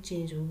यहाँ पे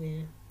चेंज हो गए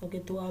हैं, ओके।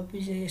 तो आप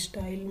इसे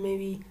स्टाइल में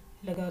भी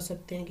लगा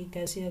सकते हैं कि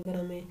कैसे अगर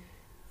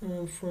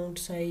हमें फ़ॉन्ट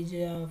साइज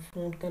या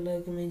फ़ॉन्ट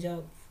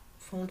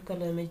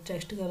कलर में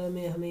टेक्स्ट कलर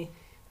में हमें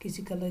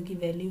किसी कलर की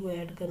वैल्यू को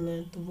ऐड करना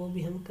है तो वो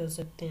भी हम कर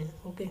सकते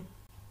हैं, ओके।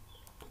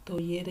 तो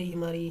ये रही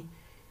हमारी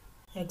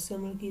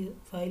XML की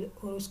फाइल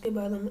और उसके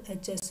बाद हम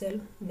HSL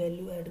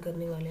वैल्यू ऐड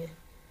करने वाले हैं।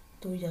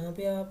 तो यहाँ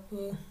पे आप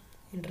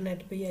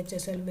इंटरनेट पे ही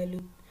HSL वैल्यू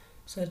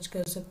सर्च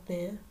कर सकते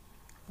हैं,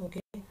 ओके।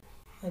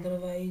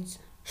 अदरवाइज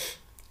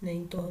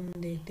नहीं तो हम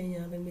देखते हैं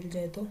यहाँ पे मिल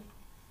जाए तो,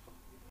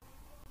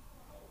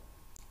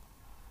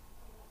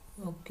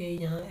 ओके।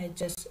 यहाँ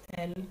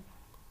HSL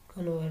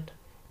कन्वर्ट,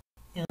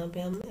 यहाँ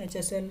पे हम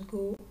HSL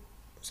को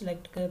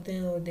सिलेक्ट करते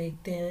हैं और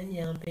देखते हैं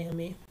यहाँ पे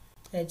हमें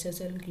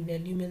HSL की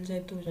वैल्यू मिल जाए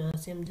तो यहाँ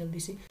से हम जल्दी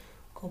से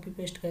कॉपी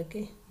पेस्ट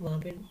करके वहाँ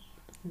पे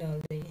डाल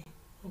देंगे,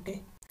 ओके।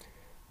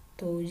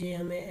 तो ये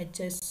हमें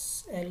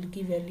HSL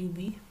की वैल्यू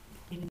भी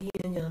मिल गई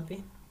है यहाँ पे।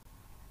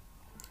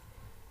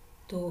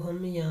 तो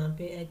हम यहाँ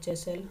पे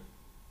HSL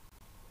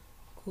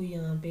को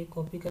यहाँ पे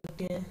कॉपी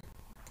करते हैं,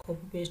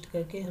 कॉपी पेस्ट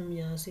करके हम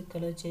यहाँ से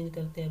कलर चेंज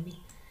करते हैं। अभी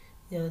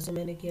यहाँ से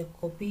मैंने किया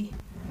कॉपी,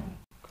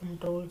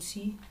 कंट्रोल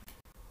C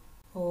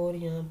और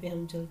यहाँ पे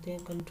हम चलते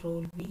हैं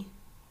कंट्रोल V,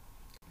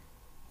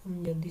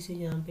 हम जल्दी से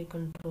यहाँ पे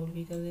कंट्रोल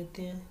V कर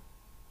देते हैं,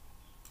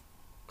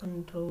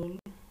 कंट्रोल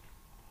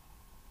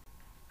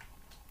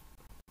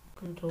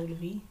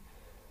V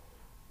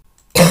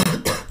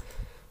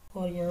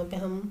और यहाँ पे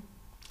हम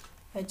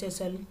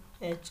HSL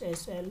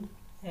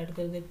ऐड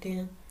कर देते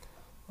हैं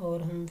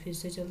और हम फिर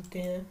से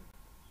चलते हैं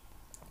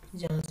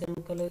जहाँ से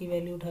हम कलर की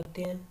वैल्यू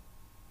उठाते हैं,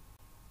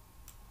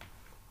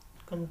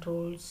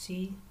 कंट्रोल C,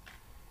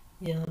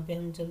 यहाँ पे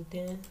हम चलते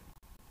हैं,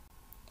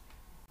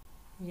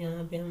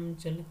 यहाँ पे हम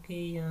चल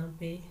के यहाँ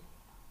पे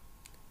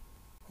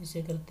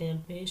इसे करते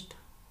हैं पेस्ट,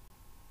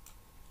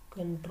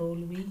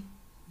 कंट्रोल V,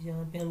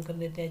 यहाँ पे हम कर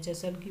देते हैं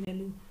HSL की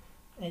वैल्यू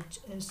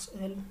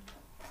HSL,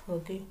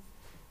 ओके।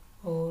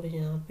 और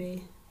यहाँ पे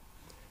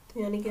तो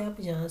यानी कि आप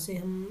यहाँ से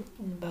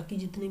हम बाकी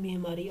जितनी भी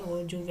हमारी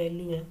और जो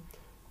वैल्यू है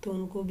तो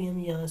उनको भी हम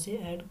यहाँ से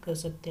ऐड कर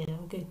सकते हैं,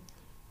 ओके।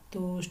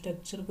 तो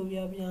स्ट्रक्चर को भी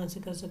आप यहाँ से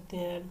कर सकते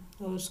हैं ऐड,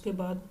 और उसके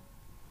बाद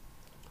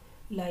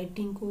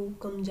लाइटिंग को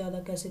कम ज़्यादा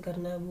कैसे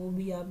करना है वो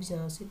भी आप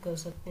यहाँ से कर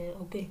सकते हैं,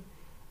 ओके।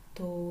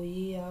 तो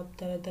ये आप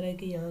तरह तरह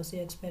के यहाँ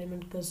से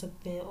एक्सपेरिमेंट कर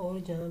सकते हैं। और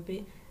जहाँ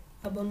पे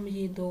अब हम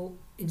ये दो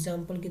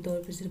एग्जांपल के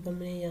तौर पे सिर्फ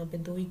हमने यहाँ पे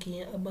दो ही किए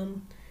हैं, अब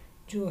हम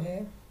जो है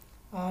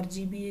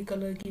RGBA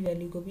कलर की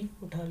वैल्यू को भी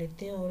उठा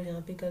लेते हैं और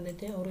यहाँ पे कर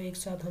देते हैं और एक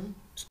साथ हम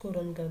इसको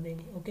रन कर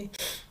देंगे, ओके।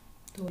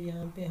 तो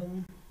यहाँ पे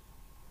हम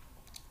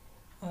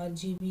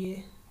RGBA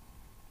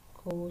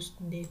को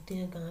देखते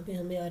हैं कहाँ पे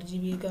हमें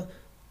RGBA का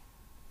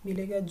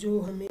मिलेगा, जो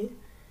हमें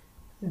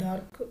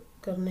डार्क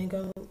करने का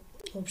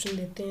ऑप्शन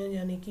देते हैं,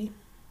 यानी कि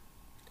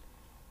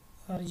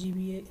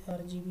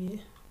RGBA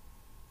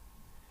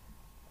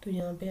तो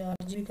यहाँ पे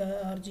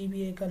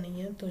RGBA का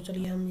नहीं है। तो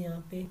चलिए हम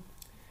यहाँ पे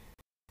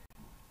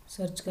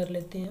सर्च कर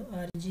लेते हैं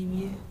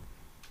RGBA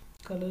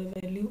colour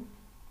value,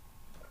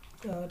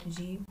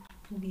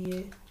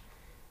 RGBA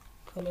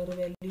colour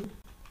value,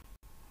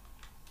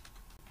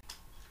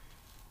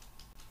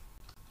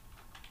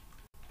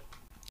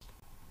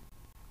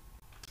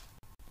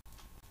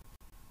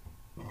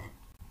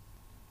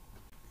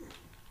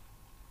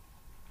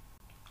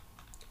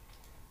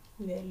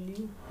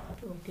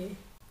 okay.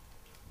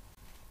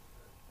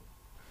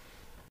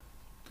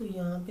 तो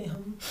यहाँ पे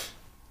हम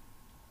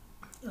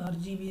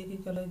RGBA के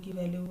कलर की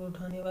वैल्यू को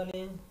उठाने वाले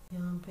हैं।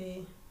 यहाँ पे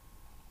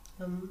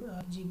हम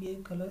RGBA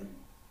कलर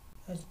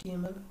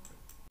HTML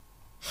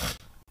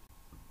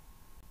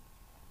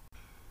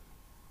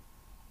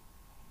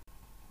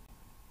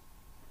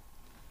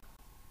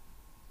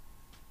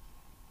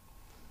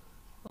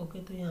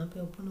यहाँ पे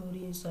ओपन हो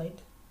रही है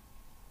साइट।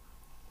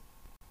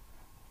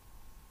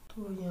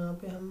 तो यहाँ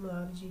पे हम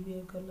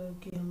RGB कलर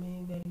की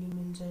हमें वैल्यू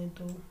मिल जाए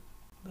तो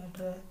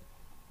बेटर है।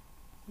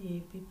 ये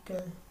पिक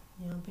है,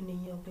 यहाँ पे नहीं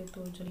है। ओके,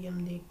 तो चलिए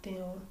हम देखते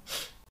हैं और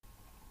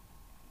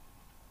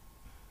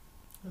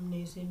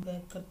हमने इसे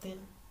बैक करते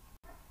हैं।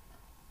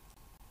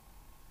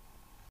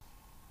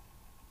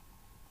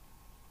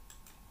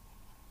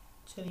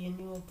 चलिए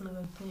न्यू ओपन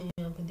करते हैं,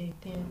 यहाँ पे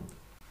देखते हैं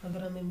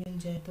अगर हमें मिल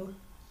जाए तो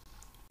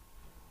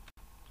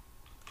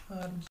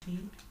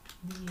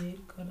RGBA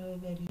कलर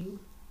वैल्यू।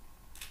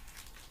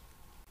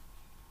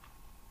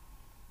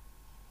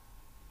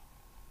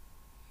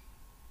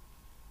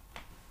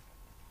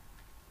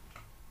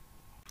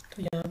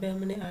 तो यहाँ पे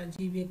हमने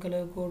RGBA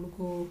कलर कोड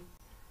को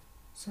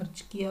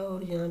सर्च किया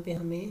और यहाँ पे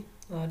हमें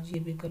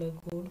RGB कलर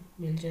कोड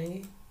मिल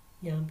जाएंगे।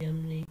 यहाँ पे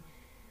हमने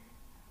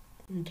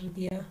इंटर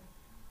किया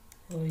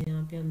और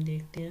यहाँ पे हम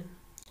देखते हैं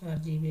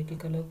RGB के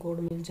कलर कोड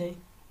मिल जाए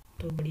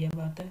तो बढ़िया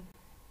बात है।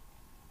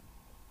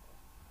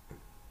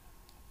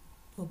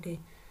 ओके,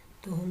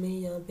 तो हमें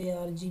यहाँ पे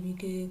RGB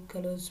के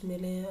कलर्स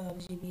मिले हैं,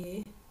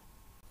 RGBA।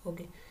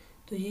 ओके,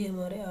 तो ये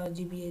हमारे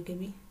RGBA के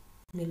भी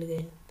मिल गए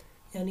हैं।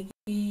 यानी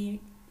कि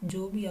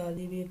जो भी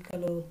RGBA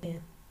कलर होते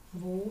हैं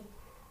वो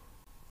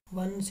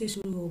 1 से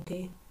शुरू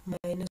होके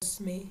माइनस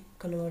में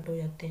कन्वर्ट हो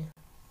जाते हैं।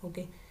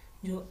 ओके,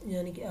 जो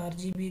यानी कि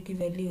RGBA की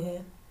वैल्यू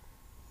है,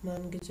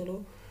 मान के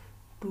चलो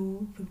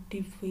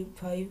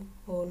 255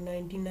 और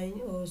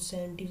 99 और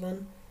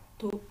 71,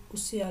 तो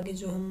उससे आगे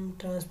जो हम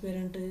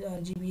ट्रांसपेरेंट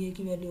RGBA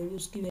की वैल्यू होगी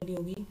उसकी वैल्यू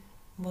होगी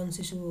 1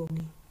 से शुरू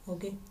होगी।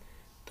 ओके,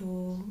 तो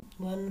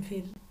 1,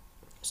 फिर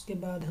उसके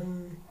बाद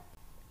हम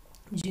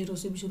 0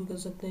 से भी शुरू कर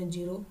सकते हैं,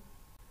 0,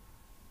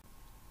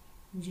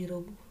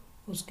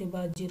 उसके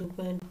बाद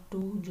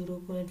 0.2,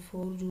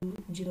 0.4,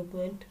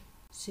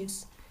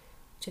 0.6।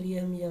 चलिए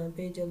हम यहाँ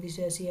पे जल्दी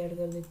से ऐसे ऐड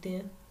कर देते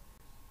हैं।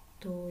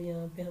 तो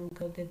यहाँ पे हम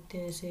कर देते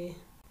हैं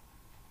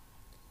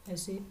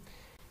ऐसे।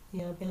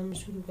 यहाँ पे हम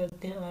शुरू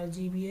करते हैं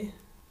RGBA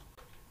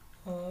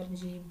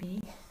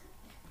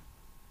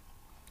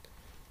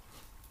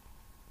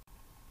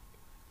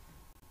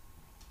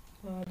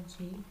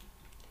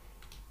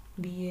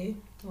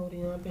और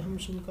यहाँ पे हम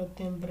शुरू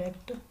करते हैं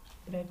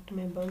ब्रैकेट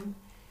में बंद,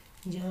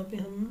 जहाँ पे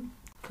हम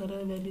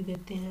कलर वैल्यू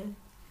देते हैं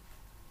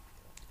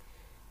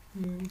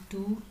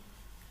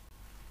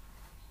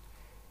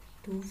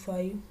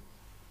 225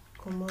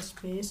 comma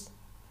space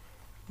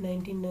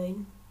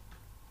 99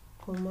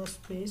 comma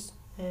space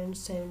and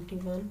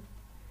 71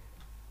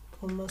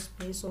 comma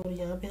space, और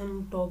यहाँ पे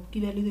हम टॉप की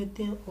वैल्यू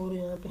देते हैं और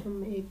यहाँ पे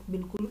हम एक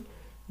बिल्कुल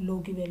लो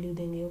की वैल्यू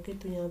देंगे। ओके,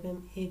 तो यहाँ पे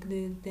हम 1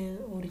 दे देते हैं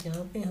और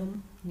यहाँ पे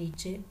हम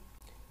नीचे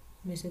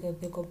वैसे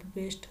करते हैं कॉपी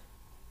पेस्ट,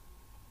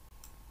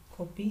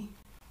 कॉपी,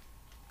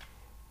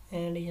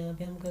 एंड यहाँ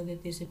पे हम कर देते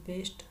हैं इसे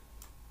पेस्ट,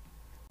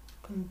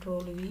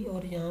 कंट्रोल V,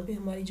 और यहाँ पे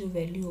हमारी जो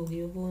वैल्यू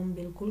होगी वो हम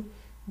बिल्कुल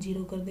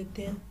 0 कर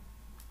देते हैं,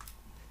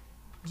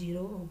 0।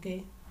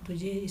 ओके, तो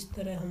ये इस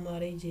तरह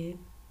हमारे ये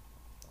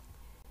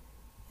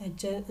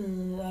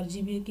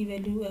RGBA की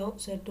वैल्यू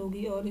सेट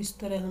होगी और इसी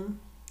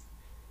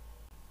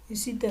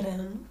तरह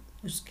हम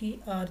उसकी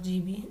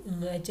RGB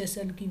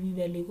HSL की भी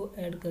वैल्यू को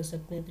ऐड कर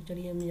सकते हैं। तो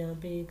चलिए हम यहाँ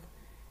पे एक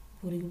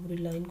पूरी की पूरी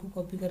लाइन को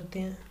कॉपी करते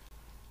हैं,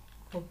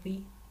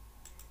 कॉपी,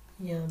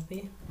 यहाँ पे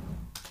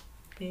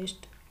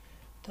पेस्ट,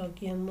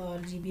 ताकि हम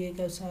RGBA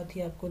का साथ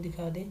ही आपको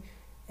दिखा दें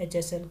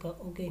HSL का।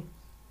 ओके,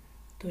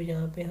 तो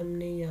यहाँ पे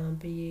हमने यहाँ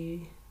पे ये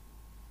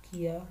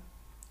किया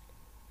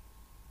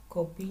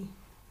कॉपी,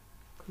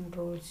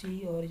 कंट्रोल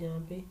C, और यहाँ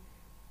पे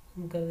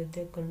हम कर देते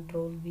हैं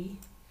कंट्रोल V,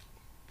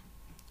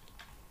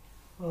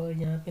 और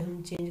यहाँ पे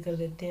हम चेंज कर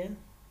देते हैं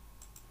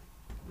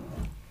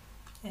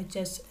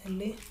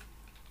HSLA,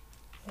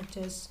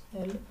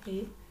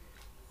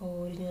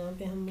 और यहाँ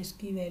पे हम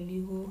इसकी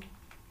वैल्यू को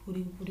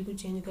पूरी को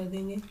चेंज कर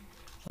देंगे।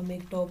 हम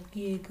एक टॉप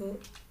की एक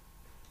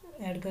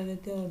ऐड कर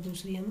देते हैं और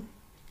दूसरी हम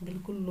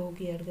बिल्कुल लो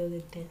की ऐड कर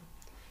देते हैं।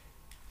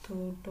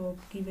 तो टॉप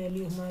की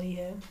वैल्यू हमारी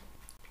है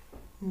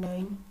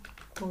 9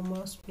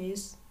 कॉमा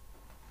स्पेस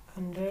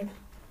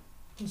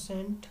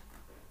 100%,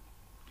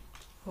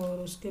 और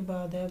उसके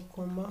बाद है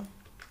comma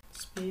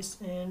space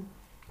and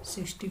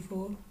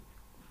 64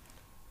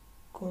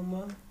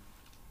 comma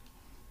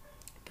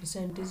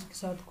percentage के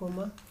साथ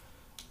कॉमा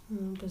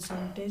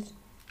परसेंटेज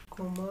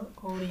कॉमा,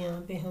 और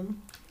यहाँ पे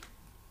हम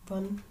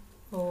 1,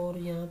 और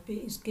यहाँ पे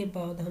इसके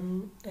बाद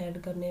हम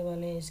ऐड करने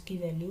वाले हैं इसकी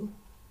वैल्यू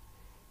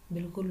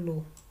बिल्कुल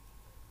लो।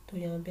 तो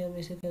यहाँ पे हम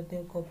इसे करते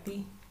हैं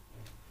कॉपी,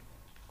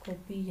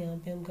 यहाँ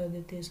पे हम कर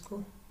देते हैं इसको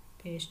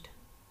पेस्ट,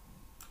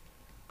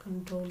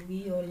 कंट्रोल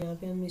V, और यहाँ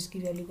पे हम इसकी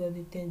वैल्यू कर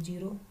देते हैं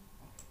 0।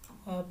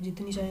 आप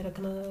जितनी चाहे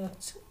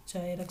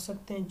रख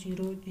सकते हैं,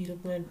 0,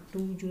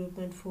 0.2,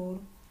 0.4,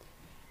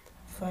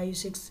 5,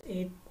 6,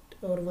 8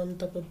 और 1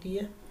 तक होती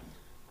है।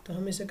 तो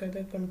हम इसे करते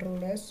हैं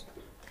कंट्रोल S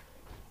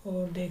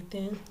और देखते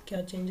हैं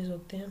क्या चेंजेस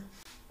होते हैं।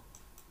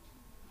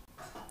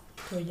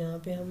 तो यहाँ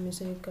पे हम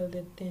इसे कर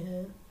देते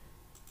हैं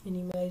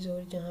मिनिमाइज,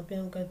 और यहाँ पे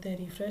हम करते हैं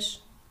रिफ्रेश।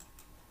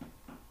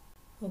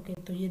 ओके,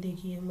 तो ये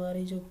देखिए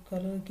हमारी जो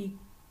कलर की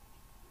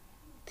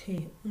थे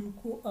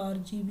उनको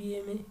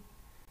RGBA में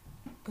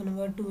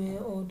कन्वर्ट हुए हैं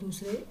और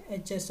दूसरे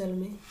HSL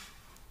में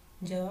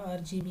या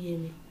RGBA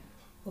में।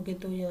 ओके,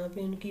 तो यहाँ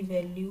पे उनकी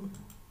वैल्यू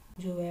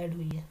जो ऐड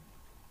हुई है,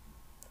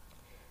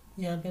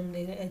 यहाँ पे हम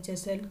देख रहे हैं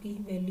HSL की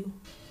वैल्यू।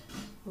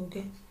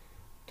 ओके,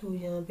 तो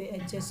यहाँ पे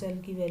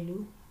HSL की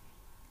वैल्यू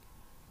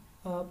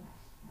आप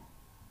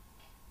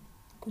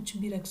कुछ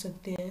भी रख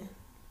सकते हैं।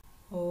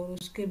 और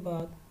उसके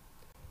बाद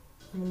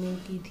हमने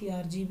की थी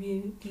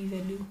RGBA की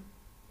वैल्यू।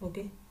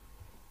 ओके,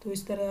 तो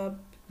इस तरह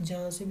आप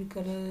जहाँ से भी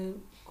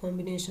कलर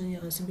कॉम्बिनेशन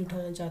यहाँ से भी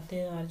उठाना चाहते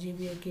हैं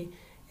RGBA के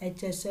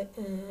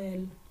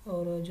HSL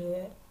और जो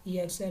है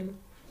EXL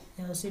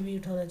यहाँ से भी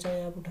उठाना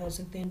चाहें आप उठा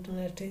सकते हैं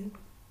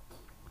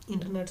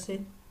इंटरनेट से।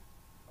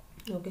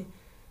 ओके,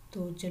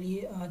 तो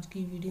चलिए आज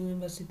की वीडियो में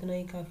बस इतना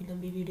ही, काफ़ी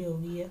लंबी वीडियो हो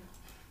गई है।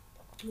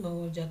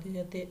 और जाते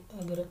जाते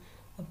अगर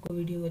आपको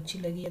वीडियो अच्छी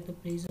लगी है तो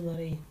प्लीज़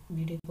हमारे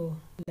वीडियो को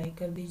लाइक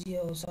कर दीजिए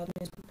और साथ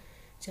में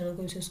चैनल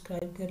को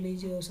सब्सक्राइब कर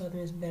लीजिए और साथ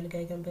में इस बेल के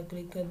आइकन पर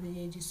क्लिक कर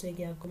दीजिए, जिससे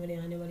कि आपको मेरे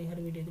आने वाली हर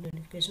वीडियो की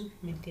नोटिफिकेशन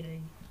मिलती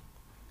रहेगी।